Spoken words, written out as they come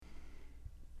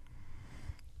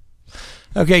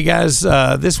Okay, guys,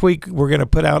 this week we're going to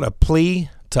put out a plea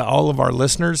to all of our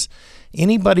listeners.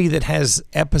 Anybody that has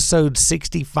episode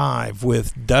 65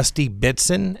 with Dusty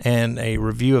Bitson and a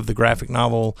review of the graphic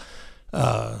novel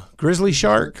Grizzly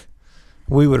Shark,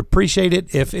 we would appreciate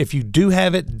it if you do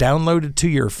have it downloaded to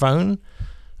your phone.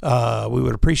 We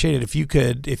would appreciate it if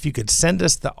you could send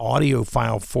us the audio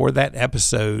file for that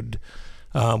episode.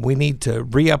 We need to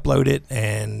re-upload it,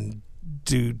 and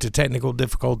due to technical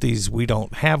difficulties, we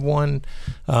don't have one.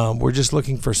 We're just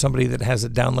looking for somebody that has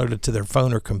it downloaded to their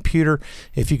phone or computer.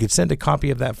 If you could send a copy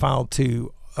of that file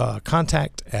to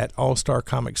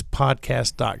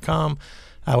contact@allstarcomicspodcast.com,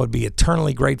 I would be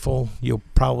eternally grateful. You'll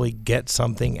probably get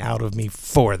something out of me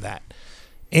for that.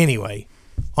 Anyway,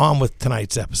 on with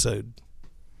tonight's episode.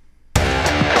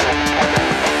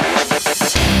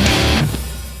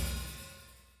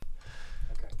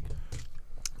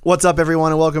 What's up,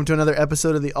 everyone, and welcome to another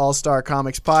episode of the All-Star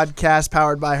Comics Podcast,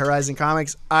 powered by Horizon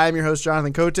Comics. I'm your host,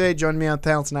 Jonathan Cote. Joining me on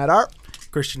Talent Tonight are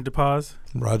Christian DePaz,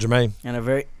 Roger May, and a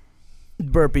very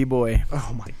burpy boy.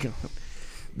 Oh my God,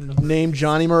 named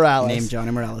Johnny Morales.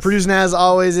 Producing as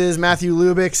always is Matthew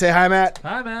Lubick. Say hi, Matt.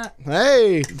 Hi, Matt.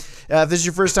 Hey. If this is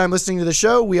your first time listening to the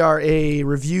show, we are a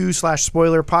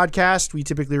review/spoiler podcast. We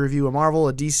typically review a Marvel,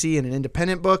 a DC, and an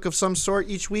independent book of some sort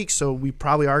each week, so we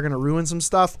probably are going to ruin some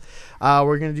stuff.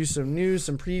 We're going to do some news,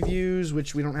 some previews,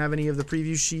 which we don't have any of the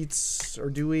preview sheets, or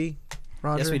do we,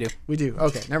 Roger? Yes, we do. We do.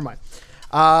 Okay, never mind.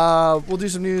 We'll do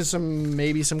some news,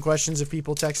 maybe some questions if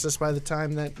people text us by the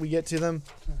time that we get to them.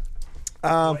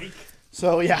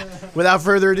 So, yeah, without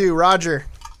further ado, Roger,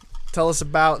 tell us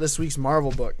about this week's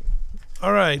Marvel book.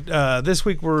 All right, this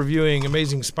week we're reviewing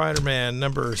Amazing Spider-Man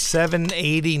number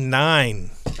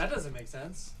 789. That doesn't make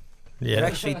sense. Yeah. It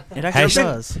actually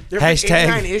does. There have been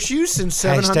 89 issues since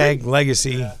 700. Hashtag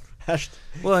legacy. Yeah.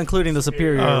 Well, including the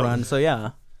Superior run, so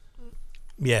yeah.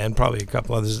 Yeah, and probably a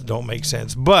couple others that don't make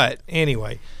sense. But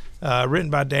anyway,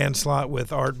 written by Dan Slott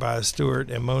with art by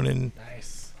Stuart and Monin.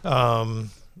 Nice.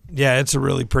 Yeah, it's a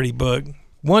really pretty book.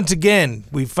 Once again,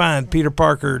 we find Peter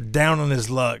Parker down on his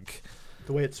luck.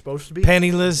 The way it's supposed to be?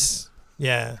 Penniless.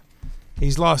 Yeah.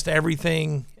 He's lost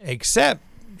everything except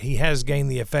he has gained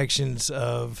the affections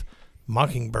of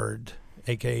Mockingbird,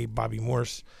 a.k.a. Bobby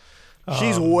Morse.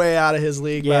 She's way out of his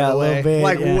league, by the way. Bit,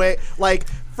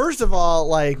 First of all,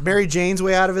 Mary Jane's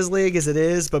way out of his league as it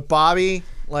is, but Bobby,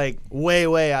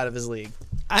 way out of his league.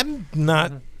 I'm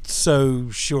not so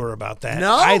sure about that.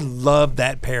 No? I love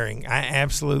that pairing. I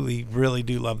absolutely, really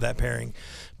do love that pairing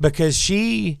because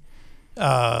she's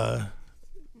not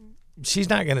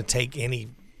going to take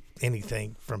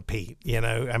anything from Pete. You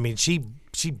know, I mean, she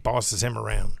bosses him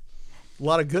around. A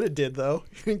lot of good it did, though.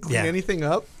 You didn't clean anything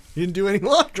up. You didn't do any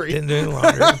laundry. Didn't do any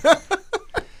laundry.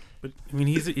 But I mean,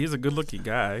 he's a good-looking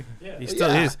guy. Yeah. He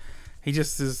still is. He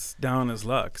just is down on his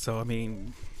luck. So I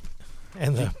mean,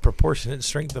 and the proportionate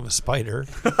strength of a spider.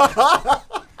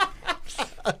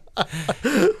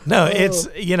 No, it's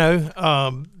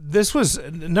this was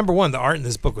number one. The art in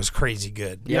this book was crazy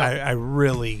good. Yeah, I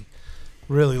really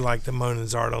like the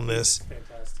Monin's art on this.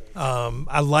 fantastic.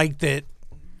 I like that.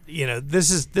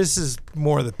 This is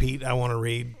more of the Pete I want to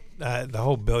read. The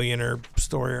whole billionaire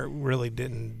story really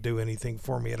didn't do anything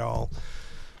for me at all.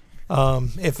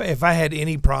 If I had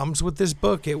any problems with this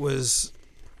book, it was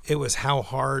how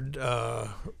hard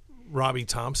Robbie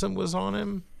Thompson was on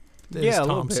him. Yeah,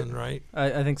 Thompson, right?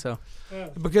 I think so. Yeah.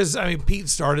 Because Pete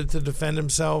started to defend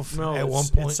himself at one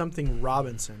point. It's something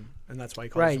Robinson, and that's why he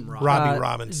calls him Robbie. Robbie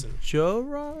Robinson. Joe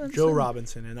Robinson? Joe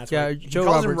Robinson, and that's why he Joe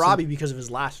calls him Robertson. Robbie because of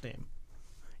his last name.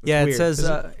 Yeah, weird. it says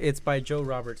it's by Joe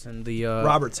Robertson. The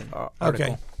Robertson. Article.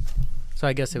 Okay. So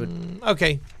I guess it would.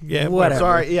 Okay. Yeah. Whatever.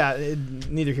 Sorry. Yeah.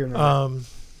 Neither here nor there.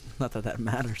 Not that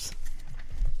matters.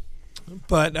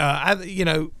 But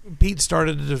Pete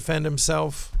started to defend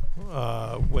himself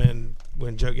when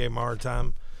Joe gave him a hard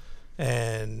time,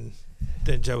 and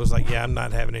then Joe was like, "Yeah, I'm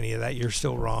not having any of that. You're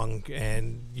still wrong,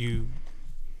 and you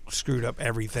screwed up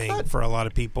everything for a lot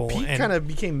of people." Pete and kind of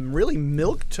became really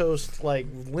milquetoast,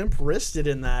 limp wristed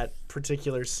in that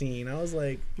particular scene. I was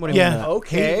like, What do you mean?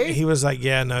 okay. He was like,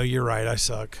 "Yeah, no, you're right. I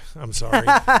suck. I'm sorry.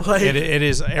 It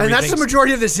is, and that's the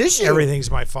majority of this issue.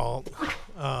 Everything's my fault."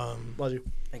 Love you.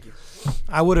 Thank you.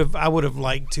 I would have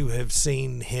liked to have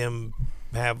seen him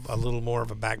have a little more of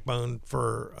a backbone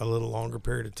for a little longer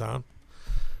period of time.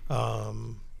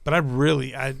 But I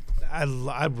really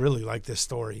like this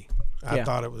story. I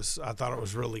thought it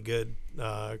was really good.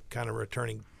 Kind of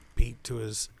returning Pete to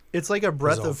his. It's like a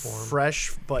breath of form.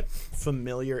 Fresh but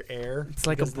familiar air. It's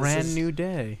like a brand new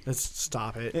day. Let's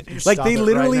stop it. You Like stop they it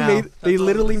literally right now. made. They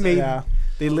literally made. Yeah.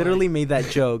 They literally made that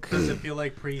joke. Does it feel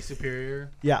like pre-Superior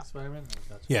Yeah. Spider-Man?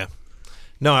 Yeah.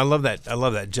 No, I love that. I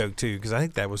love that joke too because I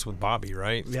think that was with Bobby,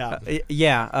 right? Yeah.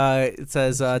 It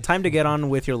says, time to get on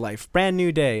with your life. Brand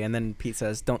new day. And then Pete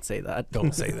says, don't say that.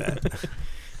 Don't say that.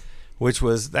 Which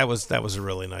was that was a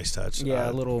really nice touch. Yeah,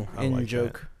 a little in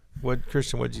joke. That.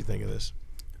 Christian, what did you think of this?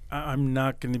 I'm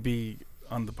not going to be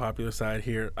on the popular side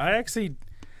here. I actually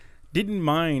didn't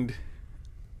mind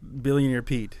Billionaire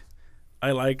Pete.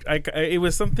 It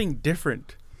was something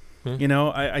different. You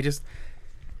know, I just...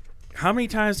 How many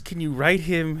times can you write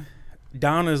him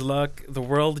down his luck, the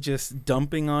world just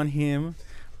dumping on him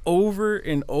over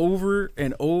and over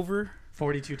and over?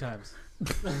 42 times.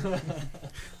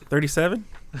 37?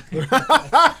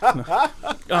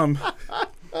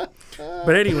 But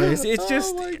anyways, it's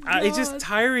just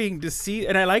tiring to see,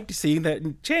 and I like seeing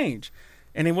that change.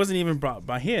 And it wasn't even brought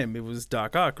by him. It was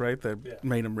Doc Ock, right, that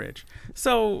made him rich.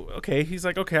 So, okay, he's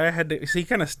like, okay, I had to... So he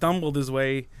kind of stumbled his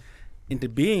way into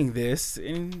being this,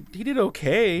 and he did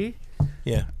okay.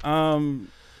 Yeah. And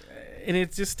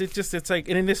it's like,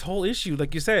 and in this whole issue,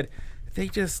 like you said, they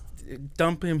just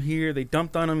dump him here, they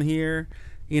dumped on him here,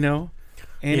 you know,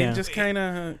 and it just kind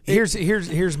of.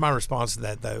 Here's my response to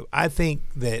that though. I think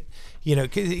that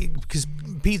because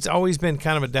Pete's always been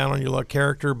kind of a down on your luck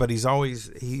character, but he's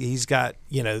got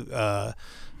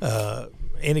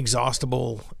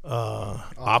inexhaustible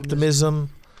optimism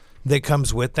that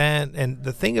comes with that. And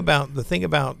the thing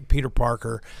about Peter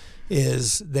Parker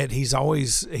is that he's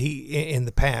always in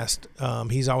the past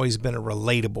he's always been a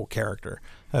relatable character.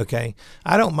 Okay,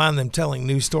 I don't mind them telling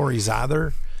new stories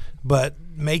either, but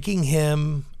making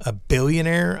him a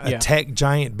billionaire, a tech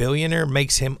giant billionaire,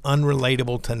 makes him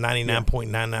unrelatable to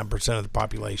 99.99% of the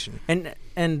population.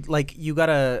 And like you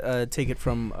gotta take it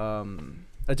from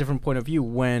a different point of view.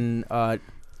 When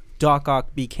Doc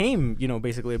Ock became,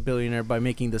 basically a billionaire by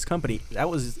making this company. It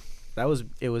was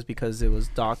because it was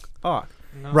Doc Ock,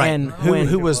 right? And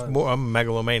who was more a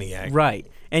megalomaniac, right?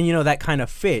 And that kind of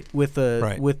fit with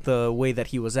the way that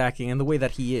he was acting and the way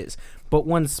that he is. But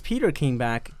once Peter came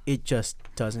back, it just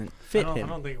doesn't fit him. I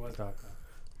don't think it was Doc Ock,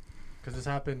 because this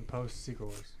happened post Secret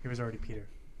Wars. He was already Peter.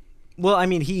 Well, I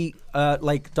mean, he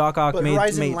like Doc Ock but made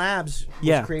Horizon Labs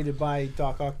was created by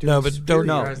Doc Ock.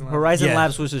 Horizon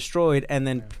Labs was destroyed, and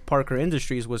then Parker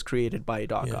Industries was created by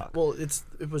Doc Ock. Well, it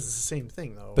was the same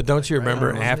thing though. But don't you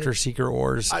remember after Secret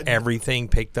Wars, everything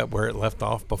picked up where it left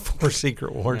off before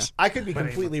Secret Wars? I could be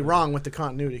completely wrong with the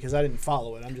continuity because I didn't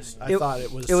follow it. I thought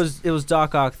it was. It was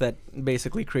Doc Ock that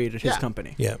basically created his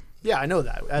company. Yeah. Yeah, I know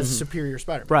that as Superior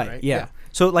Spider-Man. Right. Yeah.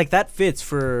 So like that fits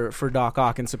for Doc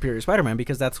Ock and Superior Spider-Man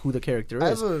because that's who the character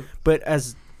is. But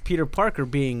as Peter Parker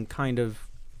being kind of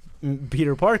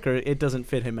Peter Parker, it doesn't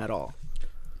fit him at all.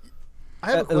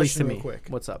 I have a question real quick.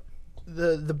 What's up?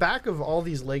 The back of all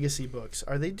these legacy books,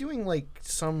 are they doing like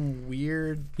some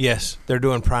weird? Yes, they're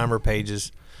doing primer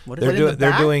pages. They're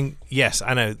doing. Yes,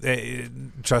 I know.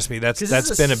 Trust me, that's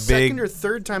been a big second or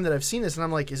third time that I've seen this, and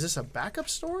I'm like, is this a backup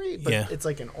story? But it's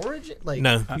like an origin. Like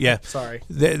sorry,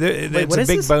 it's a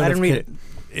big bone. I didn't read it.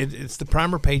 It's the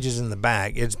primer pages in the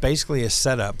back. It's basically a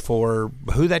setup for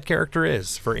who that character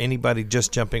is for anybody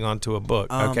just jumping onto a book.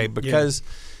 Because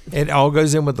it all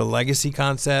goes in with the legacy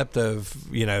concept of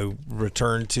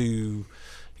return to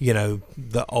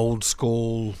the old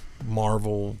school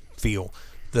Marvel feel.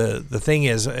 The thing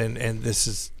is, and this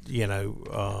is a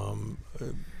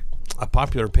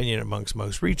popular opinion amongst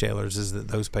most retailers, is that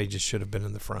those pages should have been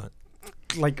in the front.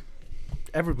 Like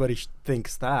everybody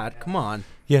thinks that. Come on.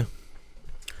 Yeah.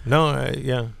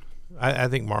 No. I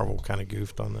think Marvel kind of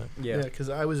goofed on that. Yeah. Because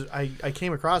I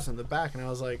came across it in the back and I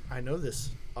was like, I know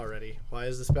this already. Why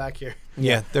is this back here?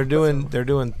 Yeah, they're doing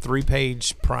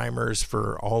 3-page primers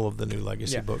for all of the new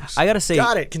legacy books. I gotta say,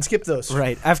 got it. Can skip those.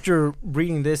 Right after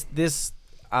reading this.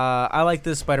 I like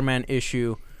this Spider-Man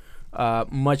issue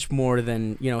much more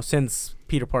than since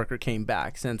Peter Parker came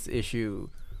back. Since issue,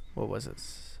 what was it?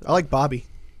 I like Bobby.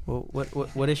 Well,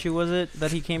 what issue was it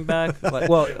that he came back?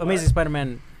 Amazing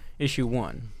Spider-Man issue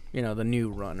 1. The new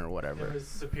run or whatever. It was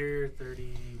Superior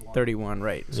 31. 31,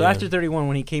 right? So after 31,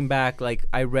 when he came back, like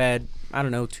I read, I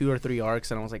don't know, 2 or 3 arcs,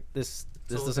 and I was like, this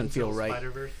doesn't feel right.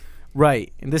 Spider-Verse?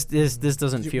 Right, and this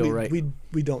doesn't feel right.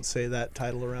 We don't say that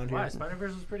title around here. Why?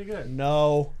 Spider-Verse was pretty good.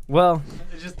 No. Well,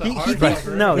 it's just he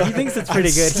thinks it's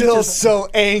pretty good. Still so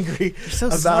angry so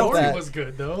about that. The that. story was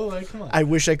good though. Like, come on. I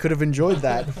wish I could have enjoyed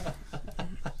that.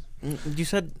 You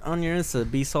said on your Insta,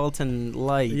 be salt and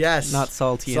light. Yes. Not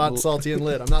salty. Not salty and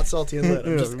lit. I'm not salty and lit.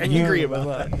 I'm just angry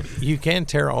about that. You can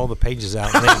tear all the pages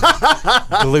out and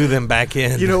then glue them back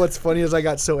in. You know what's funny is I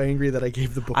got so angry that I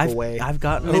gave the book away. I've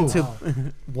gotten Oh, into wow.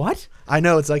 what? I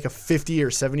know it's like a $50 or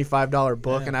 $75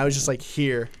 book, and I was just like,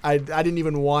 here. I didn't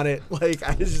even want it. Like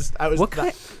I was. What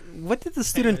kind? What did the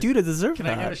student do to deserve Can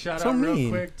that? I give a shout so out mean.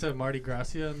 real quick to Marty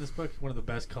Gracia in this book? One of the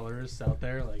best colorists out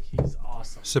there. Like he's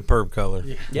awesome. Superb color.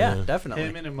 Yeah. Yeah, definitely.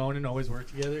 Him and Amonin always work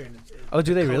together, and Oh,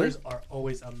 do they the really? colors are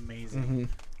always amazing.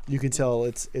 Mhm. You can tell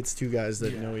it's two guys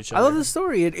that know each I other. love the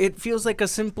story. It feels like a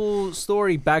simple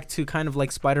story back to kind of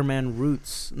like Spider-Man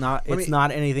roots. It's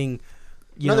not anything.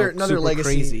 Another super legacy.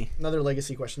 crazy. Another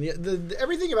legacy question.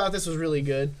 Everything about this was really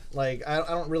good. Like I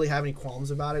don't really have any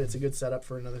qualms about it. It's a good setup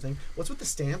for another thing. What's with the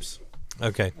stamps?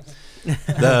 Okay.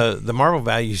 The Marvel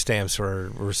value stamps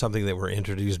were something that were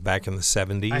introduced back in the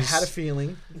 70s. I had a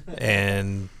feeling.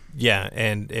 And yeah,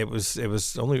 and it was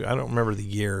only, I don't remember the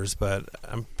years, but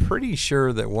I'm pretty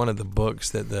sure that one of the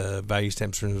books that the value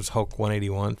stamps were in was Hulk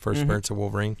 181, First Appearance of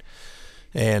Wolverine.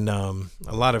 And a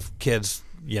lot of kids,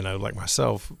 like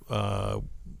myself,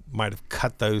 might have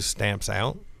cut those stamps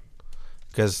out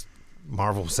because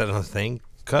Marvel said on the thing,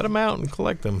 cut them out and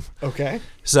collect them. Okay.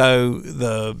 So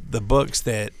the books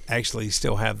that actually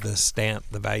still have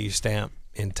the value stamp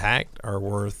intact, are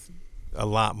worth a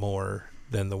lot more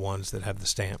than the ones that have the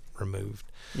stamp removed.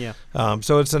 Yeah.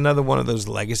 So it's another one of those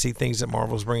legacy things that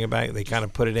Marvel's bringing back. They kind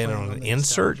of put it in on an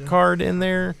insert card in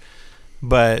there,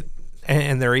 but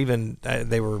and they're even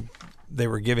they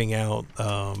were giving out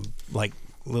like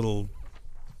little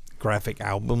graphic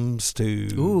albums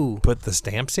to put the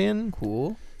stamps in.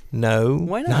 Cool. No.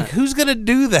 Why not? Like, who's gonna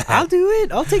do that? I'll do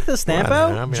it. I'll take the stamp Well,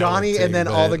 I out. mean, I Johnny would and too, then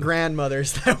all but- the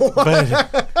grandmothers that want.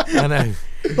 But I know.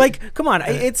 Like, come on,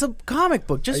 it's a comic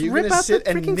book. Are Just you rip gonna out the sit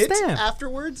and freaking knit stamp.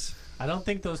 afterwards? I don't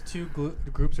think those two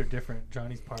groups are different.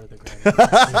 Johnny's part of the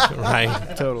grand.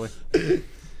 Right. Totally.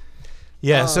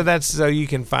 Yeah, so you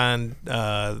can find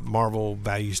Marvel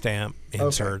value stamp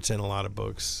inserts in a lot of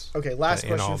books. Okay, last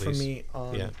in all question from these. me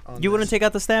on. Yeah. on You wouldn't this. take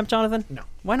out the stamp, Jonathan? No.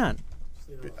 Why not?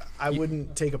 I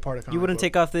wouldn't take apart a comic You wouldn't book.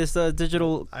 take off this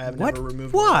digital. I have what? never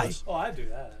removed one of Why? those. Oh, I do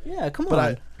that. Yeah, come on.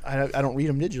 But I don't read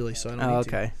them digitally, so I don't Oh, need to.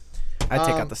 okay. I'd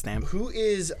take out the stamp. Who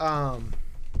is not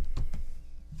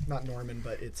Norman,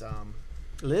 but it's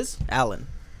Liz? Alan.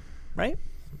 Right?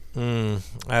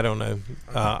 I don't know.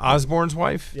 Osborne's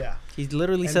wife? yeah. He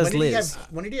literally And says when did Liz.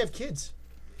 When did he have kids?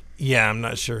 Yeah, I'm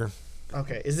not sure.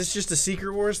 Okay, is this just a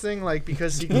Secret Wars thing? Like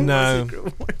because Secret No.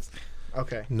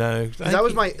 Okay. No. That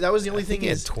was the only I thing think he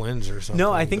had is twins or something.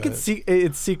 No, I think but-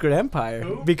 it's Secret Empire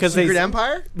Who? because Secret they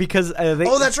Empire. because they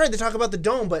Oh, that's right. They talk about the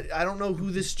dome, but I don't know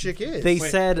who this chick is. they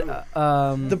Wait, said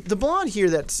the blonde here.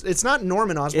 It's not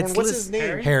Norman Osborn. It's What's Liz- his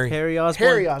name? Harry. Harry Osborn.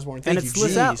 Harry Osborn. Thank and it's you.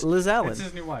 Liz, Jeez. Liz Allen. It's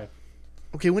his new wife.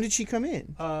 Okay, when did she come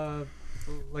in?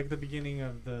 Like the beginning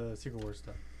of the Secret Wars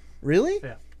stuff. Really?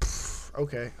 Yeah.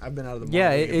 Okay, I've been out of the. Yeah,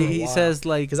 Marvel game for a he while. says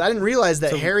like Because I didn't realize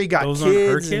that So Harry got those kids. aren't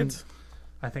her and- kids?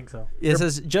 I think so. it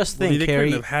says just Well, think they Harry.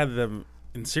 couldn't have had them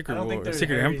in I Secret don't think War, they're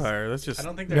Secret Harry's- Empire. That's just I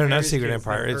don't think No, they're not Harry's Secret kids,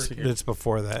 Empire. they're It's her kids. it's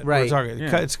before that. Right. We're talking.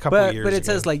 Yeah. It's a couple of years But it ago.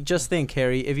 says like just think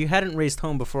Harry, if you hadn't raced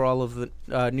home before all of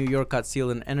the New York got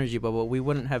sealed in an energy bubble, we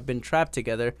wouldn't have been trapped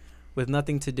together with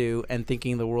nothing to do and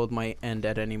thinking the world might end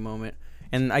at any moment.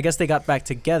 And I guess they got back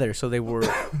together, so they were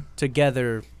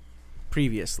together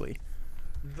previously.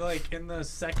 Like in the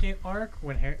second arc,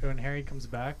 when Harry comes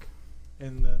back,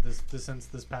 in this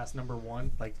past #1,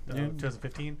 like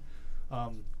 2015,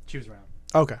 she was around.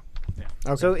 Okay. Yeah.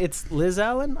 Okay. So it's Liz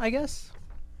Allen, I guess.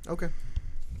 okay.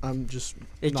 I'm just.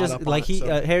 It not just up on like it, he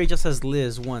so. Harry just says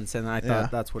Liz once, and I thought Yeah.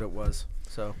 that's what it was.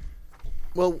 So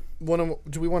Well,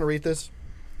 do we want to rate this,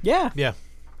 yeah, yeah.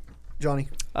 Johnny?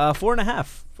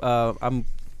 4.5.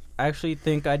 I actually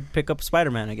think I'd pick up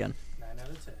Spider-Man again. 9 out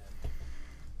of 10.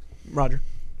 Roger.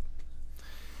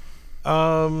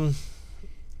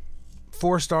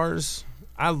 4 stars.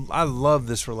 I love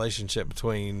this relationship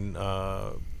between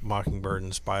Mockingbird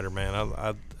and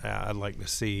Spider-Man. I'd like to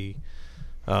see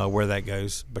where that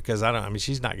goes because I mean,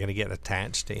 she's not going to get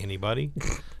attached to anybody.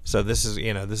 So this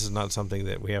is not something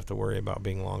that we have to worry about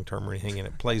being long term or anything, and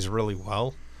it plays really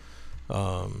well.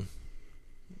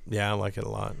 Yeah, I like it a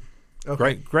lot.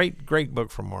 Okay. Great book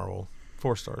from Marvel.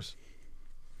 4 stars.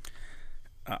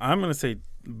 I'm gonna say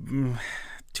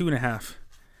 2.5.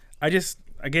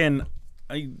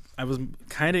 I was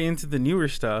kind of into the newer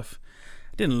stuff.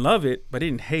 I didn't love it, but I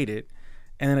didn't hate it.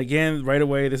 And then again, right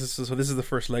away, this is the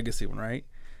first legacy one, right?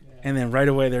 Yeah. And then right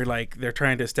away, they're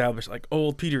trying to establish like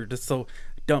old Peter, just so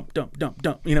dump. You know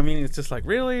what I mean? It's just like,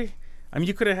 really? I mean,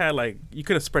 you could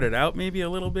have spread it out maybe a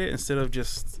little bit instead of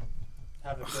just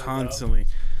have it build constantly. up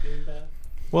being bad.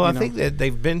 Well, I know. think that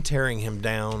they've been tearing him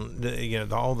down,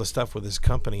 all the stuff with his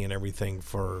company and everything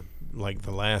for like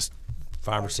the last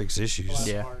 5 or 6 issues.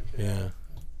 Yeah. Yeah.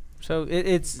 So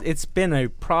it's been a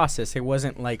process. It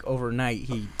wasn't like overnight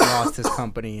he lost his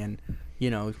company and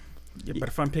Yeah, but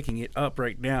if I'm picking it up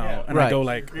right now and Right. I go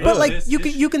like, But like This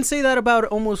you can say that about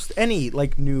almost any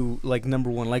like new like number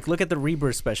one. Like look at the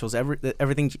Rebirth specials.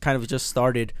 Everything kind of just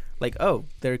started like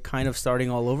they're kind of starting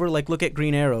all over. Like look at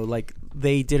Green Arrow. Like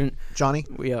they didn't. Johnny,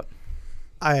 Yeah.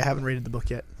 I haven't rated the book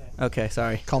yet. Okay.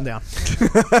 Sorry. Calm down.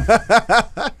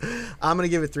 I'm gonna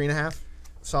give it 3.5.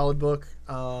 Solid book.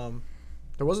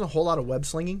 There wasn't a whole lot of web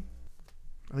slinging.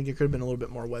 I think it could have been a little bit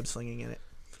more web slinging in it.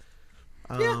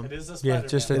 It is a Spider-Man.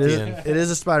 just at It the is, end. it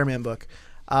is a Spider-Man book,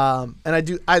 and I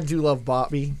do love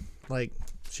Bobby, like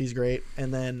she's great,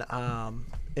 and then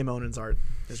Imonen's art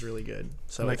is really good.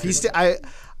 So Like if he's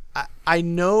I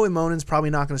know Imonen's probably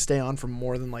not going to stay on for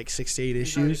more than like 6 to 8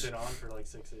 He's already issues. been on for like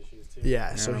 6 issues too.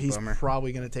 Yeah, so he's bummer.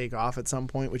 probably going to take off at some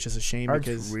point, which is a shame art's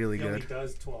because really He only good.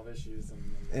 does 12 issues.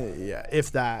 yeah,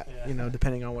 if that, Yeah.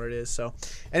 depending on what it is. So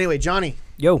anyway, Johnny,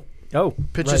 Yo. Oh.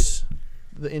 pitch right. us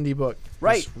the indie book.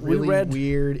 Right, This we really read-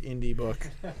 weird indie book.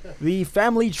 The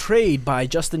Family Trade by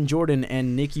Justin Jordan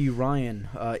and Nikki Ryan,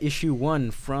 issue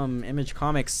 1 from Image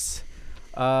Comics.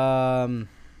 Roger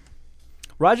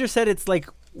said it's like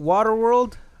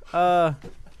Waterworld, and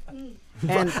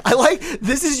I like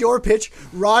this is your pitch.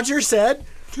 Roger said,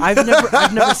 I've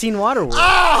never seen Waterworld.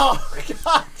 "Oh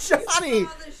God, Johnny."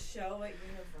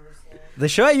 The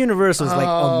show at Universal is like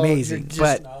Oh, amazing, you're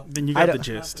just- but Then you I got the don't-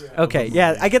 gist. okay,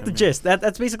 yeah, I get the gist.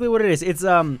 That's basically what it is. It's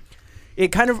it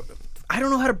kind of I don't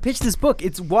know how to pitch this book.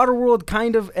 It's Waterworld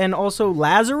kind of, and also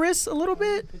Lazarus a little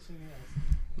bit.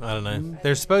 I don't know.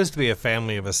 There's supposed to be a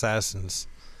family of assassins.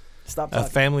 Stop A talking.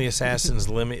 family assassins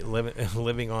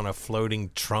living on a floating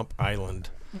Trump island.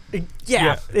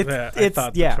 Yeah, I it's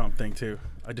thought yeah. the Trump thing too.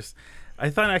 I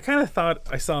kind of thought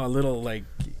I saw a little like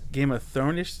Game of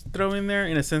Thrones throw in there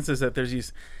in a sense is that there's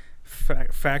these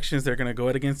factions that are going to go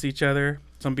out against each other.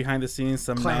 Some behind the scenes,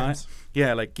 some Clans.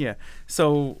 not. Yeah.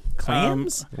 So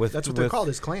Clans? That's what they're called,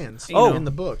 is clans. Oh. In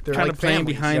the book, they're kind like of playing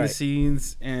families. behind right. the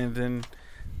scenes, and then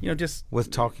just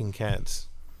With talking cats.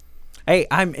 Hey,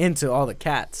 I'm into all the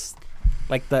cats.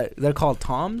 Like they're called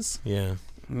Toms. Yeah.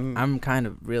 I'm kind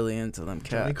of really into them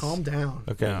cats. Johnny, calm down.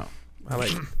 Okay. Yeah. I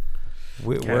like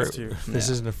We're, Cats too. this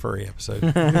Yeah. isn't a furry episode.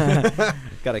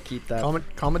 Gotta keep that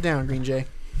Calm it down, Green Jay.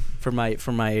 for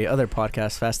my other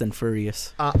podcast, Fast and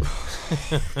Furious.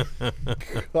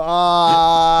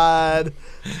 God,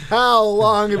 how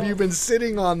long have you been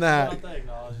sitting on that?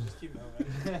 Just keep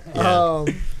moving. Yeah.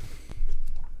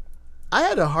 I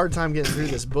had a hard time getting through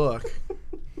this book.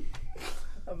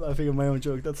 I'm laughing at my own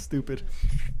joke. That's stupid.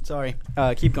 Sorry.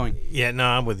 Keep going. Yeah, no,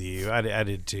 I'm with you. I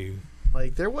did too.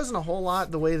 Like, there wasn't a whole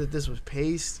lot the way that this was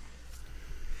paced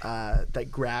that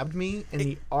grabbed me, and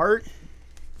the art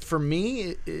for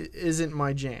me isn't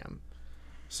my jam.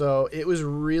 So it was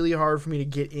really hard for me to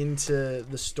get into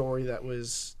the story that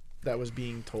was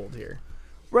being told here.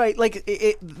 Right, like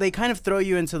they kind of throw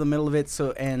you into the middle of it,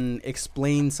 and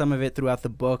explain some of it throughout the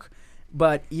book.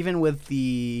 But even with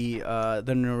the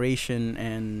narration,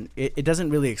 and it doesn't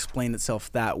really explain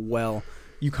itself that well.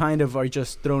 You kind of are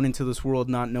just thrown into this world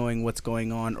not knowing what's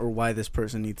going on or why this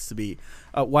person needs to be,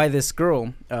 why this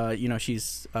girl,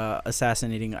 she's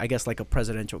assassinating, I guess, like a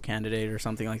presidential candidate or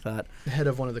something like that. The head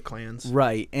of one of the clans.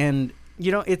 Right, and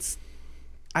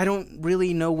I don't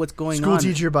really know what's going School on.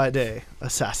 teacher by day,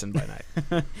 assassin by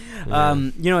night.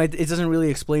 It doesn't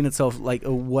really explain itself like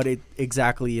what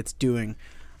exactly it's doing.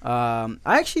 I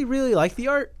actually really like the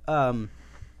art.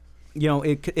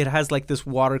 It has like this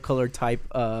watercolor type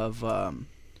of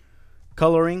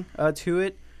coloring to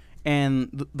it,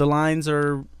 and the lines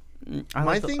are.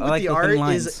 My thing with the art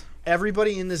is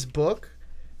everybody in this book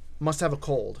must have a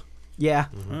cold. Yeah.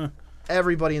 Mm-hmm.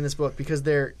 Everybody in this book, because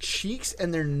their cheeks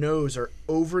and their nose are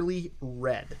overly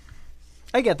red,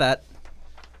 I get that.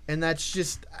 and that's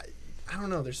just I don't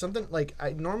know. There's something like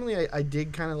I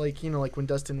dig kind of like like when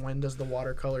Dustin Wen does the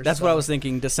watercolor. That's stuff. what I was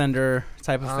thinking. Descender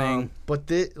type of thing.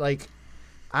 But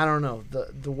I don't know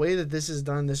the way that this is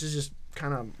done. This is just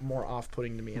kind of more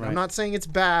off-putting to me. And I'm Right. not saying it's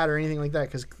bad or anything like that,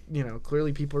 because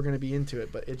clearly people are going to be into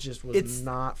it, but it just was It's-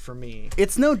 not for me.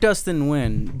 It's no Dustin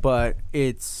Wynn, but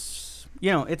it's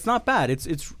it's not bad.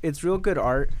 It's real good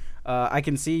art. I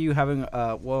can see you having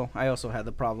I also had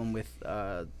the problem with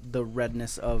the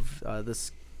redness of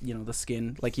this the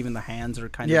skin, like even the hands are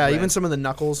kind of red. Even some of the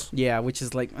knuckles. Yeah, which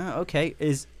is like okay,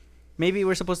 is maybe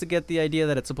we're supposed to get the idea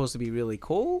that it's supposed to be really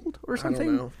cold or something. I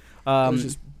don't know. It was Um,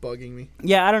 just bugging me.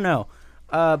 yeah, I don't know.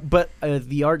 But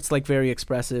the art's like very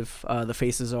expressive. The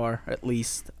faces are, at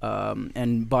least,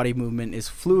 and body movement is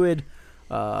fluid.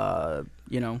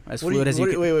 As fluid as you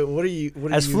can. Wait, what are you?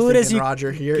 What are as you fluid thinking, as you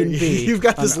Roger? can be. You've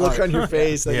got this on look art. on your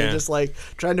face that Yeah. you're just like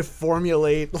trying to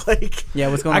formulate, like. Yeah,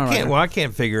 what's going on? I can't. Roger? Well, I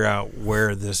can't figure out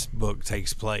where this book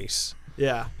takes place.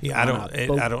 Yeah. Yeah, I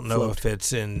don't know Float. if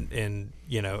it's in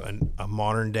a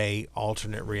modern day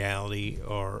alternate reality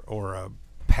or a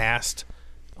past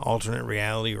alternate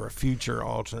reality or a future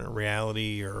alternate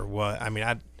reality or what. I mean,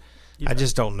 I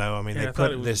just don't know. I mean, Yeah, they I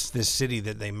thought put it this city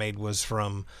that they made was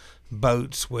from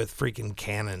boats with freaking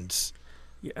cannons.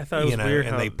 Yeah, I thought it was weird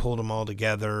and how they pulled them all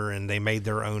together and they made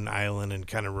their own island and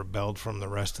kind of rebelled from the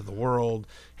rest of the world.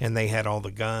 And they had all the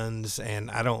guns.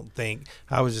 And I don't think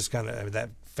I was just kind of that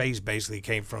phase basically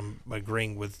came from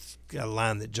agreeing with a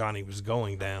line that Johnny was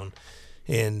going down,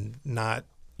 and not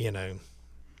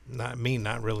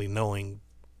really knowing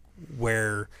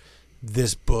where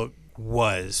this book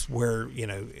was. Where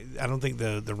I don't think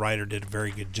the writer did a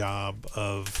very good job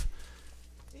of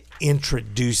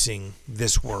introducing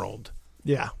this world.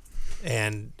 Yeah.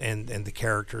 And the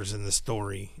characters in the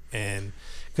story, and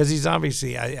because he's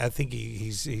obviously, I think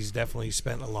he's definitely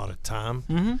spent a lot of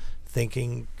time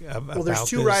thinking about. Well, there's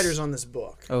two this. writers on this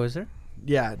book. Oh, is there?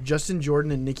 Yeah, Justin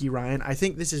Jordan and Nikki Ryan. I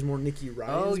think this is more Nikki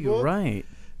Ryan's You're book right.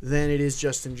 than it is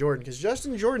Justin Jordan, because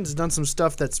Justin Jordan's done some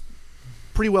stuff that's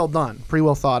pretty well done, pretty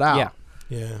well thought out. Yeah.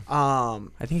 Yeah.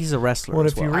 I think he's a wrestler. Well,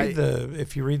 as if you well. read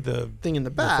the Thing in the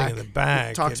thing back, in the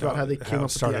back, it talks about how they came up it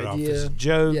with the started off idea. as a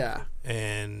joke, Yeah.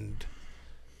 and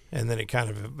then it kind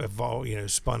of evolved,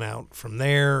 spun out from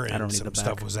there, I don't and need some the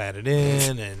stuff back. was added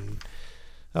in, and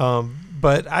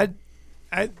but I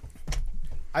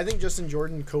I think Justin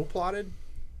Jordan co-plotted.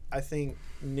 I think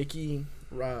Nikki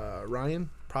Ryan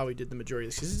probably did the majority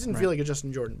of this, because it didn't feel like a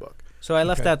Justin Jordan book. So I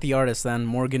left Okay. out the artist then,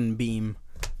 Morgan Beam.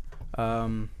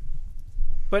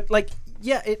 But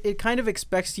it kind of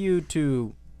expects you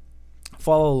to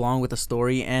follow along with the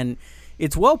story, and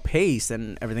it's well paced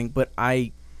and everything, but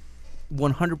I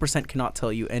 100% cannot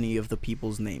tell you any of the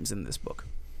people's names in this book.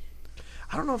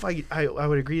 I don't know if I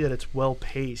would agree that it's well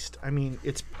paced. I mean,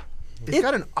 it's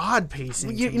got an odd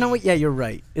pacing. You to know me. what? Yeah, you're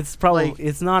right. It's probably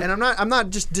it's not. And I'm not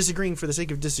just disagreeing for the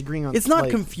sake of disagreeing on. It's not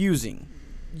like, confusing,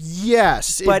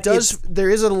 yes, but it does. There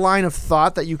is a line of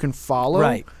thought that you can follow,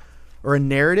 right? or a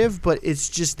narrative, but it's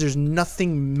just there's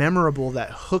nothing memorable that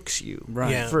hooks you.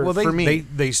 Right. yeah. For well, me.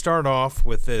 they start off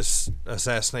with this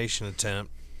assassination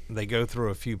attempt. They go through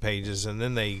a few pages, and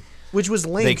then they Which was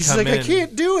lame, They because he's come like, I in-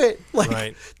 can't do it. Like,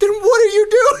 Right. then what are you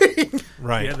doing?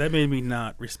 right. Yeah, that made me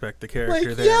not respect the character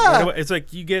Like, there. yeah. Right away- It's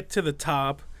like you get to the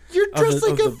top. You're Of dressed the-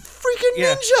 like of a the- freaking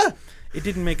yeah. ninja. It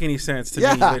didn't make any sense to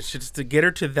Yeah. me. That just to get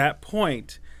her to that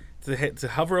point, to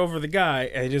hover over the guy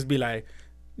and just be like,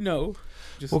 no.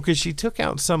 Just, Well, because she took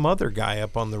out some other guy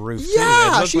up on the roof. Yeah, too.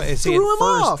 It looked she like, threw him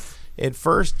off. At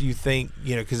first, you think,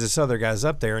 because this other guy's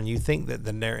up there, and you think that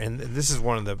and this is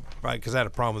one of the, because I had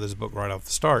a problem with this book right off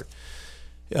the start.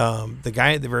 The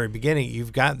guy at the very beginning,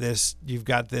 you've got this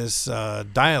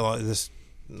dialogue, this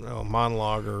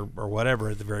monologue or whatever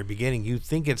at the very beginning. You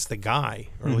think it's the guy,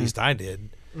 or at least I did,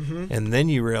 and then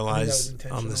you realize on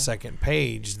intentional. the second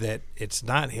page that it's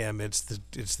not him. It's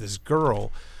this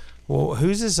girl. Well,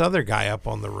 who's this other guy up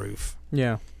on the roof?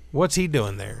 Yeah. What's he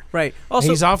doing there? Right. Also,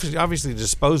 He's obviously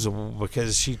disposable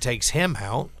because she takes him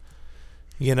out,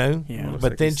 Yeah. looks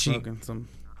But like then he's she, smoking some.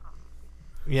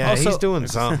 Also- he's doing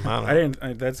something. I don't know. I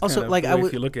didn't. That's Also, kind of like, I if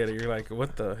would- you look at it, you're like,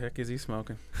 what the heck is he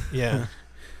smoking? Yeah.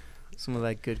 some of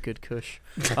that good kush.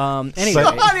 Anyway,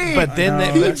 But then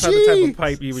No, they, that's not the type PG. of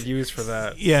pipe you would use for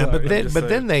that. yeah, So, but I'm then just but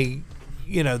then saying.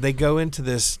 they go into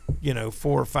this 4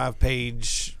 or 5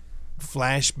 page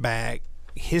flashback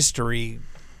history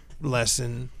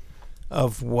lesson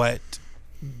of what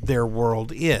their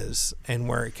world is and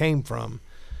where it came from,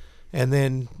 and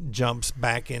then jumps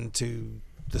back into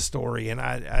the story, and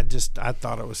I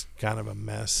thought it was kind of a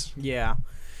mess. yeah,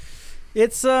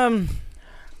 it's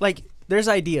like there's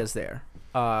ideas there,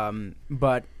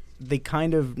 but they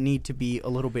kind of need to be a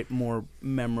little bit more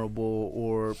memorable,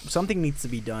 or something needs to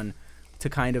be done to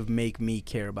kind of make me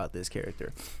care about this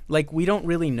character. Like, we don't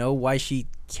really know why she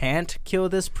can't kill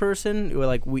this person, or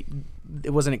like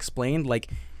it wasn't explained. Like,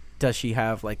 does she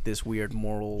have like this weird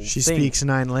moral She thing? speaks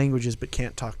 9 languages but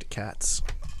can't talk to cats.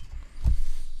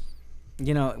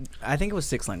 I think it was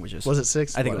 6 languages. Was it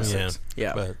 6? I think it was Yeah. 6.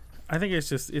 Yeah. But I think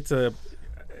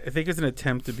I think it's an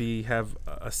attempt to have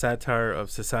a satire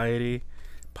of society,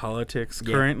 politics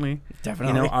Yeah. currently.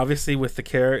 Definitely. Obviously with the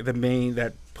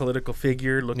political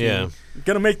figure looking.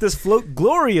 Gonna make this float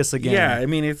glorious again. Yeah, I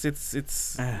mean it's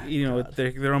you know,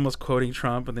 they're almost quoting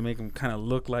Trump, and they make him kind of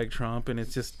look like Trump, and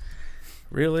it's just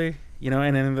really, you know,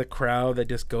 and then the crowd that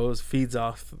just feeds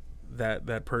off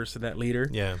that person, that leader.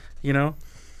 Yeah, you know.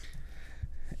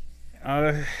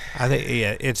 I think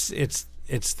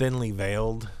it's thinly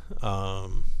veiled.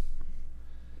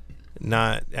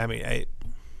 Not, I mean,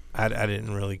 I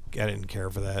didn't care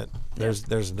for that.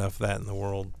 There's enough of that in the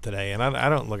world today, and I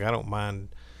don't mind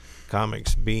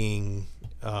comics being,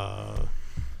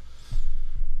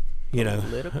 you know,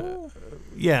 political.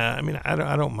 Yeah, I mean,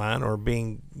 I don't mind, or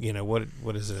being, you know, what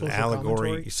is it, Social an allegory,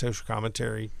 commentary? social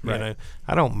commentary. You Right. know,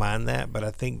 I don't mind that, but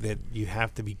I think that you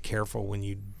have to be careful when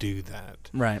you do that.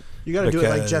 Right. You got to do it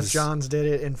like Jeff Because- Johns did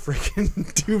it in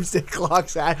freaking Doomsday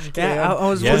Clock's Ash Cam. Yeah, I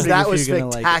was Yeah. wondering that if was you're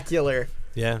gonna like. spectacular.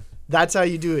 Yeah, That's how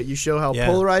you do it. You show how Yeah.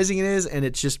 polarizing it is, and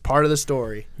it's just part of the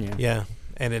story. yeah,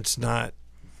 and it's not,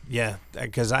 yeah,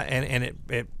 because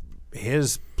it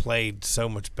his played so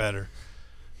much better.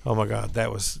 Oh my God,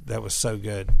 that was so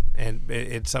good, and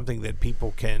it's something that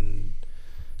people can,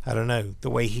 I don't know, the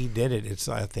way he did it. It's,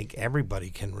 I think everybody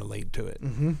can relate to it.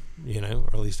 Mm-hmm. You know,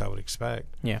 or at least I would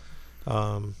expect. Yeah.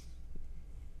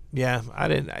 Yeah, I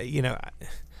didn't. You know,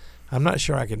 I'm not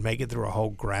sure I could make it through a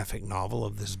whole graphic novel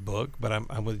of this book, but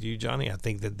I'm with you, Johnny. I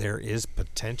think that there is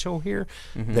potential here.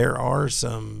 Mhm. There are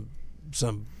some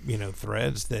you know,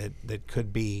 threads that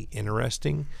could be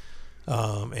interesting.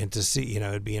 And to see, you know,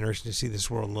 it'd be interesting to see this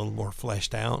world a little more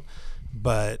fleshed out.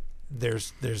 But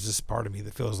there's this part of me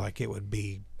that feels like it would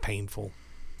be painful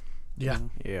Yeah.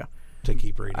 Yeah. to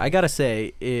keep reading. I gotta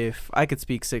say, if I could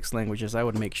speak 6 languages, I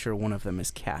would make sure one of them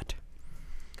is cat.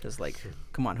 Because, like,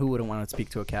 come on, who wouldn't want to speak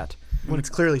to a cat? When it's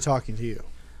clearly talking to you.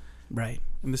 Right.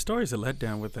 And the story's a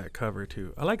letdown with that cover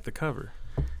too. I like the cover.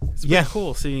 It's Yeah. pretty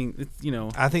cool seeing it, you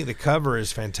know. I think the cover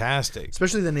is fantastic.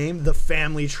 Especially the name, The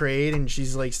Family Trade, and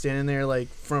she's like standing there like in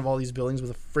front of all these buildings with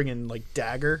a friggin' like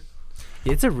dagger.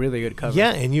 It's a really good cover.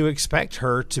 Yeah, and you expect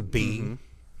her to be,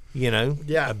 you know,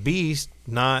 Yeah. a beast,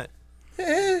 not.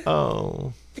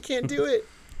 Oh, I can't do it.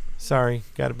 sorry,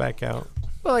 got to back out.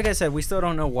 Well, like I said, we still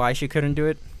don't know why she couldn't do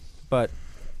it, but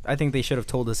I think they should have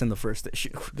told us in the first issue.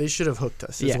 They should have hooked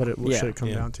us. Is Yeah. what it Yeah. should have come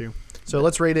Yeah. down to. So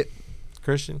let's rate it.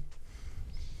 Christian,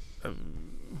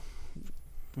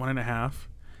 1.5.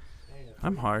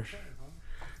 I'm harsh.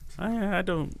 I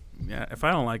don't. Yeah, if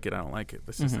I don't like it, I don't like it.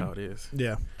 That's just Mhm. how it is.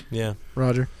 Yeah. yeah,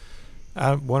 Roger.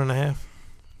 1.5.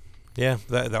 Yeah,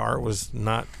 the art was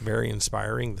not very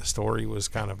inspiring. The story was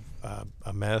kind of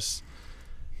a mess.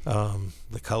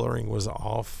 The coloring was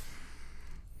off.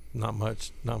 Not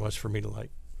much for me to like.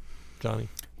 Johnny,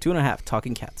 2.5.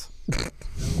 Talking cats.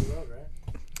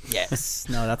 Yes.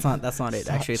 No, that's not it.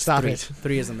 Actually, it's Stop 3. it.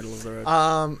 3 is the middle of the road.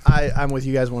 I'm with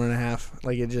you guys 1.5.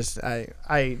 Like it just I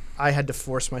had to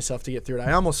force myself to get through it.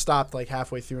 I almost stopped like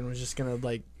halfway through and was just gonna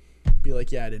like be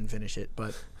like, yeah, I didn't finish it,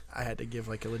 but I had to give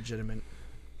like a legitimate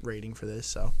rating for this.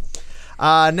 So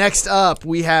next up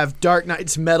we have Dark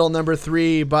Knight's Metal number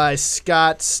 3 by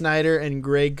Scott Snyder and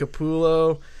Greg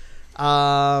Capullo.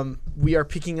 We are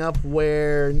picking up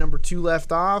where number 2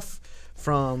 left off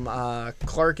from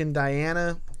Clark and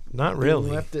Diana. not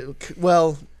really.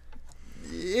 Well,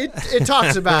 it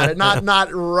talks about it, not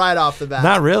right off the bat.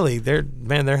 Not really. They're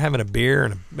having a beer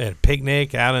and a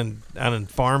picnic out in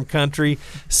farm country,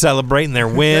 celebrating their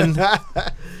win.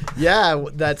 Yeah,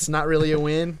 that's not really a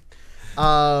win.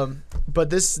 But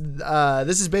this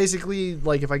is basically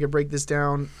like, if I could break this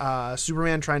down,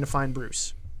 Superman trying to find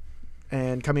Bruce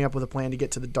and coming up with a plan to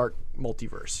get to the dark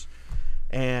multiverse,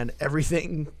 and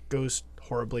everything goes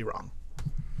horribly wrong.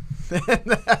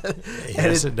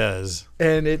 Yes, it does.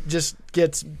 And it just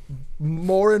gets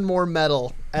more and more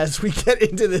metal as we get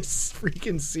into this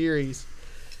freaking series.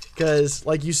 Because,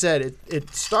 like you said,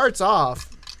 it starts off,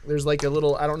 there's like a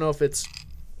little, I don't know if it's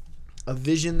a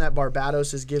vision that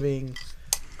Barbados is giving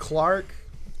Clark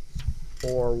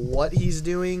or what he's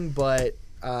doing, but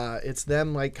it's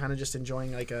them like kind of just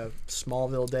enjoying like a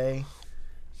Smallville day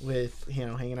with, you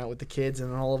know, hanging out with the kids,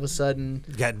 and then all of a sudden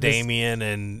Got Damien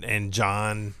and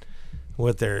John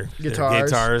with their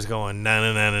Guitars. guitars going na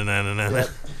na na na na na. Yep.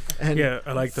 And Yeah,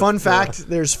 I like the fun fact,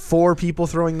 there's 4 people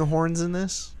throwing the horns in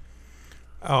this.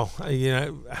 Oh, you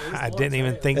know, I didn't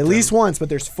even think. At least once, but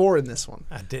there's 4 in this one.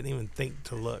 I didn't even think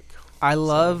to look. I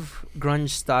love grunge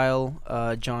style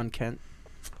John Kent.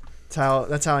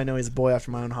 That's how I know he's a boy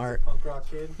after my own heart. Punk rock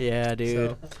kid. Yeah,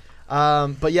 dude.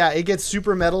 But yeah, it gets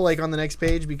super metal like on the next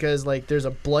page, because like there's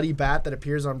a bloody bat that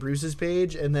appears on Bruce's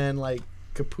page, and then like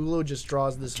Capullo just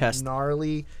draws this Chest.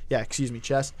 gnarly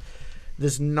chest,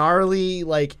 this gnarly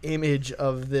like image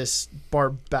of this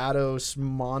Barbados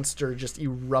monster just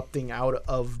erupting out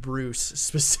of Bruce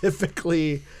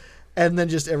specifically, and then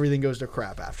just everything goes to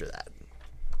crap after that.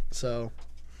 So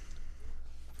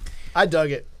I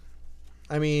dug it.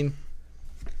 I mean,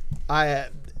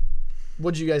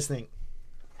 what'd you guys think?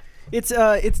 It's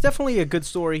definitely a good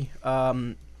story.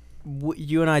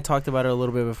 You and I talked about it a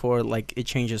little bit before. Like, it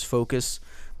changes focus,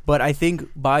 but I think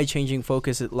by changing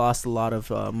focus, it lost a lot of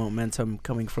momentum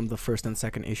coming from the first and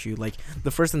second issue. Like,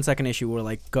 the first and second issue were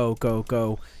like go go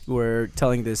go. We're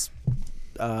telling this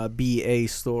BA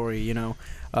story, you know,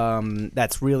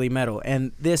 that's really metal.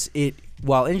 And this, it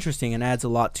while interesting and adds a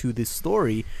lot to this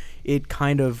story, it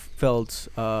kind of felt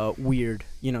weird,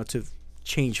 you know, to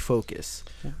change focus.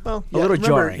 Well, A little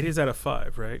jarring. It is out of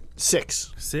 5, right?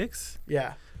 6. 6?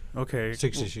 Yeah. Okay.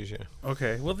 6 issues, yeah.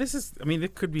 Okay. Well, this is. I mean,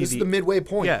 it could be This is the midway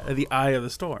point. Yeah, the eye of the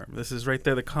storm. This is right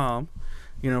there, the calm.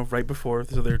 You know, right before.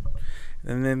 So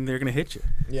and then they're gonna hit you.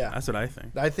 Yeah. That's what I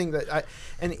think. I think that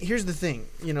and here's the thing,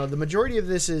 you know, the majority of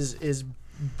this is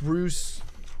Bruce,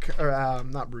 or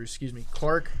not Bruce, excuse me,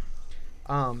 Clark,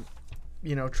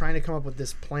 you know, trying to come up with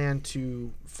this plan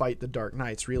to fight the Dark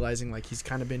Knights, realizing like he's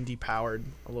kind of been depowered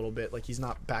a little bit, like he's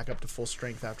not back up to full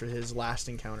strength after his last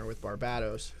encounter with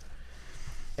Barbados,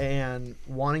 and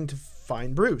wanting to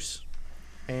find Bruce,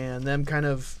 and them kind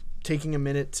of taking a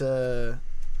minute to,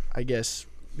 I guess,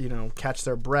 you know, catch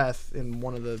their breath in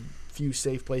one of the few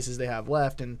safe places they have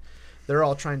left, and they're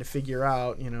all trying to figure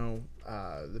out, you know,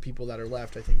 the people that are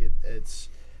left. I think it's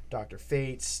Dr.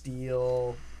 Fate,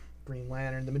 Steel, Green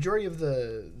Lantern, the majority of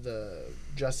the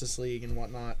Justice League and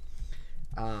whatnot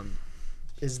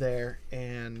is there,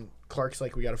 and Clark's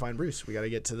like, we got to find Bruce. We got to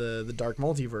get to the dark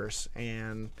multiverse,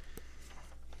 and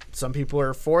some people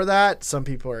are for that, some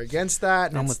people are against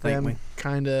that, and it's them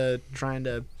kind of trying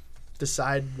to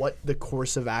decide what the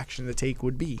course of action to take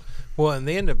would be. Well, and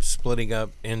they end up splitting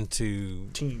up into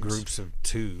Teams. groups of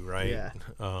 2, right?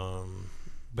 Yeah.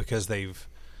 Because they've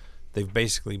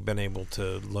basically been able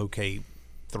to locate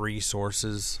 3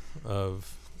 sources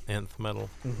of nth metal.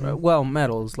 Mm-hmm. Well,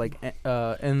 metals like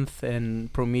nth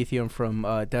and promethium from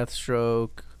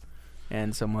Deathstroke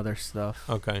and some other stuff.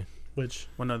 Okay. Which,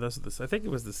 Well, no, that's this. I think it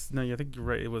was this. No, I think you're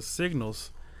right. It was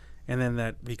Signals, and then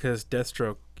that because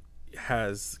Deathstroke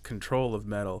has control of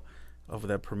metal over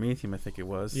that Prometheum, I think it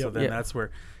was. So Yep. then Yeah. that's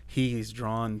where he's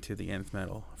drawn to the nth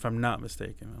metal, if I'm not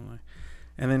mistaken. I'm like,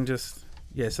 and then just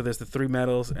so there's the 3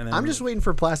 metals, and then I'm just waiting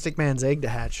for Plastic Man's egg to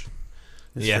hatch.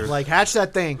 Yeah. Like, hatch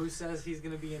that thing. Who says he's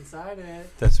gonna be inside it?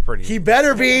 That's pretty. He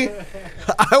better be.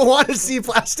 I want to see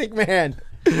Plastic Man.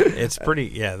 It's pretty.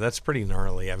 Yeah, that's pretty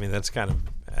gnarly. I mean, that's kind of.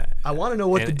 I want to know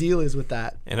what and- the deal is with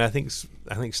that. And I think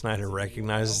Snyder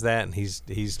recognizes that, and he's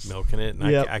milking it. And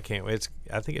Yep. I can't wait.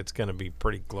 I think it's going to be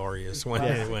pretty glorious when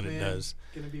it does.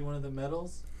 Gonna be one of the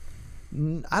medals.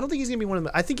 I don't think he's gonna be one of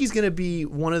them. I think he's gonna be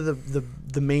one of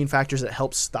the main factors that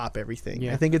helps stop everything.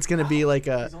 Yeah. I think it's gonna be like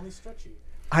a. He's only stretchy.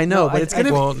 I know, No, but I- it's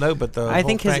gonna. Well, no, but the I whole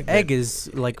think his fact egg that is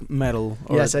like metal.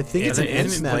 Or, yes, I think it's an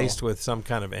it's nth metal. laced with some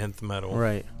kind of nth metal.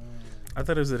 right. I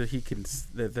thought it was that he can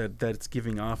that it's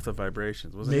giving off the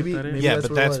vibrations. Wasn't Maybe- it that it? maybe Yeah, that's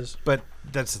but what it was.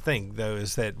 that's the thing though,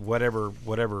 is that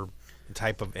whatever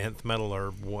type of nth metal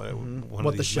or one What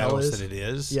of the these shell metals is. that it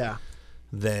is, Yeah,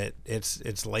 that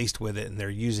it's laced with it, and they're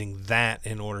using that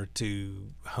in order to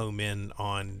home in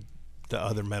on the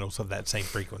other metals of that same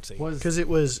frequency. because it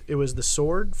was the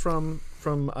sword from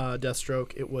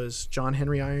Deathstroke. It was John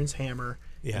Henry Iron's hammer,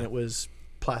 Yeah. and it was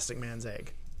Plastic Man's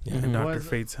egg Yeah. And Dr. Was it-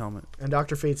 Fate's helmet. and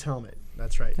Dr. Fate's helmet.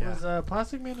 That's right. Yeah. Was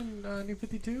Plastic Man in New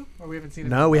 52? Or we haven't seen him?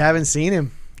 No, we haven't seen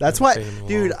him. That's Haven't why, seen him in a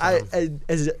dude. long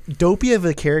As dopey of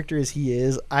a character as he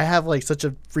is, I have like such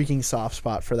a freaking soft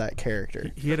spot for that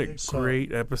character. He had a So-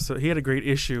 great episode. He had a great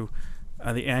issue,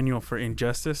 the annual for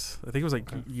Injustice. I think it was like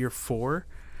year 4,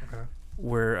 Okay.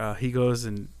 where he goes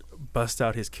and busts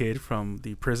out his kid from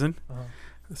the prison.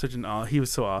 Uh-huh. He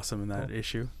was so awesome in that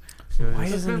issue. Why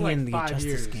It's isn't been he like in the 5 Justice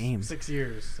years, game? 6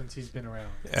 years since he's been around.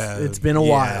 It's been a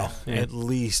while. At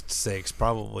least 6,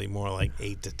 probably more like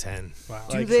 8 to 10. Wow.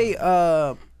 Do Like they?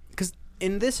 Because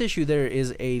in this issue there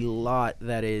is a lot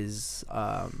that is,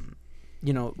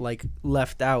 like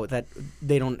left out that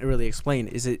they don't really explain.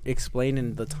 Is it explained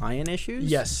in the tie-in issues?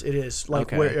 Yes, it is. Like,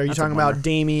 Okay, where are you that's a talking about bummer.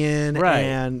 Damien Right.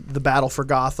 and the battle for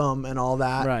Gotham and all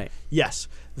that? Right. Yes,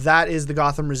 that is the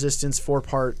Gotham Resistance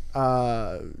 4-part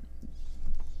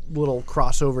little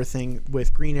crossover thing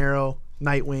with Green Arrow,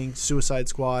 Nightwing, Suicide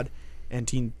Squad, and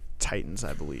Teen Titans,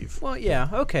 I believe. Well, yeah.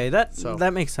 Okay. That So-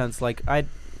 that makes sense. Like I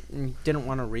didn't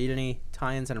want to read any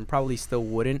tie-ins, and I probably still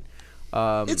wouldn't.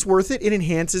 It's worth it. It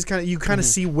enhances you kind of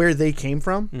see where they came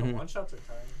from. Mhm. One shots are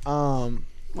tiny.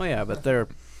 Well, yeah, but they're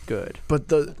good. But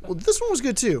this one was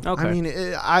good too. Okay. I mean,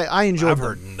 I enjoyed I've them.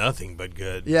 heard nothing but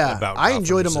good. Yeah, about I Gotham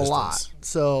enjoyed them a Resistance. lot.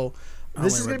 So I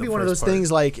this only is read going to the be one of first those part.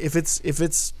 things like if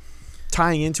it's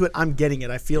tying into it, I'm getting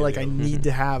it. I feel like I need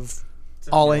to have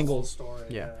To all tell the angles. whole story,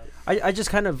 Yeah. I just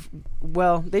kind of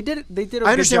they did a I good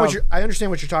understand job. I understand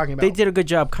what you're talking about. They did a good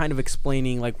job kind of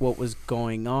explaining like what was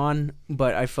going on,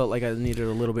 but I felt like I needed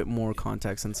a little bit more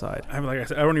context inside. Like I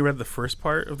said, I only read the first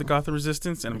part of the Gotham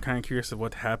Resistance, and I'm kind of curious of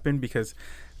what happened because,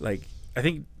 like, I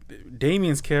think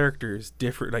Damien's character is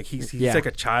different. Like he's like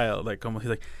a child. Like almost he's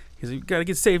like, you gotta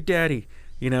get saved, Daddy.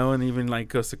 You know, and even like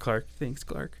goes to Clark. Thanks,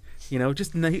 Clark. You know,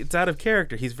 just it's out of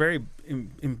character. He's very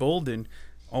emboldened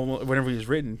almost whenever he's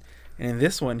written, and in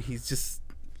this one, he's just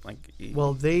like he's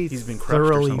been crushed or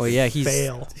thoroughly something. Well, yeah,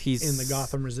 fail he's in the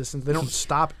Gotham Resistance. They don't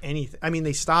stop anything. I mean,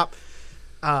 they stop.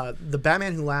 The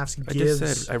Batman Who Laughs I gives.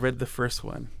 just said I read the first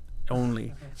one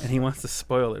only, and he wants to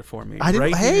spoil it for me. I didn't.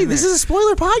 Right Hey, in this there. is a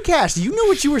spoiler podcast. You know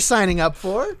what you were signing up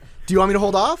for. Do you want me to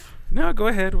hold off? No, go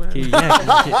ahead. Whatever.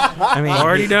 I mean, I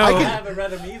already know. I I could- haven't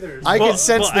read them either. I can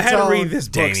sense well, the I had to tone. read this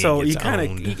book, Danny so you gets kind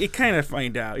owned. of you kind of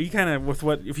find out. You kind of with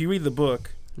what if you read the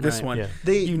book, this Right, one, yeah.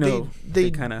 They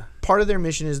kind of part of their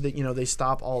mission is that they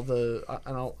stop all the.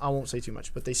 I won't say too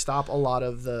much, but they stop a lot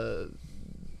of the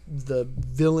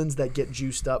villains that get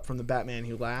juiced up from the Batman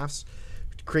Who Laughs.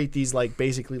 Create these like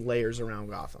basically layers around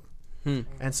Gotham.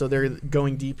 And so they're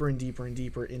going deeper and deeper and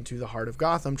deeper into the heart of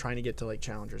Gotham, trying to get to like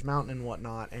Challenger's Mountain and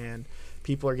whatnot. And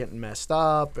people are getting messed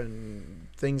up, and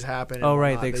things happen. And oh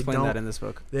right, whatnot. they explained don't- that in this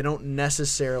book. They don't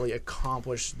necessarily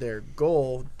accomplish their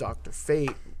goal. Dr.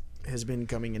 Fate has been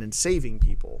coming in and saving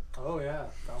people. Oh yeah.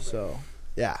 So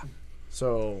yeah,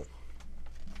 so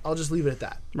I'll just leave it at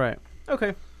that. Right.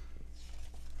 Okay.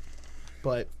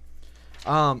 But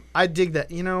I dig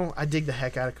that. I dig the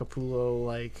heck out of Capullo.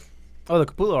 Like. Oh, the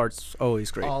Capullo art's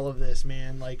always great. All of this,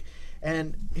 man. Like,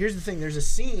 and here's the thing: there's a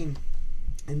scene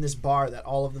in this bar that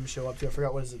all of them show up to. I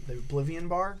forgot what is it, the Oblivion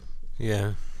Bar.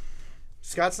 Yeah.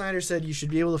 Scott Snyder said you should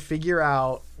be able to figure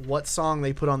out what song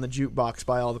they put on the jukebox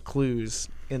by all the clues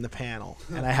in the panel,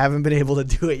 and I haven't been able to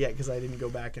do it yet because I didn't go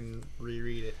back and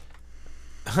reread it.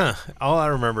 Huh. All I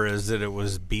remember is that it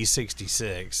was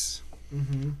B66.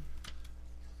 Mm-hmm.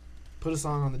 Put a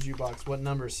song on the jukebox. What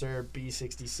number, sir?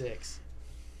 B66.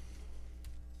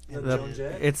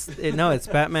 It's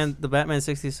Batman, the Batman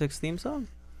 66 theme song.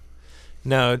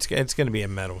 No, it's going to be a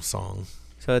metal song.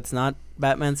 So it's not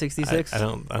Batman 66. I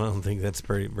don't think that's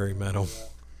very metal.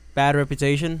 Bad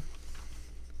Reputation.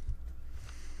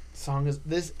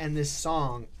 This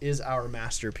song is our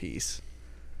masterpiece.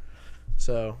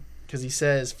 So, because he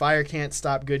says, "Fire can't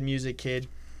stop good music, kid.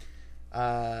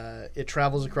 It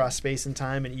travels across space and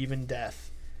time and even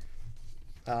death.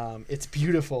 It's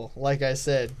beautiful, like I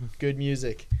said, good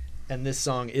music, and this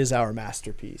song is our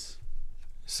masterpiece."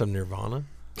 Some Nirvana.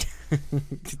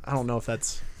 I don't know if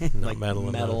that's Not like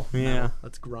metal. metal. Yeah. No,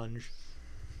 that's grunge.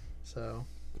 So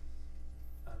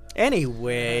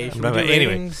Anyway, should we do Anyway.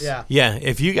 ratings? yeah. Yeah,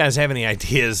 if you guys have any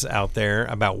ideas out there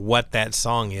about what that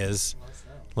song is,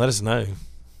 let us know.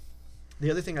 The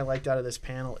other thing I liked out of this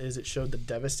panel is it showed the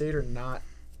Devastator not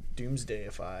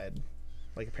doomsdayified.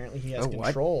 Like apparently he has Oh, what?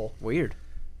 control. Weird.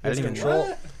 He has I didn't even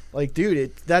control. Like,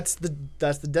 dude, that's the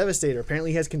Devastator.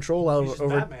 Apparently, he has control He's just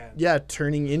over Batman. yeah,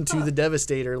 turning into the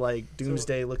Devastator, like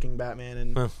Doomsday looking Batman,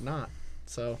 and Huh. not.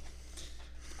 So,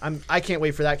 I can't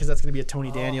wait for that because that's going to be a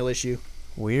Tony Daniel issue.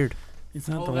 Weird. It's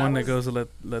not Oh, the that one was- that goes to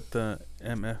let the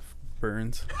MF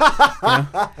burns. You know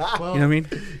what I mean?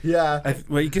 Yeah,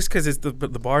 Well, just because it's the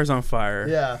bar's on fire.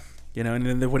 yeah, You know, and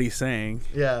then what he's saying.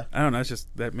 yeah. I don't know. It's just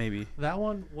that maybe. That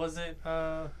one wasn't.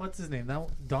 What's his name? That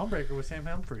one, Dawnbreaker was Sam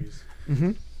Humphries,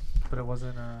 Mm-hmm. but it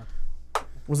wasn't.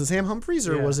 Was it Sam Humphries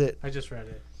or yeah, was it? I just read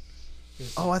it.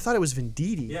 Oh, I thought it was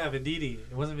Venditti. Yeah, Venditti.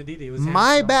 It wasn't Venditti. It was. Sam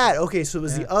My Humphries. bad. Okay, so it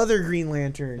was Yeah. the other Green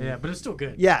Lantern. Yeah, but it's still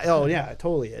good. Yeah. Oh, yeah. It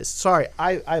totally is. Sorry,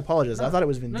 I apologize. I thought it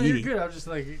was Venditti. No, you're good. I was just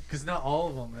like, because not all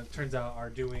of them, it turns out, are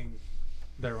doing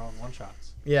their own one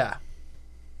shots. Yeah.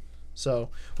 So,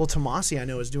 well, Tomasi I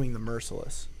know is doing the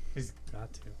Merciless. He's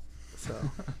got to. So,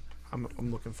 I'm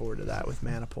looking forward to that with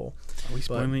Manipul. Are we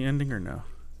spoiling the ending or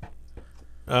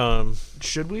no?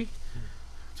 Should we?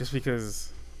 Just because.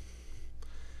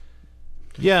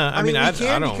 Yeah, I mean, we I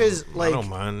can don't, because I like don't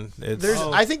mind. It's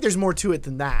I think there's more to it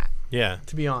than that. yeah.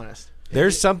 To be honest.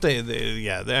 There's something.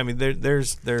 Yeah, I mean,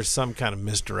 there's some kind of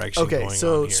misdirection Okay, going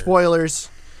so on here. spoilers.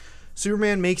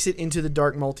 Superman makes it into the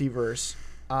dark multiverse,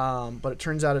 but it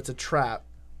turns out it's a trap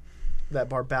that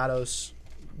Barbados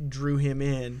drew him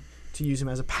in to use him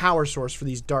as a power source for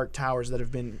these dark towers that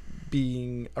have been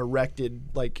being erected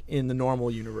like in the normal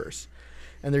universe,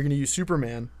 and they're going to use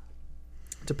Superman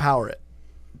to power it.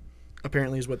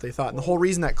 apparently is what they thought. And the whole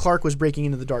reason that Clark was breaking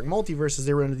into the dark multiverse is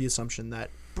they were under the assumption that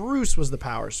Bruce was the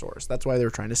power source. That's why they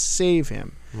were trying to save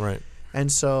him. Right.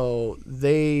 And so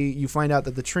you find out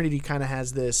that the Trinity kind of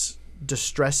has this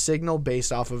distress signal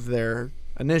based off of their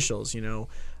initials,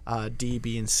 D,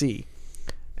 B, and C.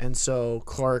 And so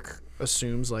Clark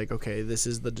assumes like, okay, this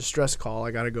is the distress call.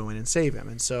 I got to go in and save him.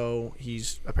 And so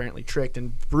he's apparently tricked.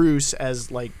 And Bruce,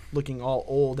 as like looking all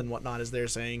old and whatnot, is there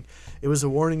saying it was a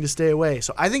warning to stay away.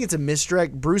 So I think it's a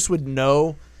misdirect. Bruce would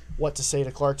know what to say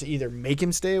to Clark to either make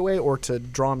him stay away or to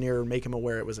draw him near and make him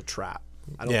aware it was a trap.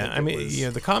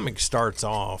 The comic starts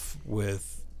off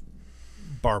with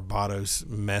Barbados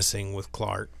messing with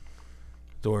Clark,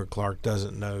 to where Clark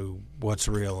doesn't know what's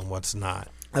real and what's not.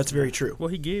 That's very true. Well,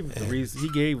 he gave the reason. He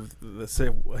gave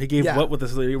what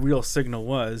the real signal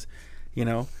was,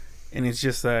 and it's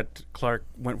just that Clark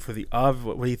went for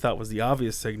what he thought was the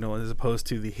obvious signal as opposed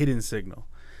to the hidden signal.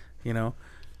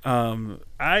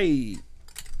 I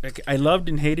loved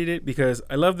and hated it because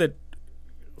I love that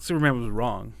Superman was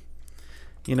wrong.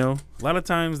 A lot of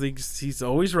times he's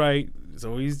always right. It's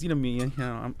always me.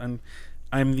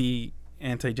 I'm the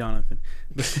anti-Jonathan.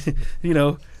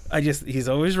 He's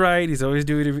always right. He's always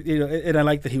doing it, and I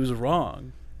like that he was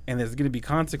wrong. And there's going to be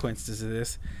consequences to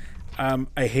this.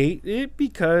 I hate it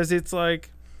because it's like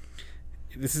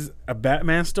this is a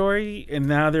Batman story, and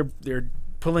now they're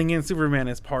pulling in Superman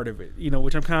as part of it.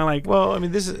 Which I'm kind of like. Well, I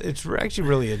mean, it's actually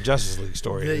really a Justice League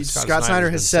story. Scott Snyder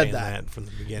has said that from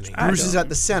the beginning. Bruce is at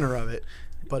the center of it,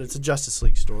 but it's a Justice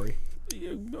League story.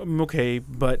 Okay,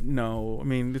 but no. I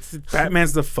mean,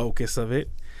 Batman's the focus of it.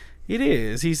 It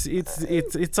is.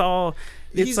 It's all.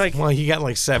 It's like. Well, you got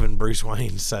like 7 Bruce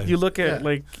Waynes. So you look at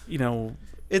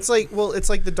It's like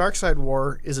the Darkseid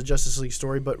War is a Justice League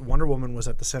story, but Wonder Woman was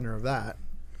at the center of that.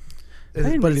 I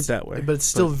didn't read it that way, but it's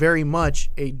still very much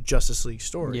a Justice League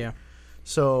story. Yeah.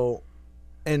 So,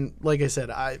 and like I said,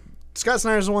 Scott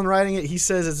Snyder's the one writing it. He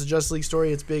says it's a Justice League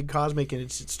story. It's big, cosmic, and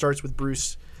it starts with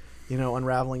Bruce,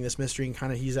 unraveling this mystery, and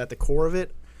kind of he's at the core of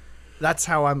it. That's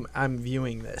how I'm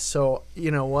viewing this. So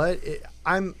you know what?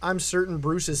 I'm certain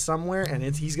Bruce is somewhere, and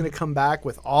he's going to come back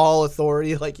with all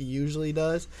authority like he usually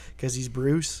does because he's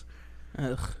Bruce.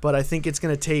 Ugh. But I think it's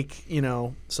going to take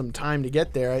some time to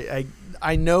get there.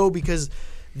 I know because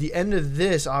the end of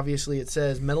this, obviously, it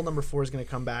says Metal number 4 is going to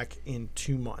come back in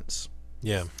 2 months.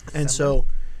 Yeah. And so,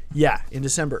 in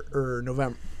December or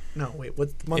November. No, wait,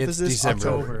 what month is this? December.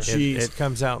 October. It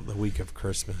comes out the week of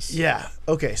Christmas. Yeah.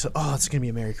 Okay. So, it's gonna be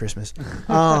a Merry Christmas.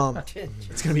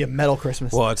 It's gonna be a metal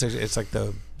Christmas. Well, it's like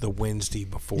the Wednesday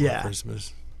before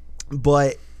Christmas.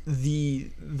 But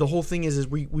the whole thing is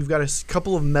we've got a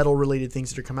couple of metal related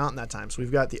things that are come out in that time. So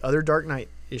we've got the other Dark Knight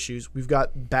issues. We've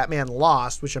got Batman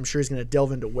Lost, which I'm sure is gonna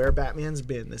delve into where Batman's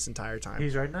been this entire time.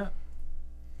 He's writing that?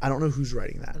 I don't know who's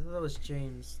writing that. I thought that was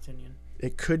James Tynion.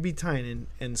 It could be Tynion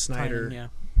and Snyder. Tynion, yeah.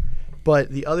 But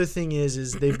the other thing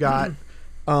is they've got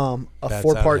a Bats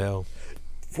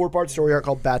four-part story arc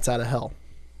called Bats Out of Hell.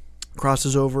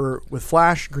 Crosses over with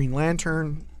Flash, Green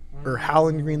Lantern, or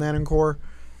Howling Green Lantern Corps,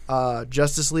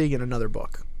 Justice League, and another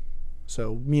book.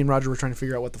 So me and Roger were trying to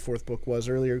figure out what the 4th book was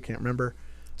earlier. Can't remember.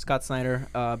 Scott Snyder,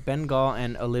 Ben Gall,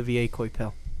 and Olivier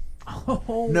Coipel.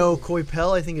 Oh. No,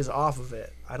 Coipel I think is off of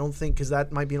it. I don't think because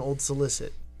that might be an old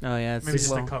solicit. Oh yeah, Maybe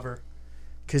just a cover.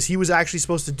 Because he was actually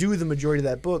supposed to do the majority of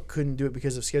that book, couldn't do it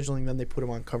because of scheduling. Then they put him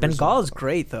on covers. Ben Gall is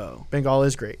great though. Ben Gall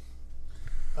is great.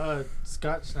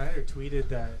 Scott Snyder tweeted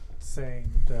that saying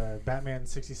the Batman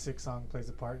 66 song plays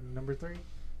a part in number 3,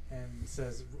 and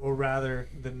says, or rather,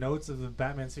 the notes of the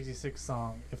Batman 66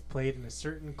 song, if played in a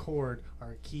certain chord,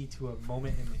 are key to a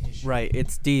moment in the issue. Right,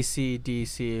 it's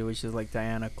DC, which is like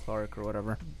Diana Clark or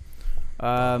whatever.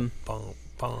 Yeah,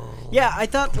 I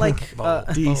thought like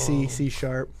DC C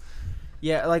sharp.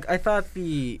 Yeah, like I thought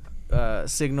the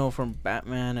signal from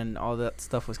Batman and all that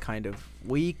stuff was kind of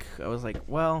weak. I was like,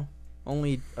 well,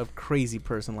 only a crazy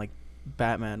person like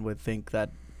Batman would think that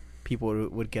people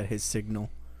would get his signal.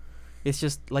 It's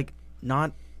just like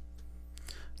not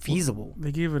feasible.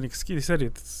 They gave an excuse. They said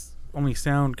it's only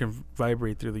sound can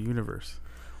vibrate through the universe.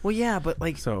 Well, yeah, but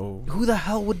like, so who the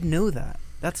hell would know that?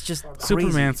 That's just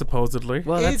Superman, crazy. Supposedly.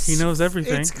 Well, he knows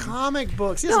everything. It's comic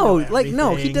books. No,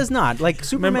 he does not. Like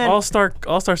Superman, remember,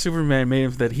 All-Star Superman made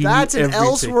him that he. That's knew an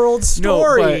everything. Elseworld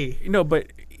story.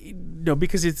 No,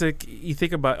 because it's like you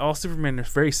think about all Superman is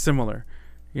very similar.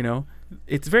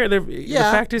 It's very. The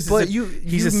fact is but that you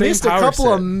he's the same missed a power couple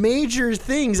set. of major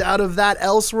things out of that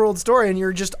Elseworld story, and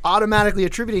you're just automatically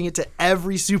attributing it to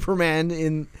every Superman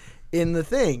in the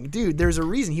thing. Dude, there's a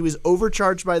reason. He was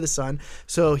overcharged by the sun,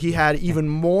 so he had even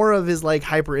more of his like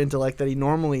hyper intellect that he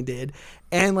normally did,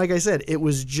 And like I said, it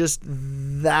was just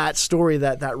that story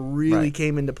that really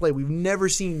came into play. We've never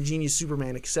seen Genius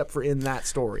Superman except for in that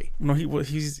story. No, he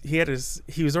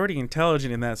was already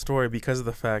intelligent in that story because of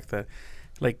the fact that,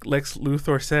 like Lex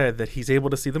Luthor said, that he's able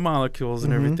to see the molecules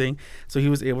and everything, so he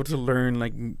was able to learn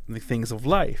like the things of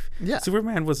life. Yeah.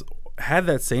 Superman had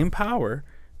that same power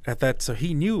at that, so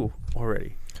he knew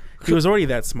already. He was already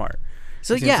that smart.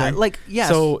 So You see what I'm saying? yes.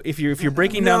 So if you're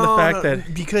breaking down the fact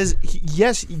that because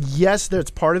yes,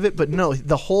 that's part of it, but no,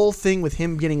 the whole thing with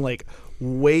him getting like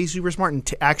way super smart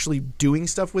and actually doing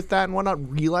stuff with that and whatnot,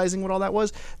 realizing what all that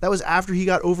was after he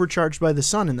got overcharged by the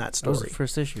sun in that that was the story.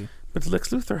 first issue. But Lex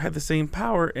Luthor had the same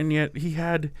power, and yet he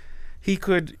had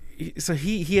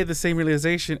the same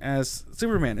realization as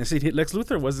Superman. And so Lex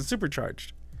Luthor wasn't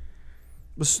supercharged.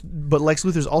 But Lex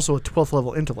Luthor's also a 12th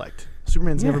level intellect.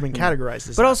 Superman's never been categorized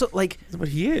as But that. also, like, But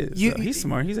he is. He's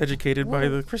smart. He's educated by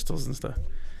the crystals and stuff.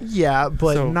 Yeah,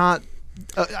 but So- not.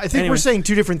 I think Anyway. we're saying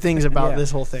two different things about Yeah.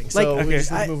 this whole thing. So Like, we okay.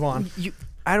 just move on.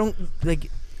 I don't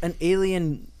like an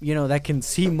alien, that can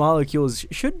see molecules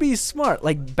should be smart.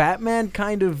 Like Batman,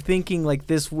 kind of thinking like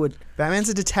this would, Batman's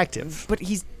a detective. but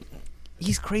he's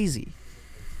crazy.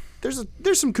 There's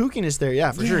some kookiness there,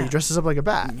 yeah, for sure. He Yeah. dresses up like a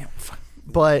bat, Yeah,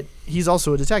 but he's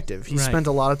also a detective. He Right. spent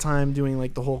a lot of time doing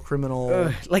like the whole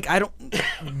criminal. like I don't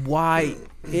why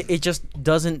it just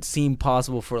doesn't seem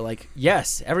possible for like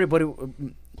yes everybody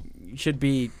should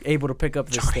be able to pick up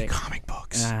this Johnny thing. comic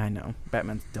books. I know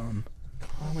Batman's dumb,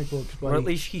 Comic books, or at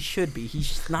least he should be.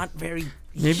 He's not very.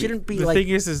 He Maybe shouldn't be the like thing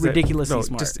is ridiculously that,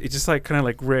 smart. It's just like kind of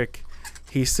like Rick.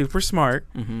 He's super smart,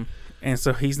 Mm-hmm. and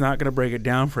so he's not gonna break it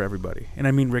down for everybody. And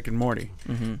I mean Rick and Morty.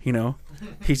 Mm-hmm.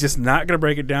 He's just not gonna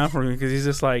break it down for me because he's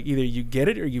just like either you get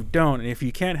it or you don't. And if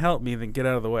you can't help me, then get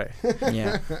out of the way.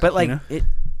 Yeah, but like know?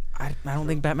 I don't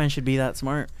think Batman should be that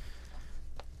smart.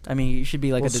 I mean, he should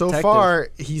be like well, a detective. so far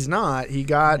he's not. He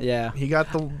got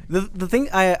the. The thing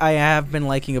I have been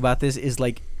liking about this is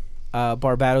like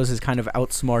Barbados is kind of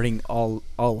outsmarting all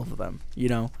of them.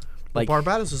 Like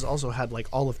Barbados has also had like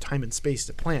all of time and space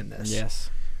to plan this. yes,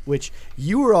 Which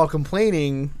you were all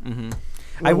complaining. mm-hmm. when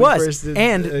I we was, first did,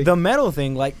 and the metal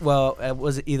thing, like, well, it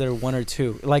was either 1 or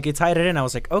 2. Like, it tied it in. I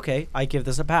was like, okay, I give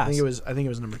this a pass. I think it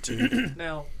was number 2.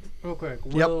 Now, real quick,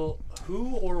 will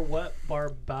who or what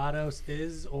Barbados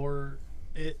is, or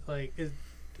it like is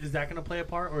that gonna play a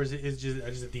part, or is it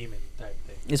just a demon type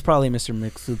thing, It's probably Mr.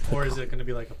 Mix. or is it gonna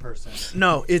be like a person?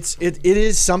 No, it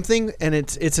is something, and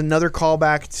it's another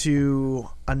callback to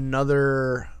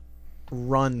another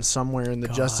run somewhere in the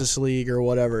God. Justice League or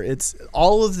whatever. It's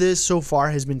all of this so far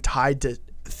has been tied to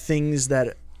things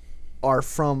that are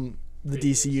from the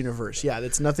DC universe. Yeah,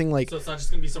 it's nothing like. So it's not just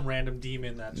gonna be some random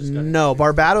demon that just got No,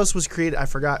 Barbados was created. I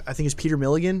forgot. I think it's Peter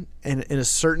Milligan, and in a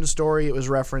certain story, it was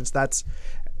referenced. That's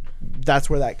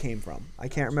where that came from. I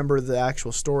can't remember the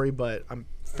actual story, but I'm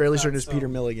fairly certain it's Peter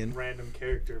Milligan. random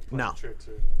character playing No. tricks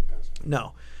or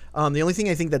No. The only thing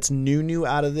I think that's new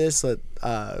out of this, that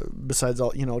besides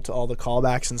all to all the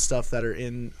callbacks and stuff that are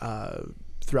in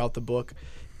throughout the book,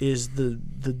 is the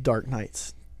Dark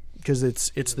Knights, because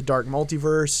it's the Dark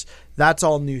Multiverse. That's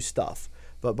all new stuff.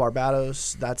 But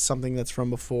Barbados, that's something that's from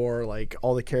before. Like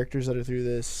all the characters that are through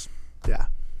this, yeah.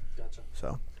 Gotcha.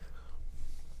 So,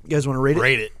 you guys want to rate it?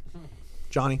 Rate it.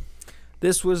 Johnny.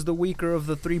 This was the weaker of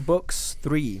the 3 books.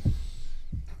 3.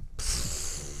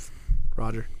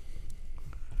 Roger.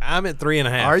 I'm at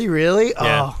 3.5. Are you really?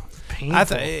 Yeah. Oh,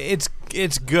 painful.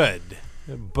 It's good,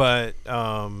 but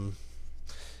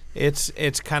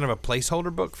it's kind of a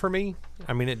placeholder book for me.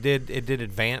 I mean, it did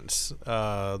advance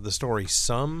the story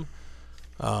some.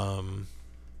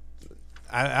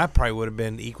 I probably would have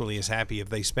been equally as happy if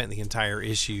they spent the entire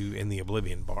issue in the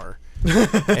Oblivion Bar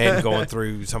and going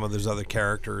through some of those other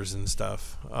characters and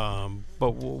stuff.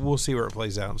 But we'll see where it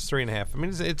plays out. It's 3.5. I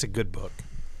mean, it's a good book.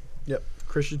 Yep.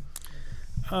 Christian.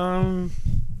 I'm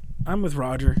with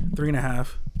Roger. 3.5.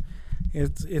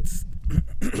 It's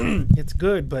it's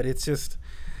good, but it's just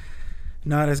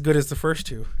not as good as the first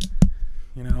 2.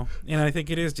 And I think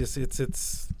it is just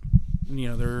it's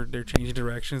they're changing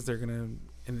directions. They're gonna,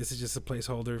 and this is just a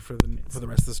placeholder for the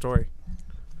rest of the story.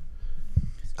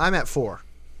 I'm at 4.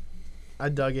 I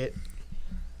dug it.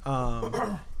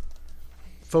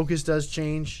 Focus does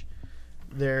change.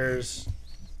 This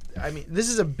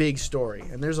is a big story,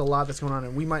 and there's a lot that's going on,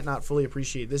 and we might not fully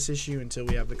appreciate this issue until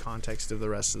we have the context of the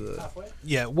rest of the.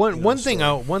 Yeah, one thing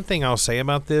I'll say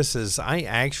about this is I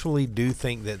actually do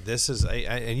think that this is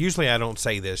and usually I don't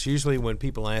say this. Usually when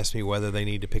people ask me whether they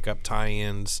need to pick up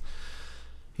tie-ins,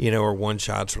 or one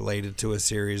shots related to a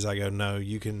series, I go, no,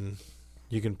 you can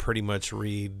pretty much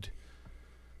read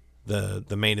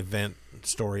the main event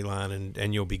storyline,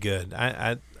 and you'll be good.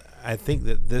 I think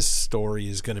that this story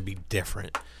is going to be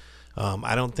different.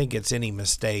 I don't think it's any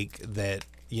mistake that,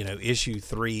 issue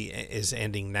 3 is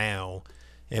ending now,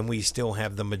 and we still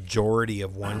have the majority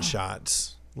of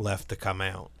one-shots left to come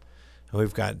out.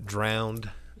 We've got Drowned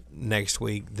next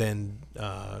week, then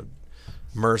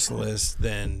Merciless,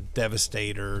 then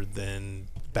Devastator, then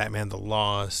Batman the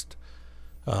Lost,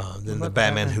 then the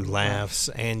Batman Who Laughs,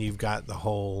 and you've got the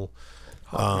whole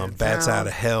Bats Out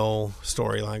of Hell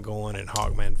storyline going, and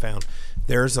Hawkman Found.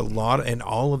 There's a lot, and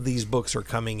all of these books are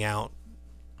coming out,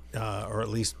 or at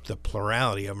least the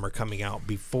plurality of them are coming out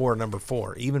before number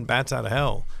 4. Even Bats Out of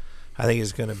Hell, I think,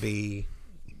 is going to be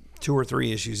 2 or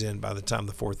 3 issues in by the time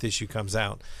the 4th issue comes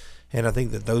out. And I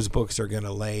think that those books are going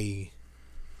to lay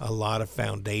a lot of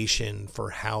foundation for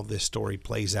how this story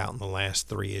plays out in the last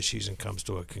 3 issues and comes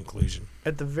to a conclusion.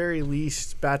 At the very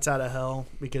least, Bats Out of Hell,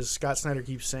 because Scott Snyder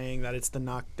keeps saying that it's the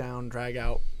knockdown, drag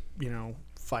out,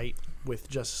 fight with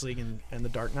Justice League and the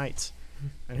Dark Knights.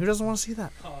 And who doesn't want to see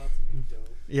that? Oh, that's gonna be dope.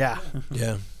 Yeah.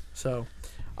 Yeah. So,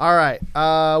 all right.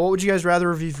 What would you guys rather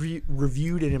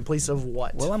reviewed and in place of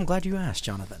what? Well, I'm glad you asked,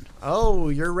 Jonathan. Oh,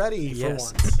 you're ready for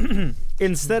once.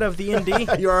 Instead of the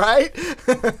indie, You all right?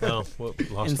 Oh,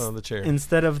 lost on the chair.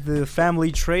 instead of the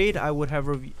family trade, I would have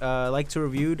liked to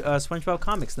reviewed SpongeBob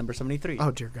Comics number 73.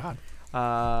 Oh, dear God.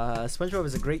 SpongeBob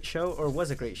is a great show, or was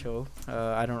a great show.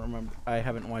 I don't remember. I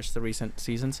haven't watched the recent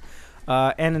seasons.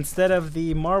 And instead of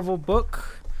the Marvel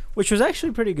book, which was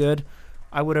actually pretty good,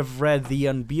 I would have read The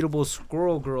Unbeatable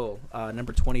Squirrel Girl,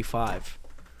 number 25.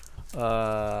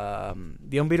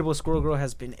 The Unbeatable Squirrel Girl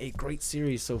has been a great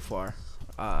series so far.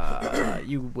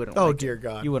 You wouldn't Oh, like dear it.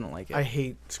 God. You wouldn't like it. I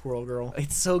hate Squirrel Girl.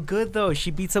 It's so good, though.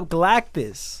 She beats up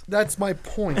Galactus. That's my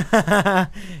point.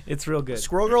 It's real good.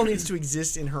 Squirrel Girl needs to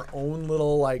exist in her own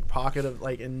little pocket of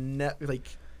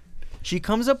She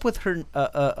comes up with her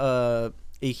a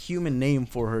human name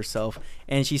for herself,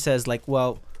 and she says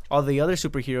well, all the other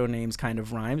superhero names kind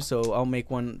of rhyme, so I'll make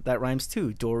one that rhymes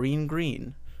too. Doreen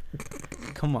Green.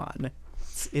 Come on.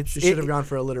 She should have gone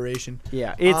for alliteration.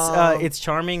 Yeah, it's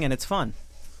charming and it's fun.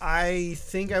 I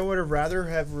think I would have rather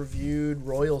have reviewed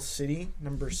Royal City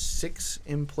number 6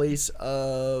 in place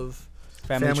of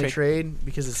Family Trade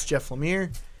because it's Jeff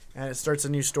Lemire, and it starts a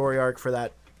new story arc for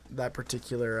that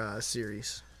particular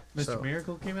series. Mr.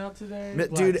 Miracle came out today.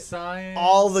 Dude, Science,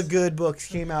 all the good books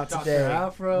came out Dr. today.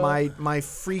 Afro. My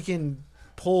freaking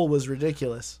pull was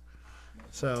ridiculous.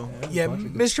 So Yeah,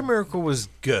 Mr. Miracle was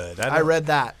good. I read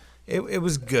that. It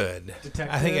was good.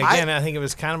 Detective. I think it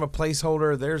was kind of a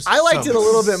placeholder. I liked it a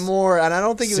little bit more, and I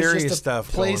don't think it was serious just a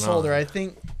stuff going placeholder. on. I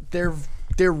think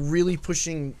they're really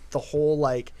pushing the whole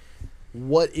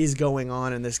what is going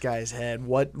on in this guy's head,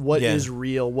 what is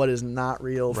real, what is not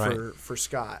real for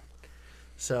Scott.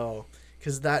 So,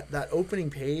 because that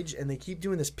opening page, and they keep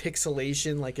doing this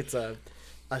pixelation like it's a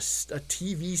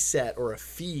TV set or a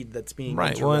feed that's being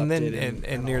interrupted. Well, and then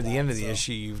and near the end of the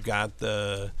issue, you've got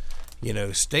the,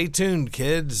 stay tuned,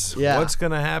 kids. Yeah. What's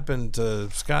going to happen to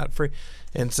Scott Free?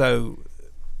 And so,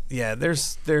 yeah,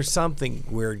 there's something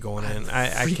weird going on.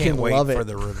 I can't wait for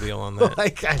the reveal on that.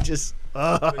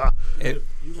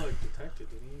 You like Detective,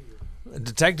 didn't you?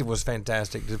 Detective was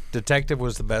fantastic. Detective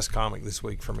was the best comic this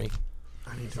week for me.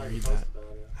 I need to read that.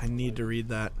 I need to read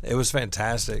that. It was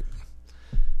fantastic.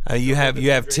 You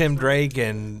have Tim Drake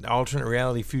and alternate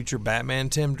reality future Batman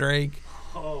Tim Drake,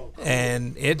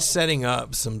 and it's setting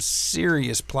up some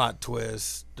serious plot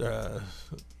twists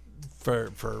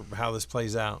for how this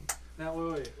plays out. Now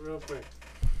wait, real quick.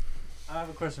 I have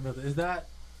a question about that. Is that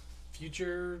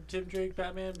future Tim Drake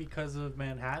Batman because of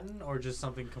Manhattan, or just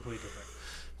something completely different?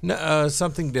 No,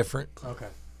 something different. Okay.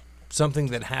 Something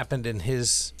that happened in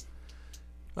his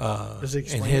Does it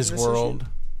explain in his this world.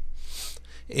 issue?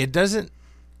 It doesn't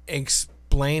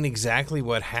explain exactly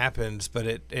what happens, but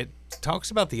it talks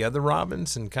about the other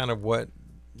Robins and kind of what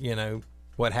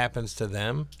happens to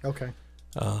them. Okay.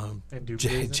 And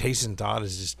Jason Todd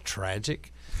is just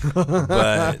tragic.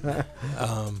 But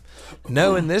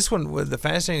no, in this one, the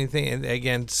fascinating thing, and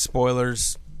again,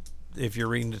 spoilers if you're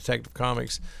reading Detective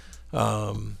Comics,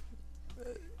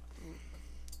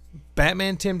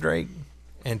 Batman Tim Drake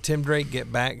and Tim Drake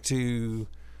get back to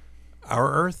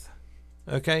our Earth.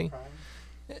 Okay?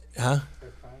 Huh?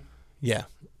 Yeah.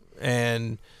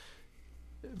 And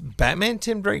Batman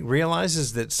Tim Drake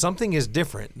realizes that something is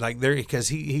different. Because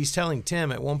he's telling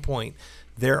Tim at one point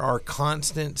there are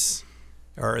constants,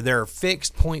 or there are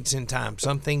fixed points in time,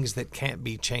 some things that can't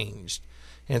be changed.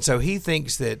 And so he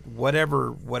thinks that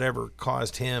whatever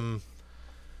caused him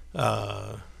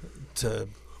to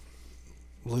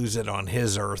lose it on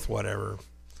his Earth, whatever,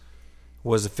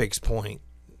 was a fixed point.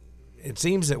 It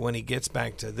seems that when he gets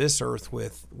back to this Earth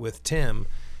with Tim,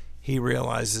 he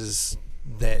realizes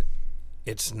that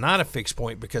it's not a fixed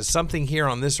point because something here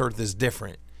on this Earth is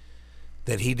different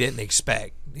that he didn't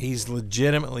expect. He's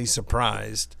legitimately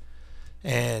surprised,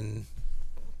 and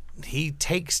he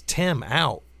takes Tim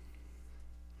out,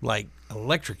 like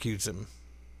electrocutes him,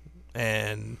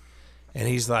 and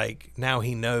he's like, now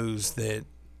he knows that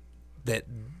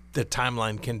the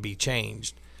timeline can be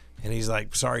changed, and he's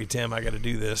like, sorry Tim, I got to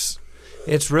do this.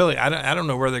 It's really, I don't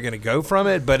know where they're going to go from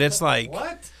it, but it's like,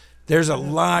 What? there's a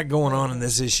lot going on in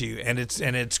this issue, and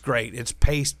it's great. It's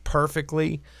paced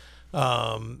perfectly,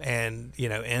 and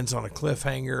ends on a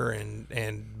cliffhanger,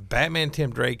 and Batman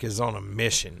Tim Drake is on a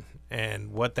mission,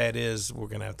 and what that is, we're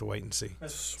gonna have to wait and see.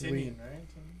 That's Sweet. Tynion,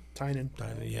 right? Tynan.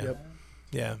 Yeah, Yep.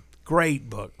 yeah, great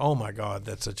book. Oh my God,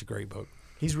 that's such a great book.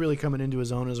 He's really coming into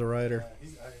his own as a writer.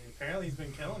 Apparently he's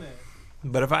been killing it.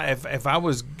 But if I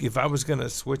was gonna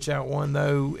switch out one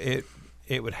though,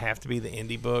 it would have to be the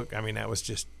indie book. I mean, that was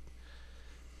just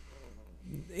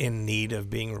in need of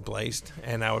being replaced,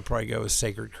 and I would probably go with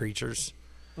Sacred Creatures.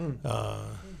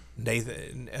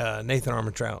 Nathan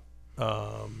Armentrout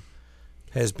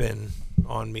has been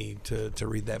on me to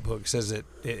read that book. Says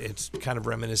it's kind of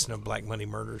reminiscent of Black Money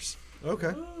Murders.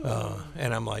 Okay.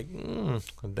 And I'm like,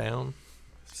 I'm down.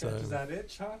 So Is that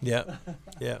it, Sean? yeah.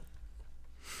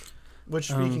 Which,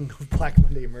 speaking of Black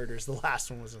Monday Murders, the last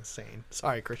one was insane.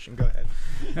 Sorry, Christian, go ahead.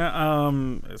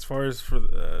 As far as for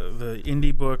the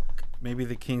indie book, maybe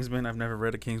the Kingsman. I've never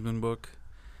read a Kingsman book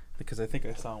because I think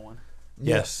I saw one.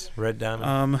 Yes, Red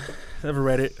Diamond. Never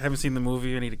read it. Haven't seen the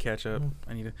movie. I need to catch up.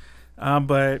 I need to.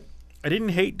 But I didn't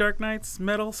hate Dark Knight's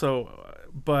Metal. So,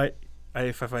 but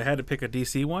if I had to pick a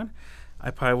DC one,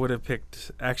 I probably would have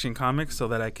picked Action Comics so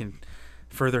that I can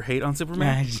further hate on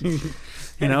Superman.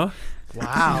 You know.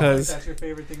 Wow. Because That's your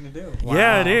favorite thing to do.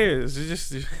 yeah, it is. It's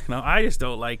just I just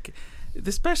don't like,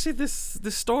 especially this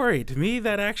story. To me,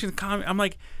 that Action Comic, I'm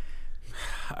like,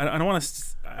 I don't want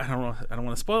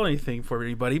to spoil anything for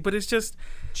anybody, but it's just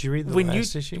Did you read the when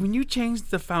last issue? when you change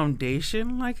the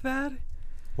foundation like that,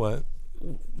 What?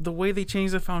 the way they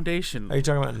change the foundation, Are you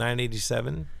talking about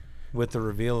 987 with the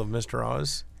reveal of Mr.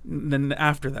 Oz? then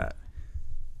after that,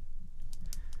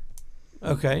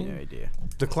 Okay. No idea.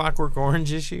 The Clockwork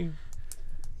Orange issue?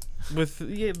 with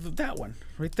that one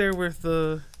right there with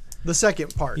the The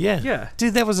second part. Yeah.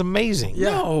 Dude, that was amazing.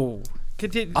 Yeah. no,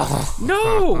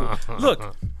 no,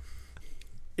 look.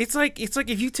 It's like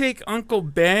if you take Uncle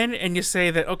Ben and you say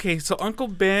that, okay, so Uncle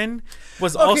Ben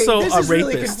was also this a is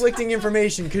really rapist. conflicting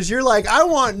information because you're like, I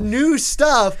want new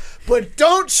stuff, but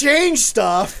don't change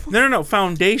stuff. No.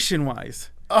 Foundation wise,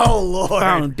 Oh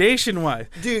Lord,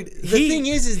 dude. the thing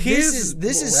is this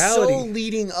is so morality.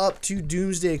 leading up to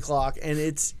Doomsday Clock, and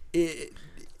it's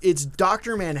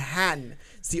Dr. Manhattan.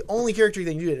 It's the only character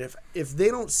they can do it. If they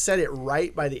don't set it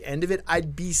right by the end of it,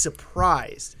 I'd be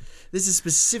surprised. This is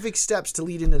specific steps to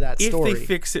lead into that story. If they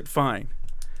fix it, fine.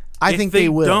 I If think they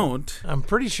will. Don't. I'm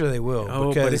pretty sure they will. Oh,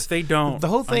 because but if they don't, the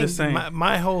whole I'm thing, just saying.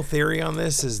 my whole theory on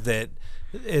this is that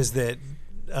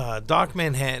Doc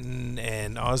Manhattan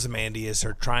and Ozymandias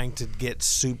are trying to get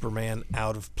Superman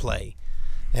out of play,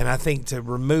 and I think to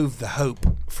remove the hope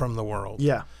from the world.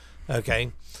 Yeah.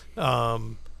 Okay.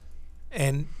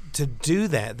 And to do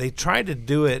that, they try to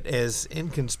do it as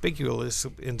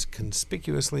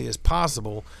inconspicuously as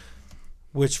possible,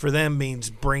 which for them means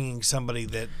bringing somebody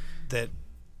that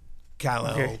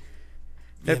Kal-El,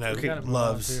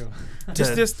 loves.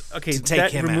 Just okay. to take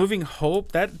That him out. removing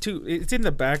hope, that too. It's in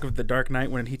the back of the Dark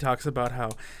Knight when he talks about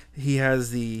how he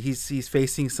has he's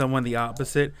facing someone the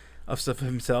opposite of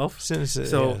himself.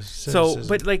 Cynicism.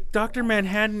 But like Dr.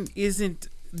 Manhattan isn't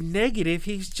negative.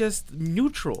 He's just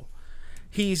neutral.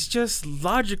 He's just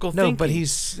logical thinking. No, but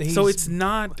he's so it's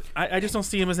not. I just don't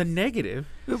see him as a negative.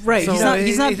 Right. So- he's not, No,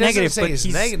 he's not it doesn't negative, say but he's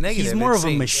he's, negative, he's it more of a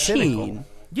seems machine. cynical.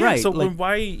 Yeah. Right. So like-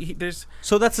 why there's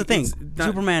So that's the thing. It's not-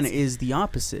 Superman is the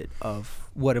opposite of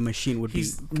what a machine would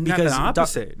He's be. not the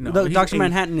opposite. No, Dr.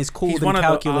 Manhattan is cold he's and one of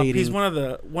calculating. he's one of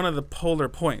the polar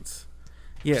points.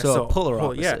 Yeah. So a polar Yeah.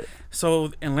 opposite.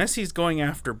 So unless he's going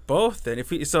after both, then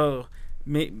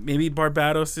maybe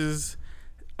Barbados is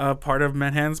part of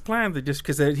Manhattan's plan. That just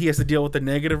because he has to deal with the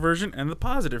negative version and the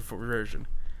positive version.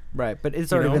 Right, but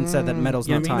it's already been said that Metal's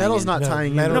Yeah, I not mean, tying Metal's in. not No,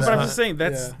 tying Metal's into No, but that. I'm just saying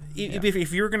that's Yeah.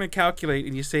 if you're going to calculate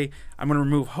and you say I'm going to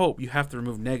remove hope, you have to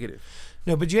remove negative.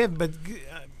 No, but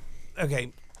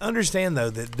okay. Understand though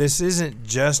that this isn't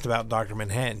just about Dr.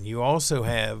 Manhattan. You also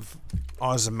have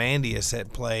Ozymandias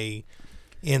at play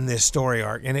in this story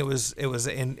arc, and it was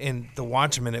in the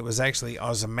Watchmen. It was actually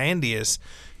Ozymandias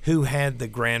who had the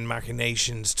grand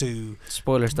machinations to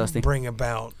Spoilers, Dusty. bring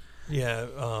about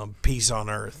peace on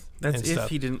Earth. That's and if stuff.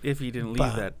 he didn't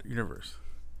leave that universe.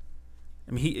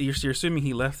 I mean, you're assuming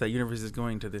he left that universe is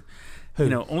going to the.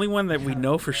 Who? Only one that we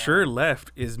know for sure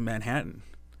left is Manhattan.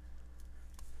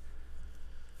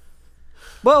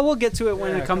 Well, we'll get to it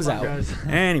when it comes out.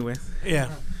 Anyway,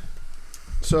 Yeah.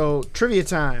 So trivia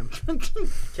time.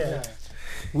 Okay.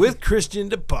 With Christian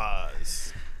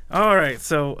DePaz. all right.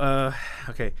 So,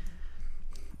 okay.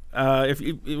 If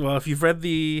you've read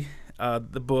the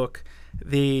book,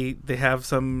 they have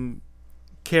some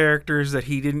characters that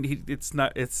he didn't.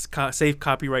 It's safe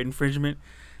copyright infringement.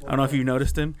 I don't know if you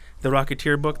noticed him. The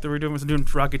Rocketeer book that we're doing was doing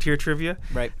Rocketeer trivia.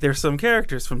 Right. There's some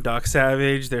characters from Doc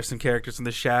Savage. There's some characters from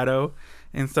The Shadow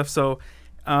and stuff. So,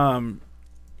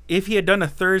 if he had done a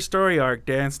third story arc,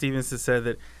 Dan Stevens has said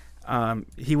that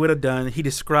he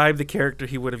described the character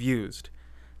he would have used.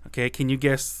 Okay, can you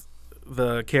guess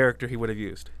the character he would have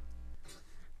used?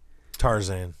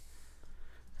 Tarzan.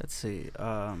 Let's see.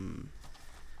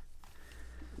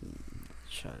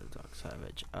 Shadow Dog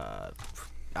Savage.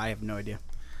 I have no idea.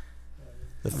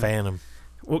 The Phantom.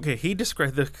 Okay, he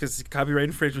described because copyright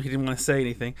infringement, he didn't want to say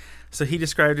anything. So he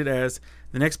described it as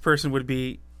the next person would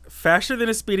be faster than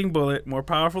a speeding bullet, more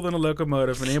powerful than a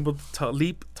locomotive, and able to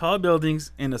leap tall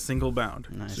buildings in a single bound.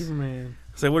 Nice. Superman.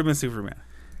 So it would have been Superman.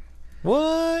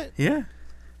 What? Yeah.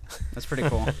 That's pretty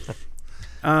cool.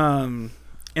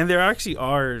 And there actually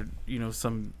are,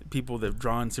 some people that have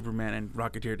drawn Superman and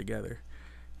Rocketeer together.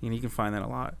 You can find that a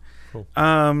lot. Cool.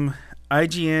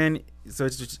 IGN, so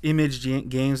it's just Image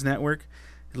Games Network,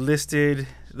 listed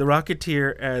the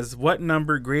Rocketeer as what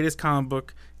number greatest comic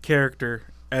book character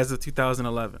as of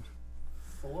 2011.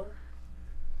 4?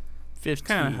 15.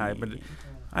 Kind of high, but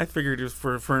I figured it was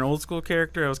for an old school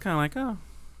character. I was kind of like, oh,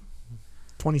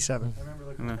 27. I remember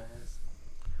looking No. at this.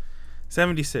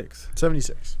 76.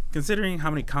 76. Considering how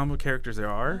many comic book characters there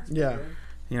are, Yeah.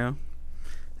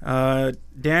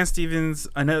 Dan Stevens,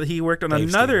 he worked on Dave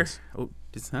another. Stevens. Oh,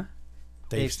 huh?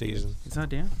 Dave Stevens. It's not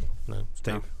Dan. No, it's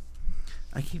Dave.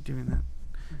 I keep doing that.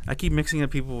 I keep mixing up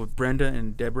people with Brenda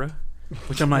and Deborah,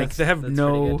 which I'm like, they have that's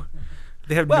no. pretty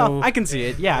They have Well, no. I can see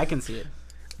it. Yeah, I can see it.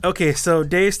 Okay, so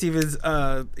Dave Stevens,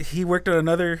 he worked on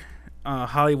another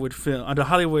Hollywood film, on a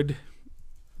Hollywood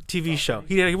TV show.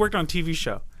 He worked on a TV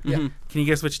show. Yeah. Mhm. Can you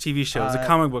guess which TV show? It's a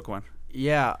comic book one.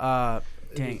 Yeah.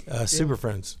 Dang. Super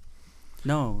Friends.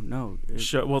 No.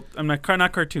 Show. Well, I'm not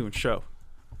cartoon show.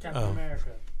 Captain Oh. America.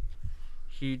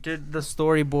 He did the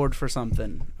storyboard for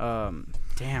something. Damn.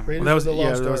 Raiders Well, of the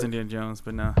Lost that was Ark. Indiana Jones,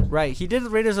 but no. Right. He did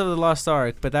Raiders of the Lost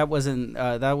Ark, but that wasn't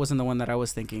the one that I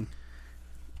was thinking.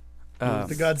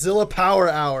 The Godzilla Power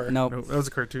Hour. No. No, that was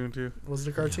a cartoon too. Was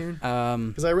it a cartoon? Um.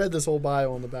 Because I read this whole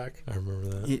bio on the back. I remember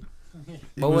that. It-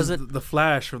 What was it? The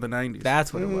Flash from the 90s.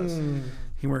 That's what it was.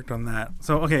 He worked on that.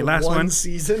 So okay, The last one.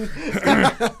 season.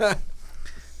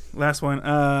 Last one.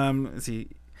 Let's see.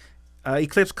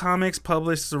 Eclipse Comics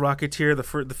published the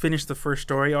Rocketeer, finished the first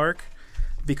story arc,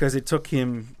 because it took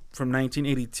him from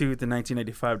 1982 to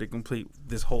 1985 to complete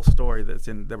this whole story that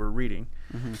we're reading.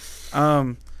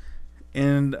 Mhm.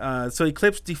 So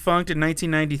Eclipse defunct in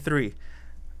 1993.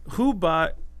 Who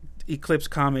bought Eclipse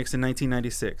Comics in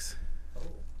 1996?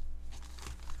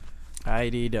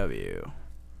 IDW.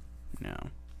 No.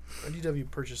 IDW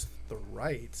purchased the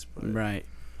rights. But Right.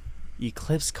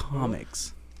 Eclipse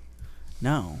Comics.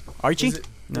 No. Archie? Is it,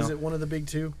 No. is it one of the big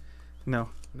two? No.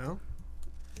 No.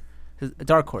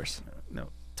 Dark Horse.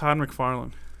 Todd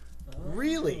McFarlane.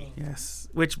 Really? Yes.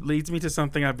 Which leads me to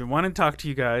something I've been wanting to talk to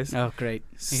you guys. Oh, great.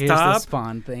 Here's the Stop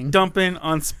Spawn thing. dumping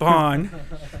on Spawn.